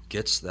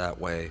gets that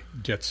way.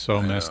 Gets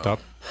so messed up.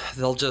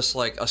 They'll just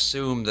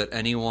assume that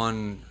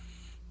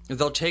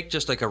they'll take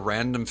just a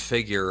random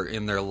figure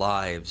in their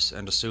lives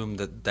and assume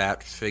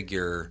that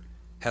figure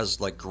has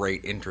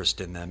great interest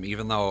in them,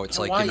 even though it's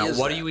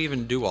what do you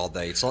even do all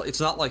day?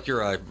 It's not like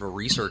you're a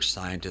research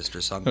scientist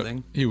or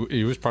something. He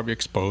was probably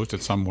exposed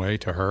in some way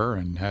to her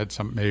and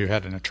maybe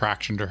had an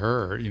attraction to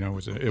her. Or,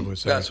 it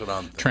was that's what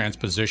I'm thinking.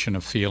 Transposition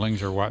of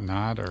feelings or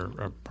whatnot,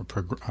 or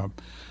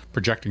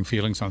projecting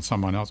feelings on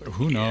someone else.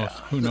 Who knows?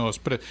 Yeah. Who knows?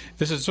 But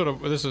this is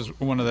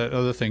one of the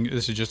other things.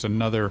 This is just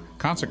another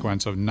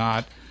consequence of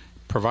not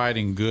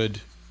providing good,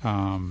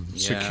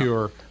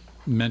 secure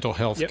mental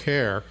health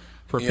care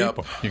for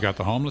people. You got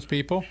the homeless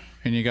people,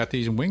 and you got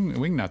these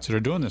wingnuts that are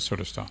doing this sort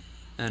of stuff.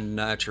 And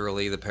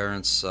naturally, the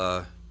parents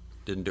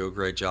didn't do a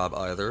great job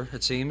either,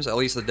 it seems. At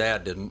least the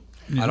dad didn't.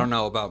 I don't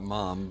know about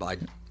mom. I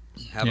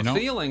have a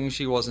feeling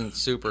she wasn't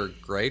super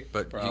great,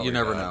 but you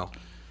never know.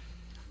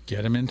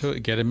 Get them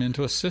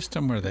into a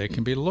system where they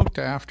can be looked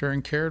after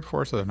and cared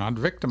for, so they're not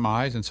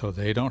victimized, and so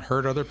they don't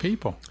hurt other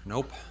people.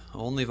 Nope,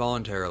 only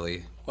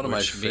voluntarily.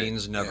 Which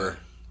means never. Yeah.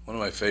 One of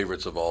my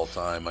favorites of all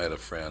time. I had a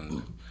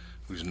friend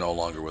who's no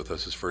longer with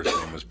us. His first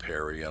name was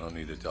Perry. I don't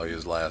need to tell you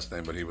his last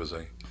name, but he was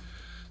a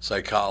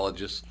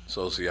psychologist,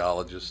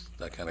 sociologist,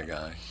 that kind of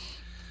guy.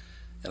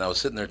 And I was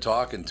sitting there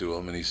talking to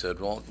him, and he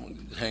said, "Well,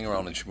 hang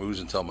around and schmooze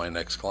until my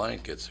next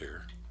client gets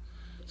here."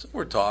 So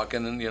we're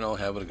talking and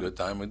having a good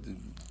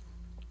time.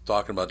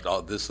 Talking about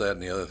all this, that,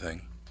 and the other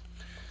thing.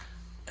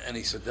 And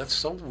he said, "That's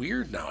so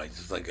weird now.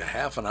 It's like a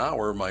half an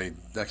hour. My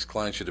next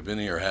client should have been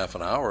here half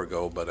an hour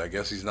ago, but I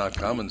guess he's not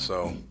coming,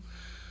 so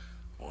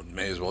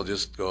may as well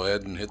just go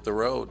ahead and hit the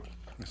road."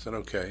 I said,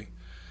 "Okay."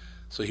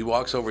 So he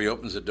walks over, he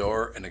opens the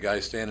door, and the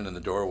guy's standing in the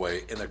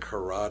doorway in a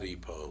karate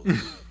pose.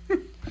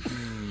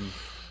 I'm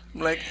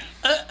like,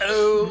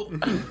 uh-oh.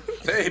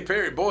 Hey,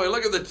 Perry, boy,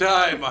 look at the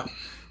time.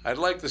 I'd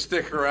like to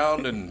stick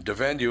around and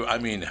defend you.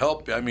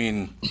 Help.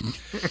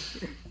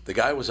 The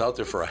guy was out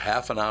there for a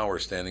half an hour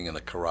standing in a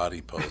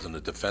karate pose, in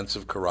a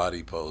defensive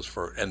karate pose,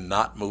 and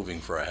not moving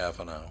for a half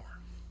an hour.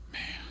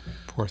 Man,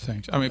 poor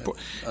things. And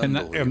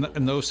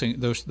those things,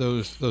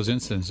 those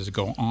instances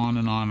go on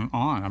and on and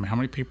on. How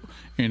many people?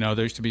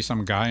 There used to be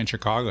some guy in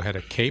Chicago had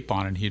a cape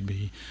on, and he'd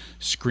be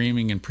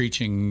screaming and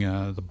preaching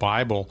the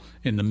Bible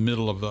in the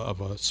middle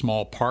of a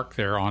small park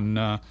there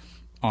on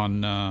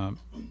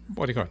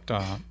what do you call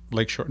it?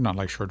 Lakeshore, not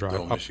Lakeshore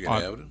Drive. Michigan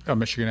Avenue.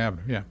 Michigan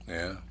Avenue. Yeah.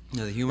 Yeah.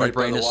 The human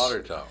brain by the is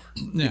water tower.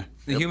 Yeah.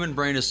 The human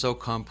brain is so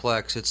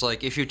complex. It's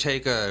like if you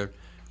take a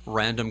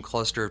random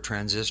cluster of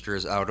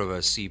transistors out of a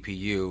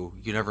CPU,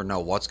 you never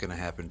know what's going to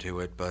happen to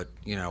it. But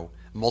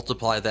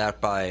multiply that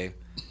by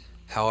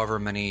however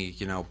many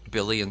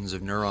billions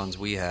of neurons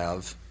we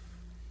have.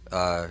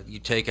 You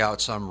take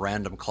out some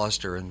random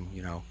cluster, and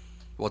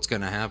what's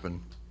going to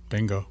happen?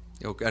 Bingo.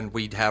 And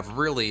we'd have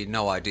really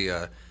no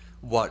idea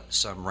what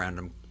some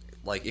random,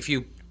 like if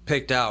you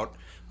picked out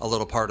a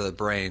little part of the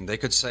brain, they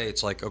could say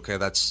it's like, okay,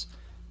 that's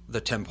the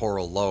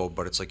temporal lobe,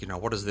 but it's like,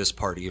 what does this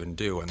part even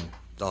do? And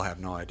they'll have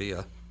no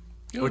idea,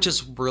 which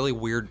is really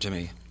weird to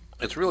me.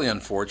 It's really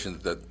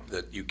unfortunate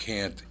that you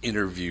can't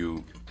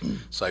interview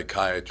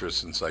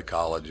psychiatrists and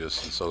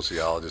psychologists and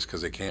sociologists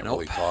because they can't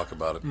really talk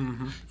about it.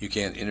 Mm-hmm. You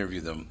can't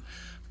interview them.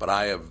 But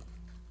I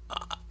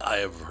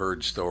have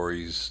heard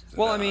stories.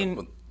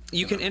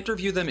 You can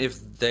interview them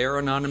if they're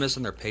anonymous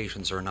and their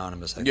patients are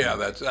anonymous.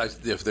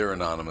 If they're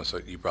anonymous,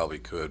 you probably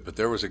could. But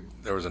there was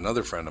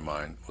another friend of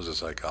mine was a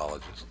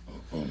psychologist,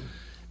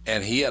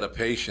 and he had a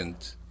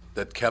patient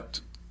that kept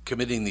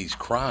committing these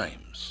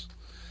crimes,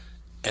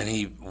 and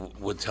he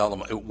would tell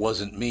them, "It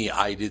wasn't me.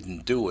 I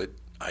didn't do it.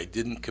 I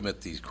didn't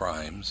commit these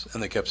crimes,"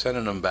 and they kept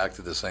sending him back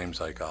to the same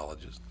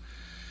psychologist.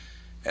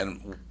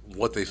 And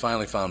what they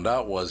finally found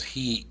out was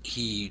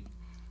he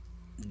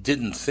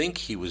didn't think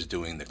he was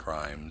doing the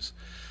crimes.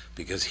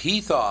 Because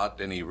he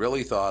thought, and he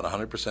really thought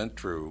 100%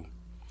 true,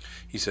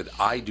 he said,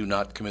 "I do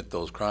not commit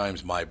those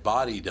crimes. My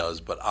body does,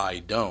 but I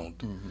don't."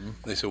 Mm-hmm.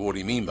 And they said, "What do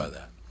you mean by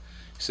that?"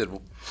 He said,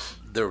 "Well,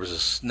 there was a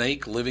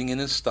snake living in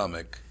his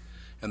stomach,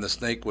 and the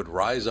snake would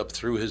rise up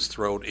through his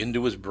throat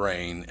into his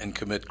brain and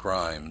commit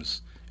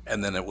crimes,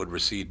 and then it would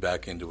recede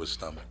back into his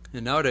stomach."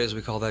 And nowadays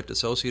we call that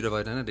dissociative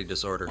identity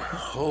disorder.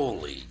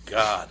 Holy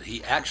God.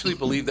 He actually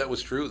believed that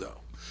was true, though.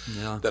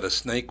 Yeah. That a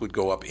snake would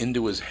go up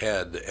into his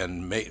head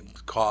and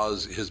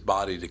cause his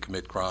body to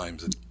commit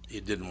crimes that he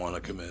didn't want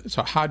to commit.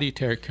 So how do you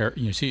take care?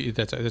 You see,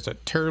 that's a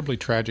terribly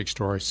tragic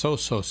story. So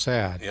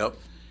sad. Yep.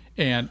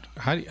 And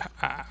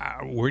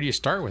where do you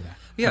start with that?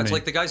 Yeah, it's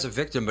like the guy's a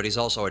victim, but he's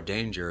also a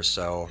danger.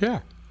 So yeah,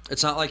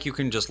 it's not like you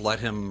can just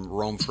let him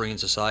roam free in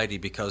society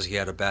because he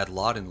had a bad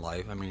lot in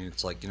life.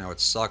 It's like it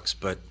sucks,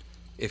 but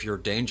if you're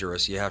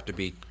dangerous, you have to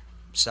be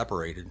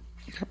separated.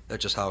 Yep.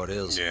 That's just how it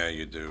is. Yeah,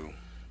 you do.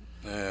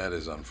 That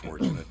is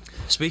unfortunate.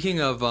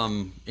 Speaking of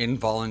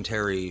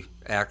involuntary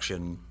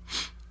action,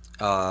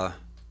 and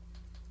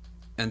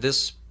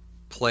this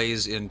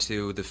plays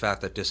into the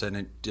fact that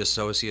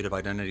dissociative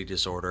identity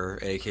disorder,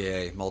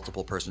 aka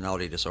multiple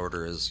personality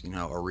disorder, is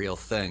a real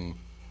thing.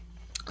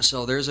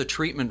 So there's a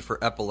treatment for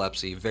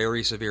epilepsy,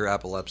 very severe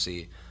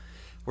epilepsy,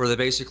 where they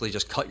basically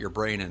just cut your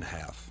brain in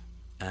half,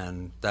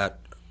 and that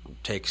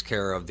takes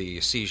care of the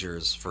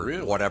seizures for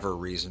whatever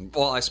reason.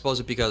 Well, I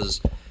suppose it's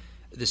because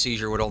the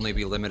seizure would only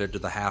be limited to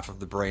the half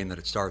of the brain that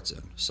it starts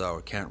in, so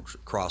it can't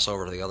cross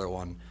over to the other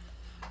one.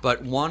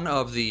 But one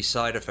of the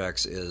side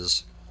effects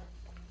is,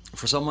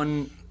 for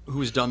someone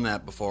who's done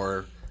that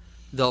before,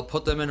 they'll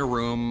put them in a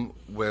room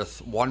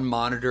with one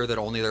monitor that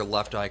only their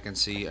left eye can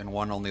see and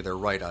one only their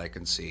right eye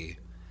can see.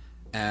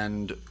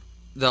 And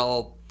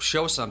they'll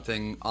show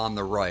something on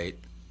the right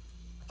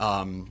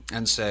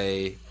and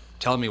say,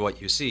 "Tell me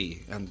what you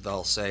see." And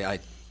they'll say, "I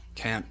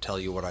can't tell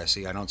you what I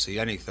see. I don't see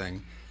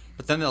anything."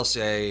 But then they'll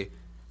say,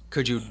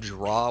 "Could you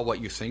draw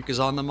what you think is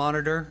on the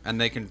monitor?" And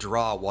they can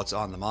draw what's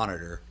on the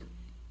monitor,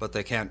 but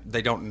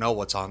they don't know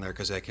what's on there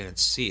because they can't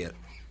see it.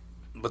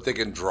 But they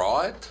can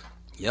draw it?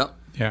 Yep.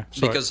 Yeah.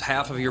 Because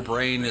half of your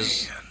brain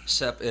is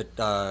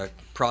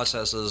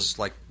processes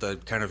like the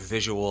kind of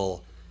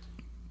visual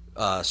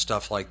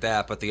stuff like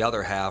that, but the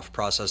other half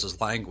processes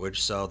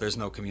language, so there's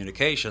no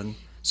communication.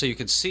 So you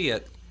can see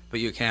it, but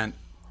you can't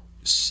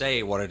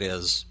say what it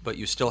is, but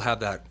you still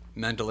have that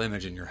mental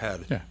image in your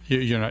head.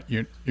 Yeah,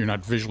 you're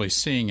not visually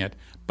seeing it,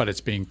 but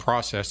it's being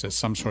processed as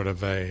some sort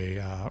of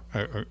a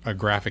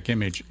graphic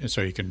image,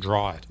 so you can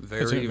draw it.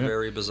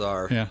 Very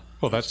bizarre. Yeah,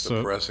 well, that's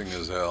depressing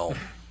as hell.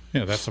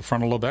 Yeah, that's the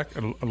frontal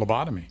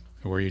lobotomy,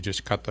 where you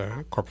just cut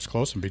the corpus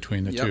callosum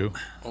between the two.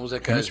 What was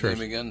that guy's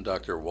name again?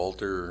 Dr.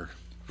 Walter.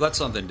 That's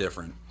something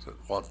different.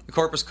 What? The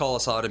corpus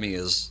callosotomy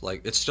is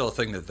it's still a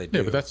thing that they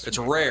do. Yeah, but it's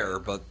rare,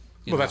 but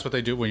that's what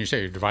they do when you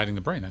say you're dividing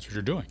the brain. That's what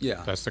you're doing.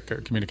 Yeah, that's the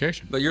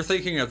communication. But you're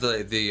thinking of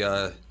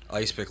the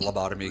ice pick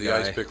lobotomy guy. The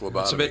ice pick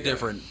lobotomy. It's a bit guy.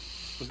 different.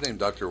 What's his name?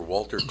 Dr.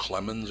 Walter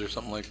Clemens or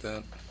something like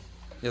that.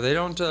 Yeah, they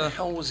don't. What the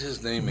hell was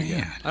his name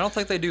again? I don't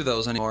think they do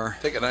those anymore.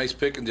 Take an ice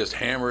pick and just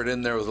hammer it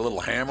in there with a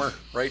little hammer,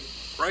 right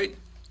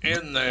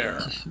in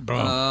there.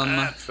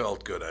 That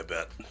felt good, I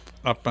bet.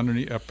 Up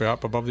underneath,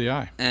 up above the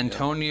eye.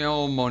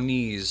 Antonio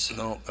Moniz.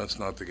 No, that's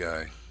not the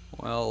guy.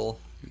 Well,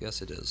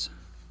 yes, it is.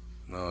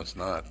 No, it's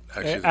not.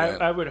 Actually,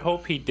 I would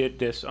hope he did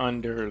this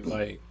under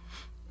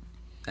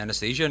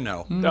anesthesia.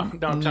 No, I'm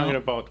talking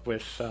about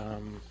with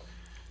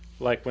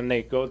like when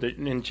they go to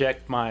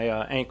inject my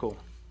ankle.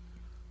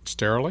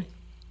 Sterilely?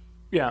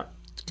 Yeah.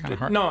 It's kind of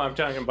hard. No, I'm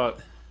talking about,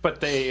 but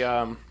they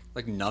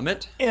like numb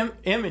it.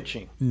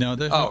 Imaging. No,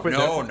 there's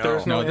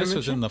no. This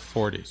was in the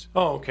 40s.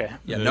 Oh, okay.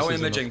 Yeah, no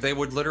imaging. They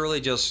would literally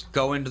just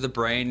go into the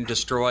brain,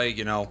 destroy,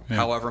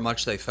 however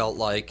much they felt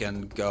like,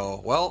 and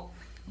go, well,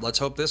 let's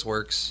hope this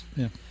works.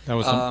 Yeah, that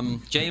was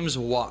James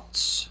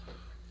Watts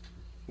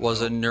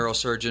was a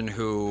neurosurgeon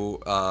who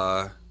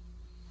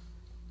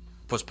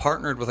was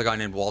partnered with a guy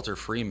named Walter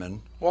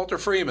Freeman. Walter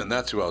Freeman,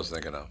 that's who I was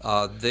thinking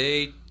of.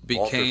 They became.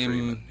 Walter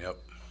Freeman, yep.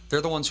 They're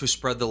the ones who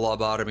spread the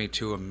lobotomy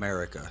to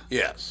America.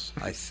 Yes.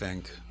 I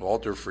think.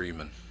 Walter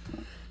Freeman.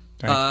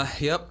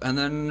 Yep, and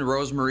then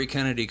Rosemary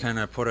Kennedy kind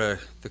of put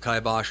the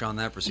kibosh on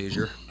that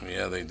procedure.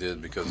 Yeah, they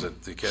did, because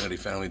the Kennedy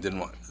family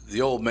didn't want...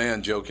 The old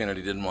man, Joe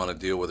Kennedy, didn't want to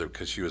deal with her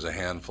because she was a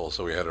handful,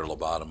 so he had her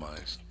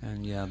lobotomized.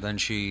 And then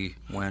she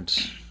went...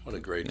 What a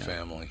great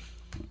family.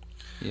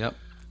 Yep.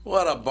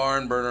 What a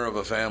barn burner of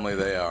a family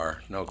they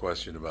are, no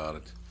question about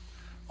it.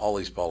 All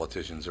these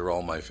politicians are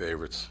all my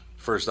favorites.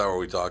 First hour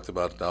we talked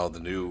about how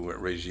the new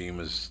regime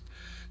is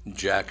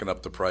jacking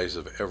up the price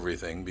of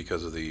everything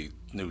because of the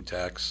new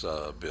tax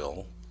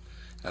bill,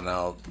 and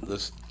now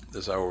this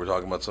hour we're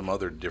talking about some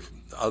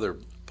other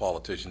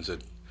politicians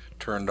that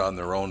turned on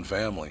their own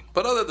family.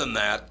 But other than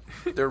that,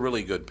 they're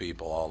really good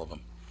people, all of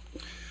them.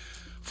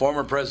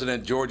 Former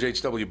President George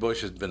H.W.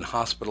 Bush has been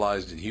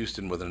hospitalized in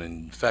Houston with an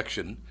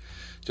infection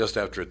just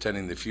after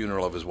attending the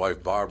funeral of his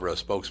wife Barbara, a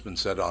spokesman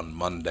said on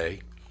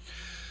Monday.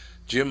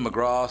 Jim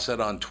McGraw said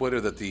on Twitter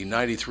that the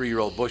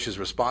 93-year-old Bush is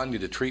responding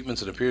to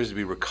treatments and appears to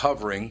be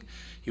recovering.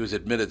 He was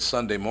admitted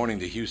Sunday morning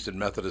to Houston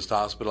Methodist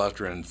Hospital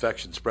after an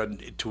infection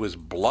spread to his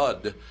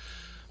blood,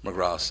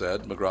 McGraw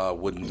said. McGraw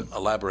wouldn't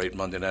elaborate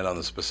Monday night on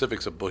the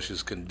specifics of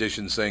Bush's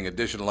condition, saying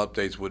additional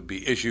updates would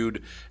be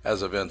issued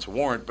as events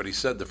warrant, but he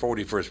said the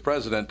 41st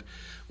president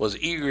was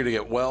eager to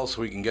get well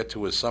so he can get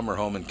to his summer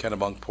home in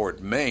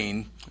Kennebunkport,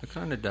 Maine. I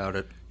kind of doubt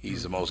it.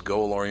 He's the most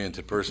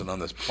goal-oriented person on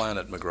this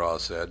planet,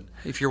 McGraw said.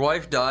 If your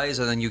wife dies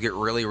and then you get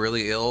really,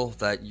 really ill,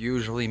 that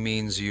usually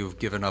means you've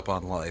given up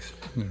on life.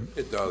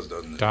 It does,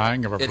 doesn't it?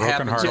 Dying of a broken heart. It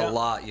happens a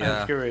lot,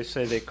 yeah. I'm curious,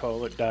 say they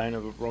call it dying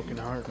of a broken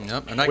heart.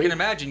 Yep, and I can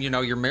imagine,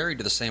 you're married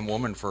to the same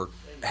woman for,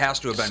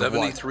 has to have been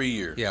 73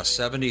 years. Yeah,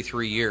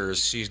 73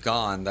 years. She's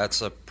gone.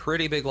 That's a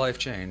pretty big life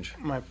change.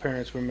 My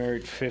parents were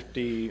married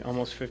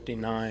almost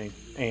 59,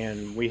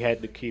 and we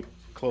had to keep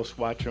close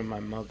watch on my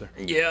mother.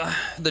 Yeah.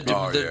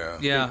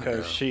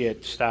 Because she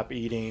had stopped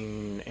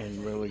eating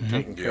and really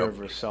taking care of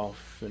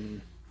herself. And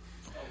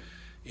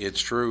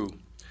it's true.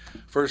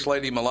 First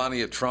Lady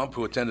Melania Trump,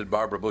 who attended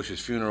Barbara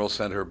Bush's funeral,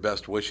 sent her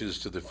best wishes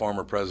to the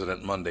former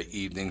president Monday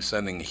evening,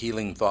 sending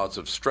healing thoughts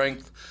of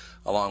strength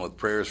along with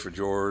prayers for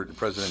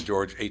President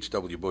George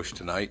H.W. Bush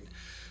tonight.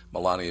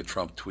 Melania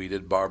Trump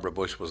tweeted, Barbara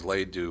Bush was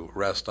laid to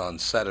rest on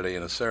Saturday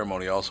in a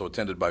ceremony also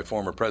attended by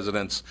former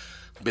presidents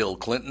Bill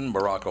Clinton,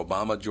 Barack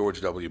Obama, George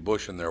W.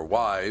 Bush, and their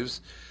wives.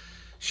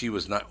 She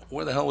was not...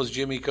 Where the hell was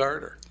Jimmy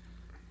Carter?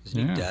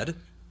 Isn't he dead?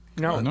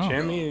 No,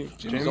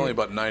 Jimmy's only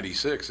about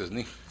 96, isn't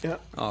he? Yeah.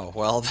 Oh,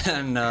 well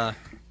then...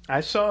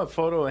 I saw a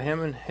photo of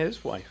him and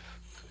his wife.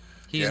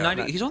 He's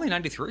 90. He's only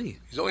 93.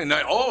 He's only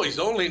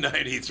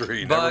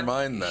 93. But never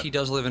mind that. He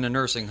does live in a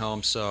nursing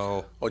home,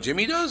 so... Oh,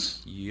 Jimmy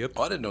does? Yep.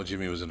 Oh, I didn't know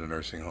Jimmy was in a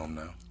nursing home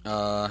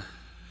now.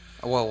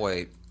 Well,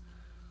 wait.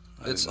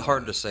 It's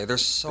hard to say.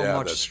 There's so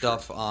much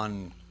stuff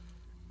on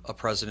a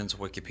president's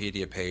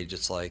Wikipedia page.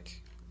 It's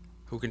like,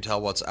 who can tell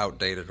what's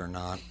outdated or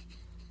not?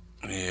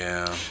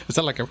 Yeah. Is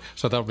that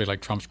so that would be like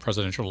Trump's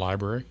presidential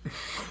library?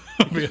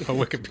 Be a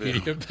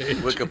Wikipedia page.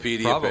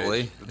 Wikipedia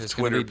Probably. page. It's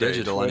going to be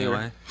digital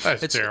anyway.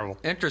 That's terrible.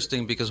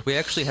 Interesting because we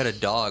actually had a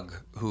dog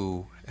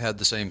who had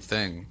the same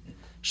thing.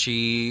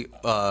 She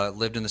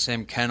lived in the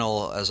same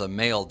kennel as a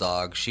male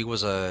dog. She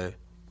was a,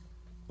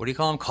 what do you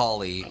call him?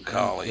 Collie.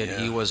 Collie, and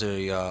he was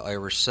a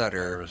Irish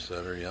setter. Irish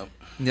setter, yep.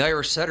 And the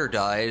Irish setter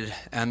died,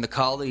 and the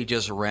collie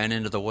just ran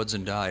into the woods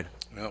and died.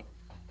 Yep.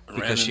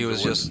 Because she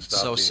was just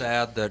so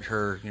sad that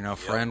her,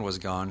 friend was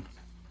gone.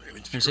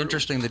 It's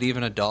interesting that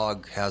even a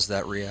dog has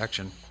that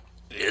reaction.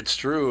 It's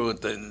true.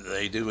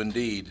 They do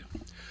indeed.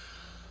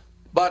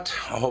 But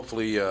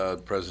hopefully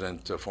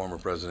former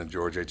President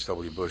George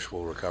H.W. Bush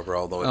will recover,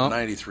 although at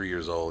 93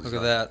 years old. Look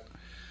at that.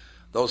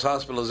 Those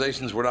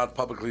hospitalizations were not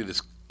publicly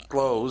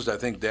disclosed. I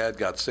think Dad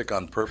got sick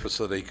on purpose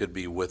so that he could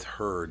be with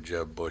her,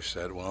 Jeb Bush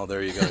said. Well,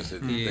 there you go.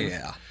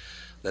 Yeah.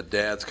 That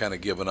Dad's kind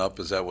of given up.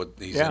 Is that what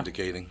he's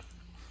indicating?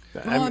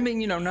 Well,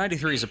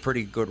 93 is a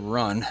pretty good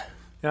run,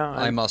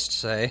 I must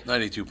say.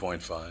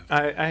 92.5.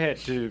 I had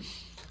to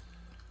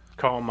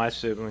call my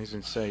siblings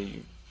and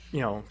say,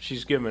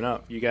 she's giving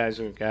up. You guys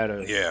have got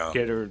to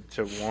get her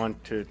to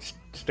want to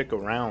stick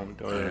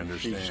around, or I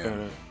understand. she's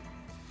going to...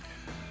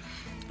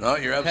 No,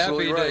 you're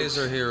absolutely Happy right. days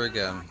are here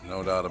again.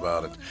 No doubt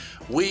about it.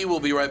 We will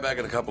be right back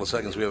in a couple of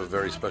seconds. We have a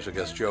very special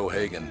guest, Joe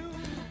Hagan.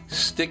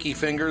 Sticky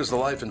Fingers, The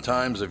Life and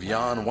Times of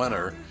Jan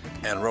Wenner,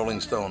 and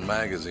Rolling Stone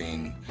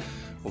magazine.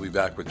 We'll be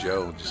back with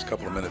Joe in just a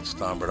couple of minutes.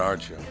 Tom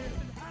Bernard Show.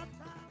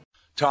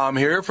 Tom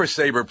here for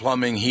Sabre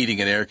Plumbing, Heating,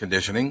 and Air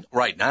Conditioning.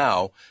 Right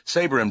now,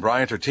 Sabre and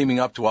Bryant are teaming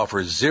up to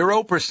offer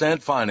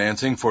 0%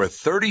 financing for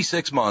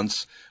 36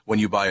 months when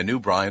you buy a new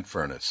Bryant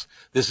furnace.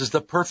 This is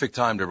the perfect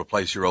time to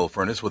replace your old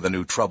furnace with a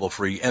new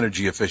trouble-free,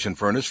 energy-efficient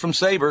furnace from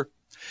Sabre.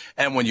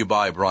 And when you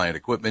buy Bryant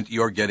equipment,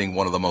 you're getting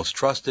one of the most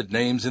trusted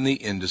names in the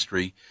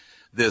industry.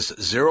 This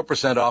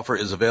 0% offer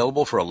is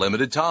available for a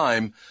limited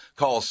time.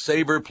 Call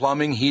Sabre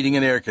Plumbing, Heating,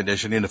 and Air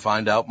Conditioning to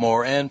find out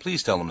more, and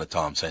please tell them that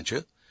Tom sent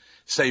you.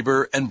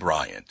 Sabre and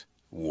Bryant,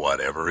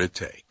 whatever it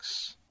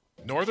takes.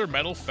 Northern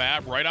Metal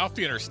Fab, right off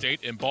the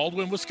interstate in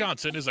Baldwin,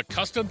 Wisconsin, is a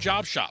custom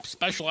job shop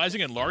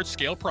specializing in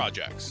large-scale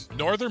projects.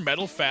 Northern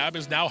Metal Fab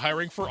is now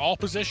hiring for all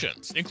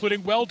positions,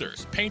 including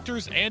welders,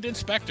 painters, and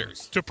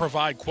inspectors, to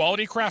provide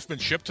quality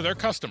craftsmanship to their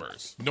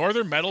customers.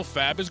 Northern Metal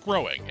Fab is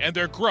growing, and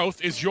their growth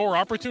is your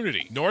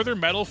opportunity. Northern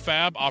Metal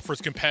Fab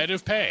offers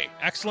competitive pay,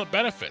 excellent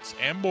benefits,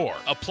 and more.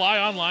 Apply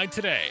online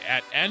today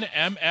at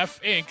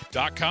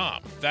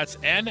nmfinc.com. That's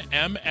nmfinc.com.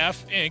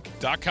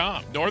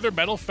 Northern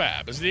Metal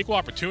Fab is an equal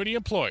opportunity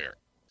employer.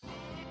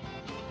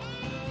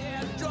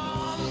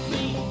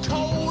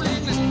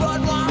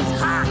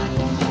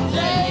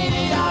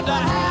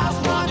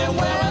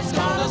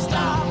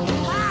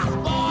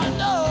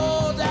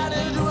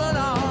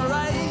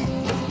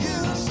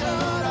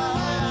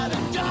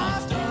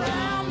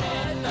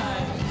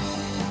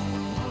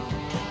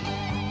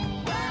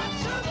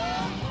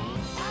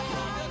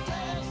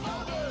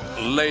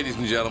 Ladies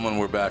and gentlemen,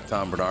 we're back.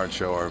 Tom Bernard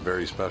Show, our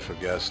very special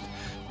guest,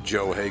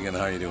 Joe Hagan.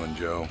 How you doing,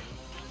 Joe?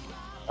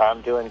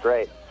 I'm doing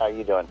great. How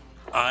you doing?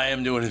 I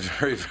am doing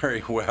very,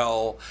 very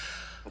well.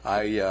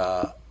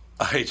 I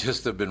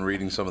just have been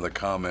reading some of the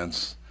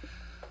comments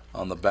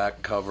on the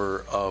back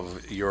cover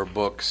of your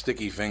book,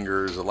 Sticky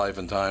Fingers, The Life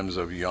and Times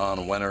of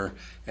Jan Wenner,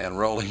 and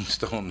Rolling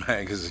Stone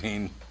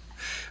magazine.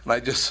 And I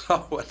just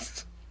saw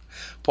what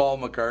Paul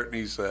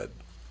McCartney said.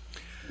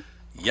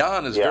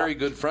 Jan is very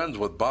good friends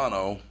with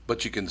Bono,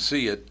 but you can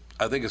see it.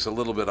 I think it's a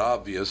little bit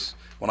obvious.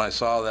 When I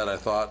saw that, I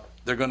thought,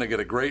 they're going to get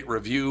a great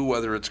review,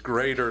 whether it's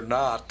great or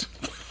not.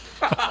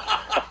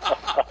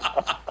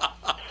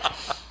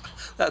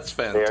 That's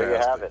fantastic. There you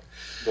have it.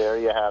 There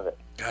you have it.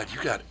 God,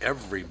 you got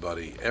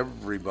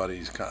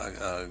everybody's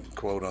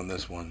quote on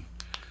this one.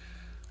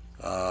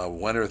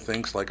 Wenner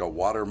thinks like a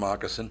water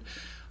moccasin.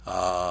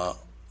 Hunter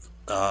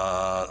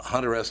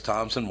S.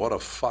 Thompson, what a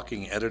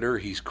fucking editor.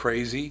 He's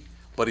crazy,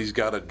 but he's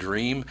got a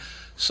dream.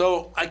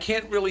 So I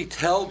can't really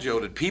tell, Joe.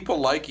 Did people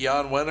like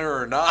Jan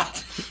Wenner or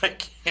not?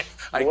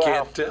 I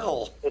can't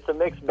tell. It's a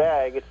mixed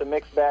bag. It's a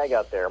mixed bag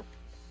out there.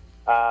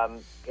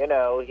 The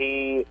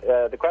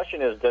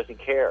question is, does he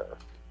care?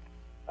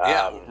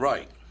 Yeah,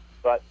 right.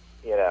 But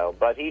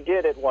he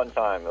did at one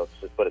time. Let's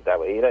just put it that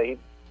way.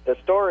 The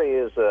story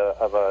is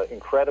of an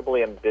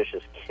incredibly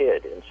ambitious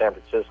kid in San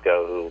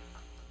Francisco who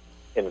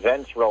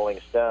invents Rolling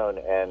Stone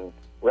and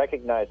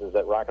recognizes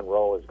that rock and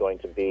roll is going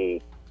to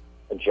be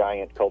a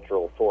giant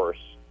cultural force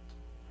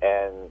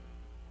and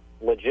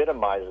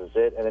legitimizes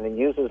it, and then he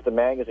uses the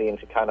magazine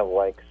to kind of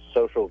like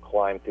social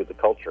climb through the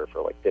culture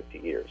for like 50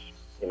 years,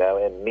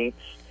 and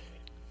meets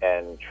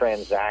and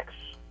transacts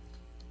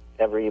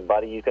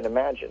everybody you can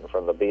imagine,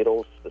 from the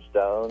Beatles to the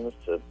Stones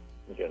to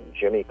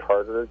Jimmy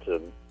Carter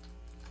to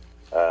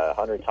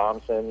Hunter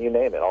Thompson, you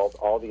name it,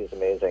 all these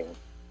amazing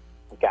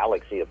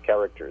galaxy of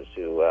characters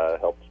who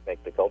helped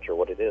make the culture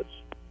what it is.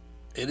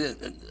 It is.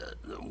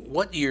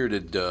 What year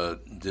did Jan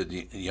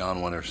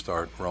Wenner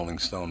start Rolling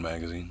Stone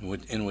magazine?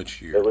 In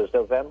which year? It was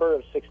November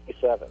of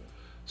 '67.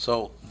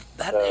 So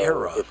that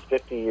era. It's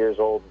 50 years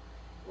old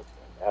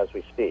as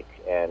we speak,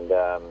 and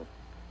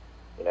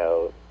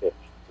if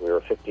we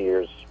were 50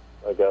 years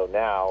ago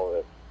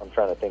now, I'm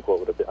trying to think what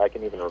would have been. I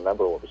can even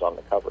remember what was on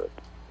the cover. It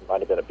might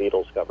have been a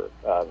Beatles cover.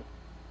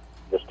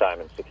 this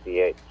time in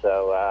 '68.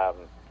 So,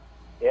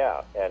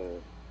 yeah, and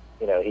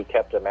he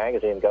kept a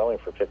magazine going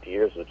for 50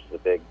 years, which is a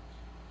big,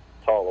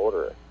 tall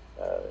order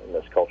in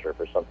this culture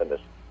for something to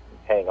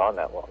hang on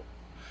that long.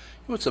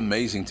 What's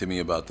amazing to me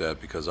about that,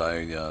 because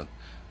the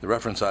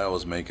reference I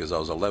always make is I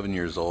was 11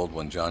 years old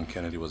when John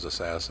Kennedy was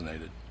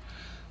assassinated.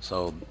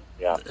 So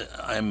yeah.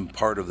 I'm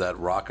part of that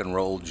rock and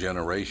roll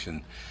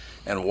generation,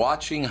 and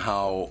watching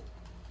how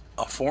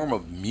a form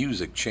of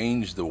music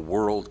changed the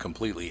world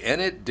completely,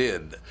 and it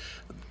did.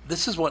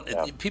 This is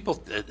what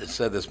people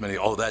said this many,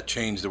 that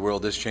changed the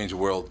world, this changed the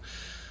world.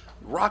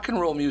 Rock and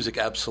roll music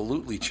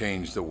absolutely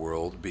changed the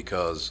world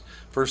because,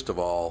 first of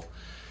all,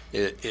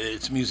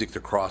 it's music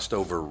that crossed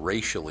over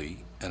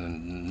racially,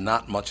 and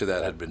not much of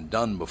that had been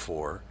done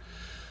before.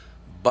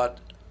 But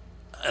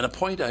at a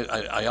point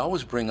I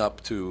always bring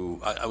up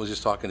I was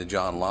just talking to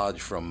John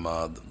Lodge from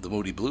the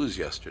Moody Blues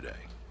yesterday,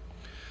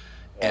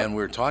 and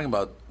we were talking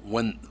about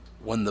when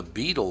the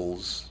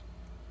Beatles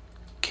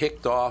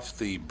kicked off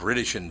the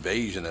British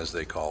invasion, as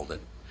they called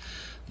it,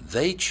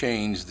 they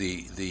changed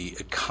the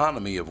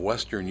economy of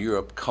Western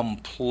Europe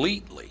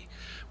completely.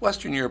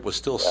 Western Europe was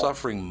still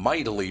suffering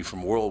mightily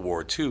from World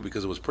War II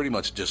because it was pretty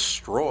much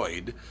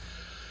destroyed,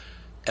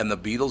 and the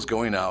Beatles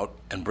going out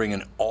and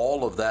bringing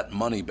all of that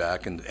money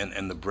back, and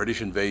the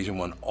British invasion,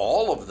 when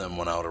all of them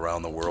went out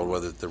around the world,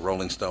 whether it's the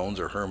Rolling Stones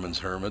or Herman's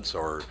Hermits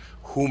or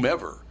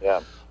whomever,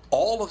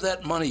 all of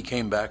that money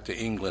came back to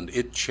England.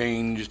 It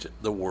changed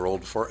the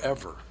world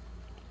forever.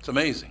 It's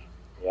amazing.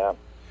 Yeah.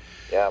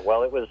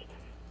 Well, it was,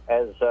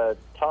 as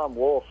Tom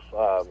Wolfe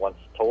once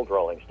told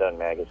Rolling Stone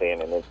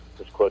magazine, and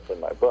this quote's in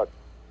my book,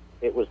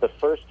 it was the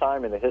first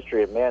time in the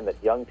history of man that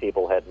young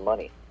people had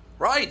money.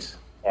 Right.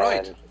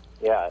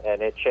 Yeah,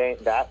 and it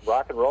changed. That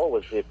rock and roll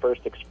was the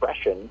first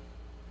expression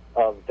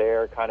of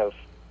their kind of,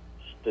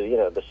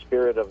 the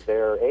spirit of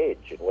their age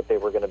and what they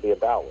were going to be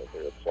about.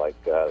 Whether it's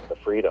like the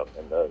freedom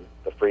and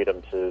the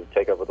freedom to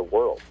take over the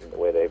world in the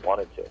way they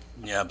wanted to.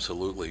 Yeah,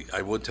 absolutely.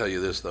 I would tell you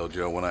this though,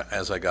 Joe.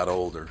 As I got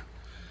older,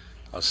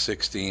 I was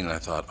 16, and I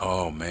thought,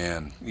 oh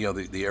man,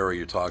 the era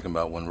you're talking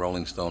about when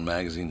Rolling Stone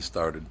magazine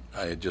started.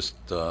 I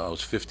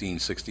was 15,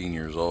 16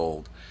 years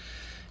old,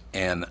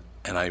 and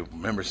I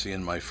remember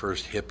seeing my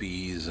first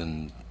hippies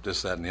and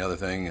this, that, and the other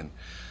thing. And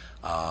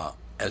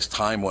as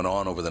time went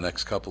on over the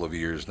next couple of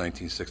years,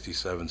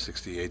 1967,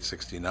 68,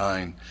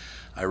 69,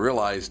 I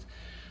realized,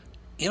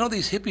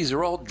 these hippies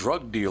are all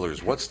drug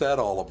dealers. What's that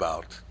all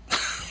about?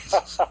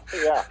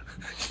 Yeah.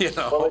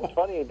 Well, it's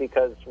funny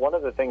because one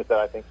of the things that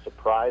I think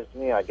surprised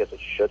me, I guess it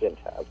shouldn't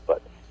have,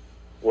 but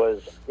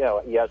was,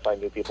 yes, I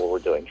knew people were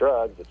doing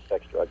drugs, it's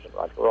sex, drugs, and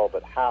rock and roll,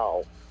 but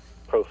how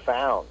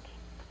profound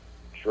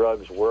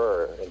drugs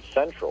were and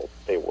central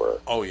they were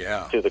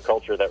to the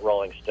culture that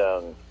Rolling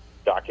Stone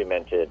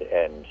documented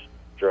and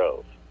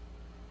drove.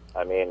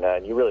 I mean,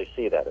 you really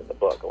see that in the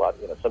book. A lot,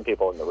 some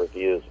people in the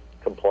reviews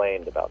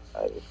complained about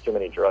there's too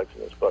many drugs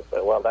in this book,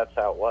 but well, that's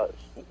how it was.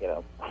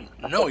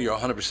 No, you're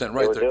 100%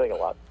 right. They were doing a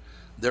lot.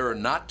 There are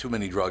not too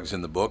many drugs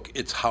in the book.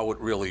 It's how it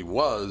really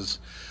was.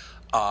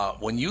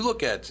 When you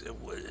look at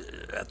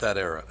that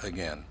era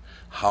again,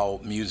 how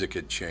music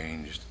had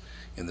changed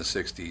in the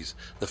 60s,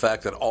 the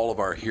fact that all of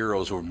our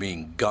heroes were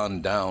being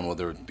gunned down,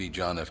 whether it be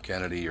John F.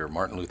 Kennedy or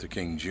Martin Luther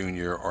King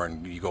Jr., or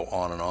you go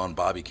on and on,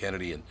 Bobby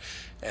Kennedy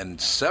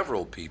and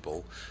several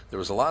people, there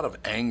was a lot of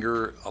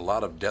anger, a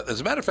lot of death. As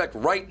a matter of fact,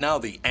 right now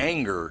the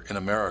anger in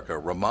America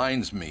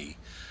reminds me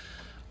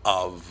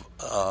of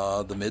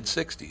the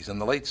mid-'60s and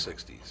the late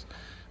 60s,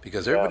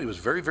 because everybody was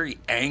very, very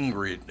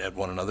angry at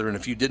one another, and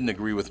if you didn't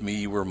agree with me,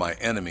 you were my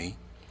enemy.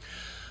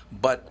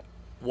 But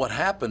what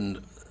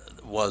happened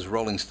was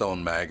Rolling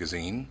Stone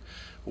magazine,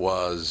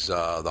 was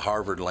the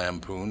Harvard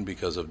Lampoon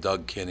because of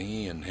Doug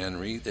Kinney and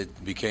Henry.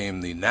 It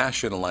became the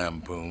National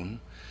Lampoon.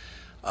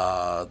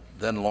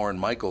 Then Lorne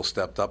Michaels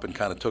stepped up and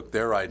kind of took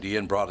their idea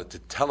and brought it to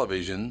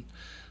television.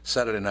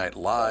 Saturday Night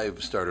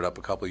Live started up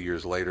a couple of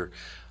years later.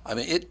 I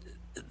mean,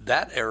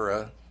 that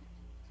era,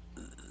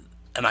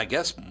 and I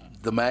guess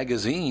the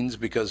magazines,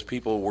 because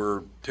people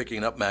were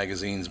picking up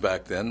magazines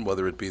back then,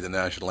 whether it be the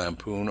National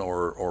Lampoon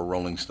or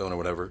Rolling Stone or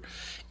whatever,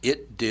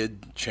 it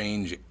did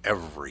change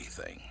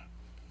everything.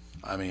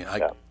 I mean,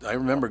 I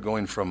remember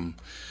going from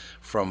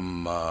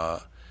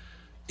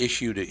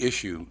issue to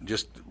issue,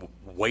 just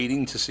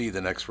waiting to see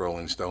the next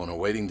Rolling Stone or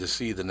waiting to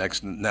see the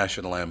next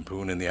National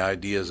Lampoon and the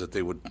ideas that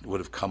they would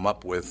have come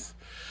up with.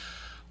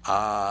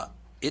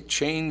 It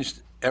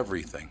changed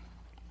everything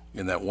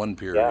in that one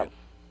period. Yeah.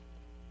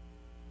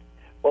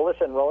 Well,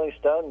 listen, Rolling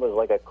Stone was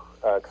like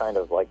a kind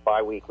of like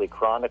biweekly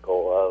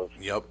chronicle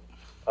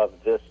of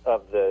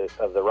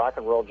the rock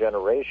and roll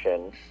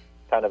generation,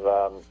 kind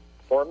of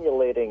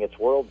formulating its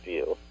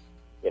worldview,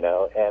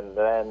 and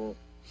then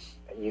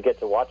you get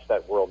to watch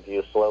that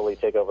worldview slowly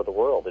take over the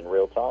world in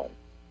real time.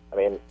 I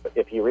mean,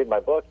 if you read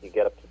my book, you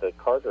get up to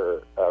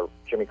the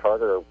Jimmy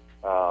Carter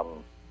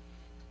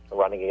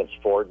running against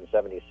Ford in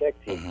 '76.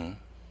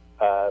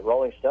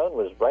 Rolling Stone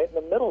was right in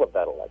the middle of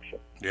that election.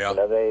 Yeah.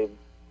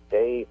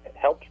 They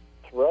helped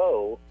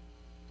throw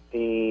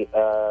the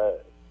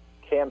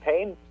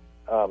campaign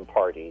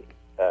party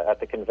at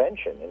the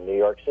convention in New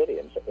York City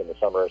in the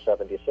summer of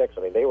 '76.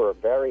 I mean, they were a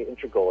very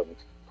integral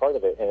part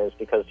of it, and it's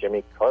because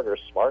Jimmy Carter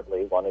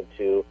smartly wanted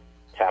to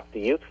tap the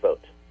youth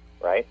vote,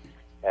 right?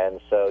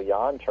 And so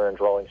Jan turned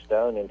Rolling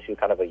Stone into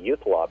kind of a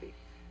youth lobby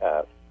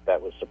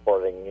that was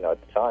supporting,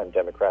 at the time,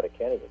 Democratic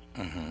candidates.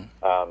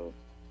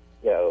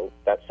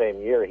 That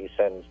same year, he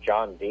sends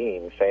John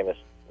Dean,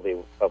 famously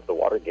of the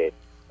Watergate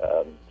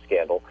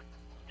scandal,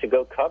 to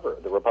go cover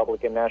the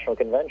Republican National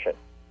Convention.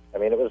 I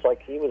mean, it was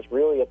like he was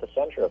really at the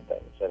center of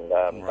things, and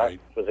that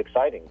was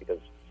exciting because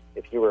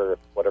if you were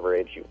whatever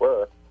age you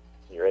were,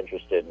 you're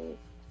interested in,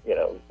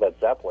 Led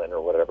Zeppelin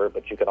or whatever,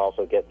 but you can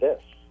also get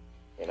this.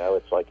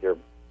 It's like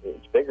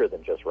it's bigger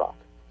than just rock.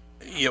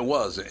 It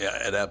was.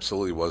 It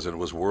absolutely was. It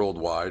was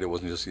worldwide. It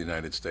wasn't just the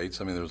United States.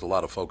 I mean, there was a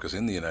lot of focus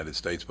in the United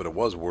States, but it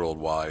was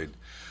worldwide.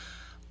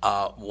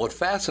 What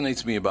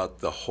fascinates me about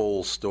the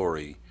whole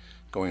story,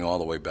 going all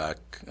the way back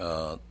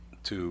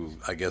to,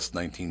 I guess,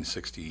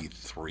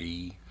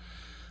 1963,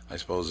 I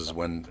suppose, is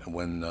when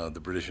the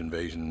British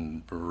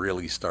invasion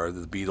really started.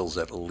 The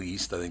Beatles, at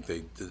least. I think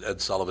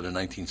Ed Sullivan in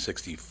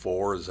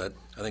 1964. I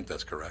think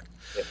that's correct.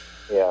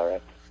 Yeah,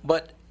 right.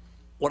 But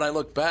when I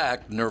look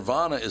back,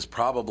 Nirvana is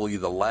probably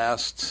the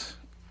last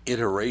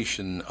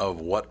iteration of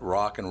what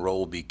rock and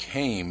roll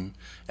became,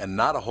 and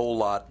not a whole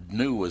lot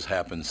new has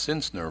happened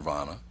since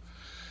Nirvana.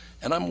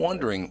 And I'm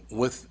wondering,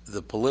 with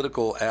the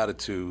political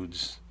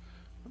attitudes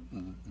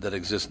that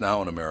exist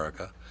now in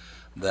America,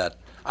 that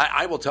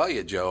I will tell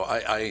you, Joe,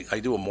 I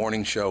do a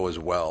morning show as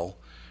well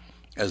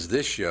as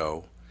this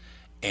show,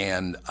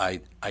 and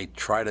I'm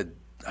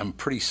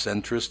pretty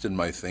centrist in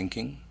my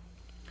thinking.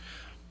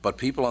 But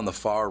people on the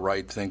far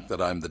right think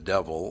that I'm the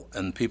devil,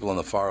 and people on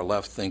the far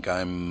left think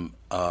I'm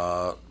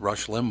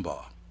Rush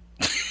Limbaugh.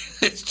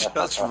 It's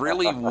just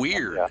really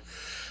weird.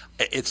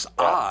 It's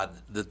odd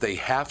that they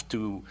have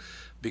to,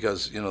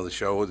 because the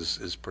show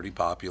is pretty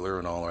popular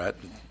and all that.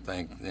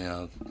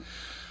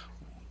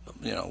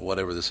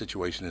 Whatever the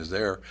situation is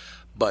there,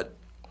 but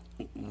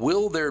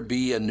will there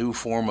be a new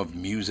form of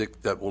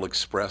music that will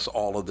express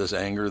all of this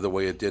anger the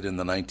way it did in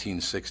the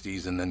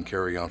 1960s and then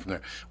carry on from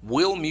there?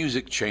 Will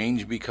music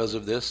change because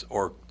of this,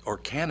 or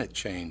can it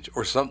change,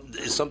 or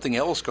is something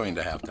else going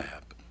to happen?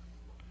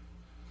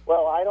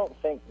 Well, I don't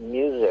think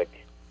music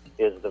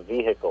is the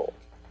vehicle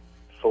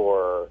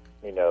for,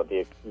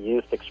 the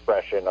youth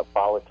expression of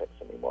politics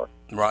anymore.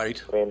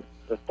 Right. I mean,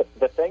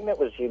 the thing that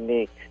was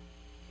unique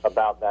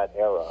about that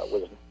era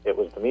was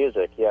the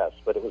music, yes,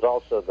 but it was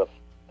also the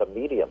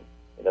medium.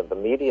 The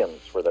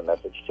mediums were the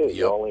message too. Yep.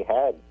 You only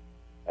had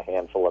a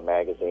handful of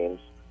magazines,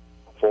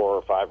 4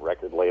 or 5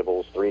 record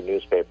labels, 3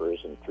 newspapers,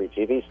 and 3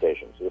 TV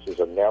stations. This is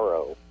a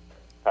narrow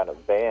kind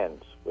of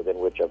band within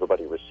which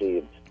everybody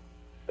received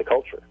the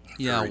culture.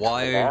 Yeah,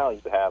 why? And now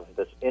you have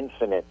this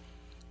infinite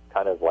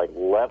kind of like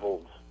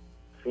leveled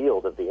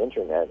field of the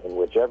internet in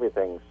which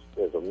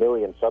there's a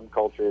million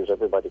subcultures,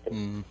 everybody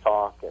can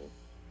talk, and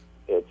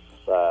it's,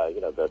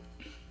 the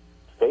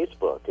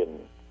Facebook and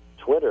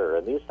Twitter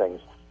and these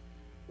things,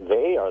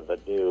 they are the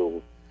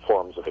new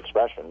forms of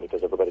expression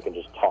because everybody can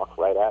just talk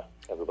right at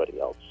everybody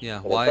else. Yeah,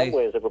 and why? In some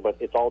ways,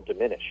 it's all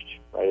diminished,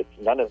 right?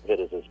 None of it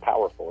is as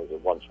powerful as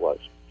it once was.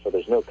 So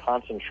there's no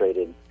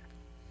concentrated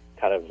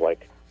kind of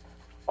like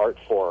art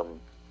form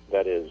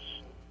that is,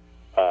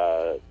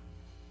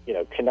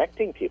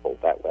 connecting people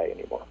that way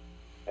anymore.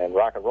 And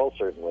rock and roll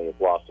certainly has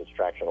lost its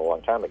traction a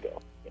long time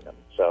ago.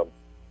 So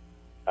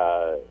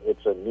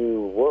it's a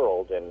new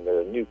world, and there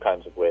are new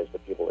kinds of ways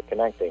that people are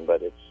connecting,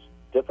 but it's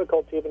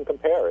difficult to even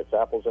compare. It's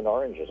apples and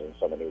oranges in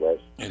so many ways.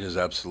 It is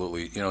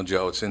absolutely.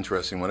 Joe, it's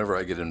interesting. Whenever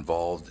I get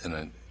involved in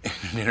an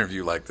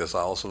interview like this, I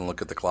also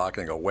look at the clock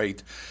and I go,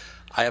 wait,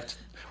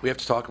 we have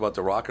to talk about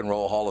the Rock and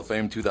Roll Hall of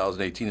Fame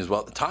 2018 as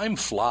well. Time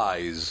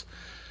flies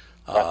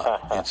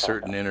in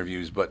certain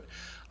interviews, but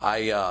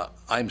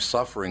I'm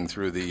suffering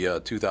through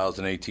the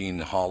 2018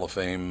 Hall of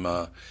Fame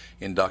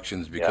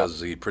inductions because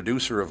the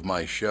producer of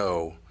my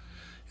show,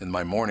 in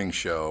my morning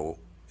show,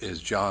 is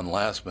John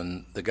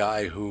Lastman, the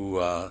guy who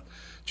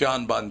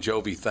John Bon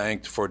Jovi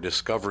thanked for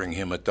discovering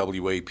him at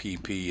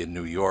WAPP in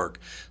New York.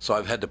 So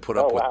I've had to put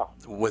up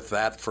with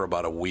that for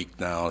about a week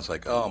now. It's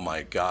like, oh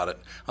my God,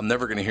 I'm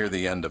never going to hear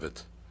the end of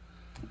it.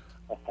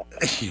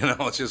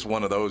 It's just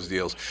one of those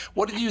deals.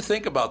 What did you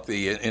think about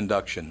the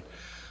induction?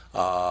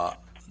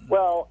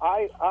 Well,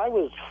 I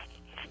was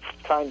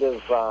kind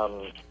of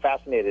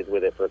fascinated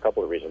with it for a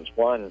couple of reasons.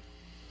 One,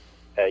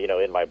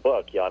 in my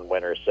book, Jan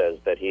Wenner says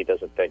that he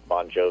doesn't think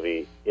Bon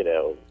Jovi,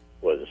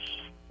 was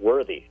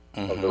worthy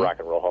of the Rock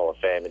and Roll Hall of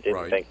Fame and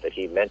didn't think that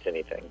he meant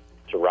anything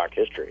to rock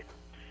history.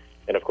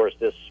 And, of course,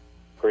 this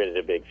created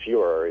a big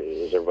furor.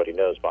 As everybody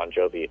knows, Bon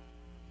Jovi,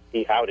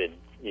 he outed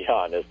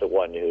Jan as the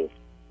one who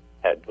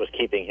was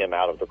keeping him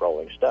out of the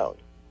Rolling Stone.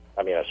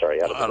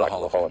 out of the Rock and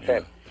Roll Hall of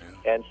Fame.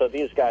 Yeah. And so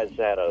these guys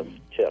had a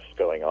tiff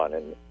going on.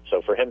 And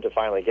so for him to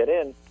finally get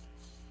in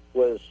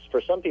was,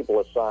 for some people,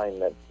 a sign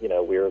that,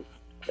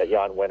 that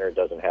Jan Wenner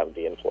doesn't have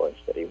the influence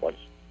that he once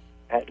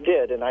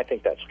did, and I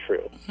think that's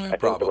true. I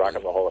think the Rock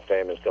and Roll Hall of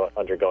Fame is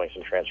undergoing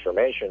some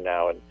transformation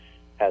now and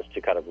has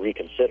to kind of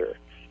reconsider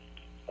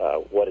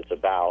what it's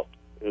about,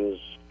 who's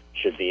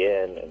should be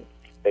in, and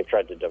they've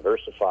tried to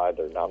diversify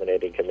their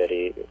nominating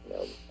committee.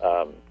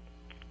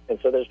 And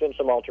so there's been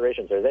some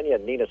alterations there. Then you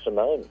had Nina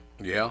Simone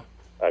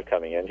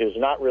coming in, who's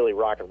not really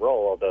rock and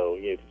roll, although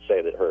you could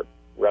say that her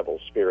rebel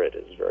spirit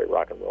is very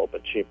rock and roll.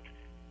 But she,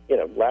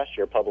 last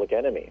year Public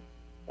Enemy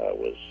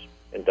was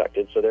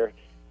inducted, so they're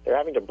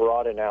having to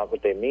broaden out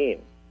what they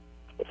mean,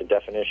 what the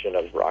definition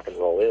of rock and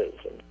roll is.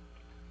 And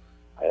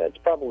it's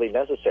probably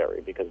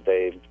necessary because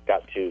they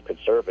got too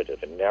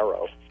conservative and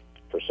narrow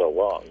for so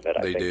long that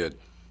I think did.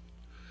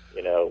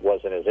 It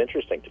wasn't as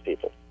interesting to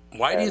people.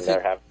 Why do you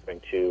think they're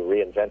having to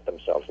reinvent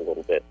themselves a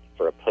little bit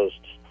for a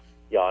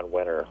post-Jan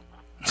Wenner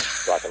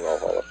Rock and Roll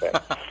Hall of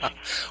Fame?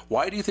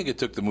 Why do you think it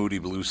took the Moody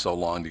Blues so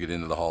long to get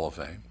into the Hall of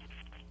Fame?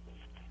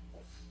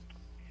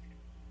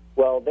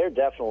 Well, they're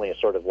definitely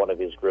sort of one of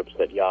these groups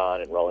that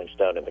Jan and Rolling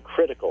Stone and the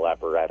critical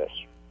apparatus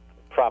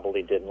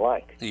probably didn't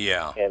like.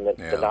 Yeah. And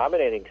the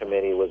nominating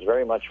committee was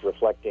very much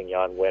reflecting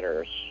Jan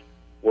Wenner's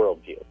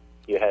worldview.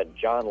 You had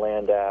John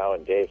Landau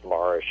and Dave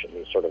Marsh and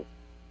these sort of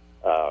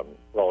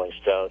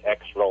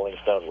ex-Rolling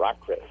Stone rock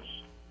critics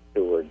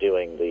who were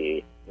doing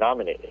the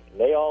nominating.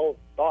 They all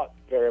thought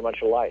very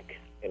much alike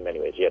in many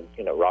ways. You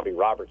had, Robbie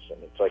Robertson.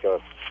 It's like a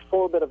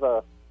little bit of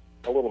a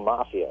little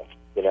mafia,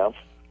 Yeah.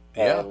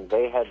 And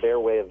they had their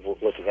way of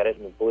looking at it,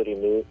 and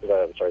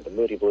the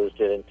Moody Blues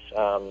didn't,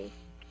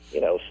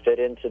 fit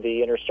into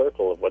the inner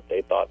circle of what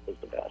they thought was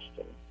the best.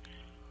 And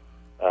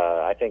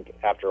I think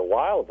after a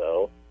while,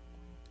 though,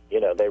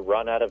 they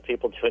run out of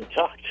people to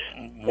induct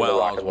in the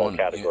rock and roll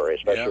category,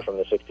 especially from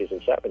the 60s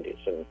and 70s.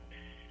 And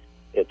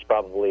it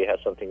probably has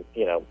something,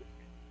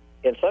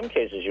 in some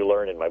cases you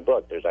learn in my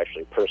book, there's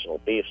actually personal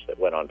beefs that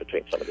went on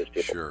between some of these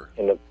people. Sure.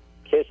 In the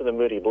case of the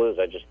Moody Blues,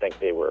 I just think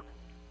there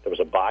was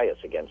a bias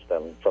against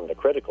them from the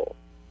critical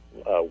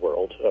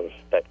world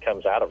that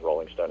comes out of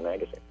Rolling Stone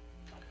magazine.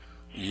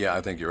 Yeah,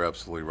 I think you're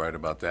absolutely right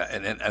about that.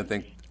 And I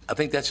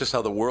think that's just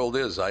how the world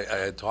is. I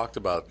had talked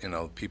about,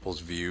 people's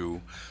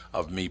view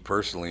of me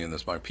personally in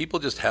this market. People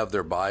just have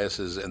their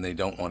biases and they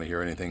don't want to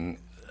hear anything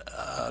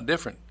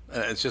different.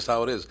 It's just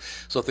how it is.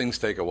 So things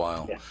take a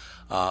while.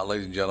 Yeah.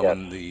 Ladies and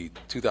gentlemen, the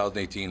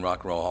 2018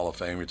 Rock and Roll Hall of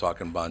Fame, you're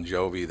talking Bon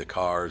Jovi, The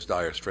Cars,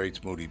 Dire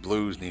Straits, Moody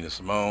Blues, Nina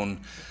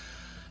Simone.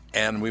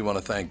 And we want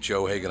to thank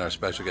Joe Hagan, our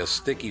special guest,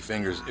 Sticky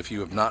Fingers. If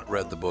you have not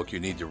read the book, you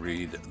need to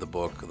read the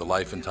book, The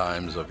Life and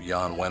Times of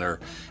Jan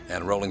Wenner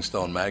and Rolling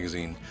Stone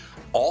magazine.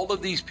 All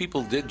of these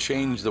people did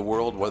change the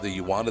world, whether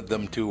you wanted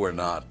them to or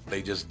not.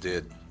 They just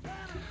did.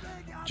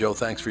 Joe,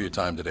 thanks for your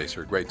time today,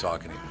 sir. Great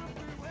talking to you.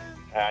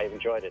 I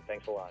enjoyed it.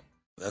 Thanks a lot.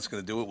 That's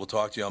going to do it. We'll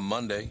talk to you on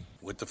Monday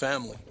with the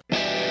family.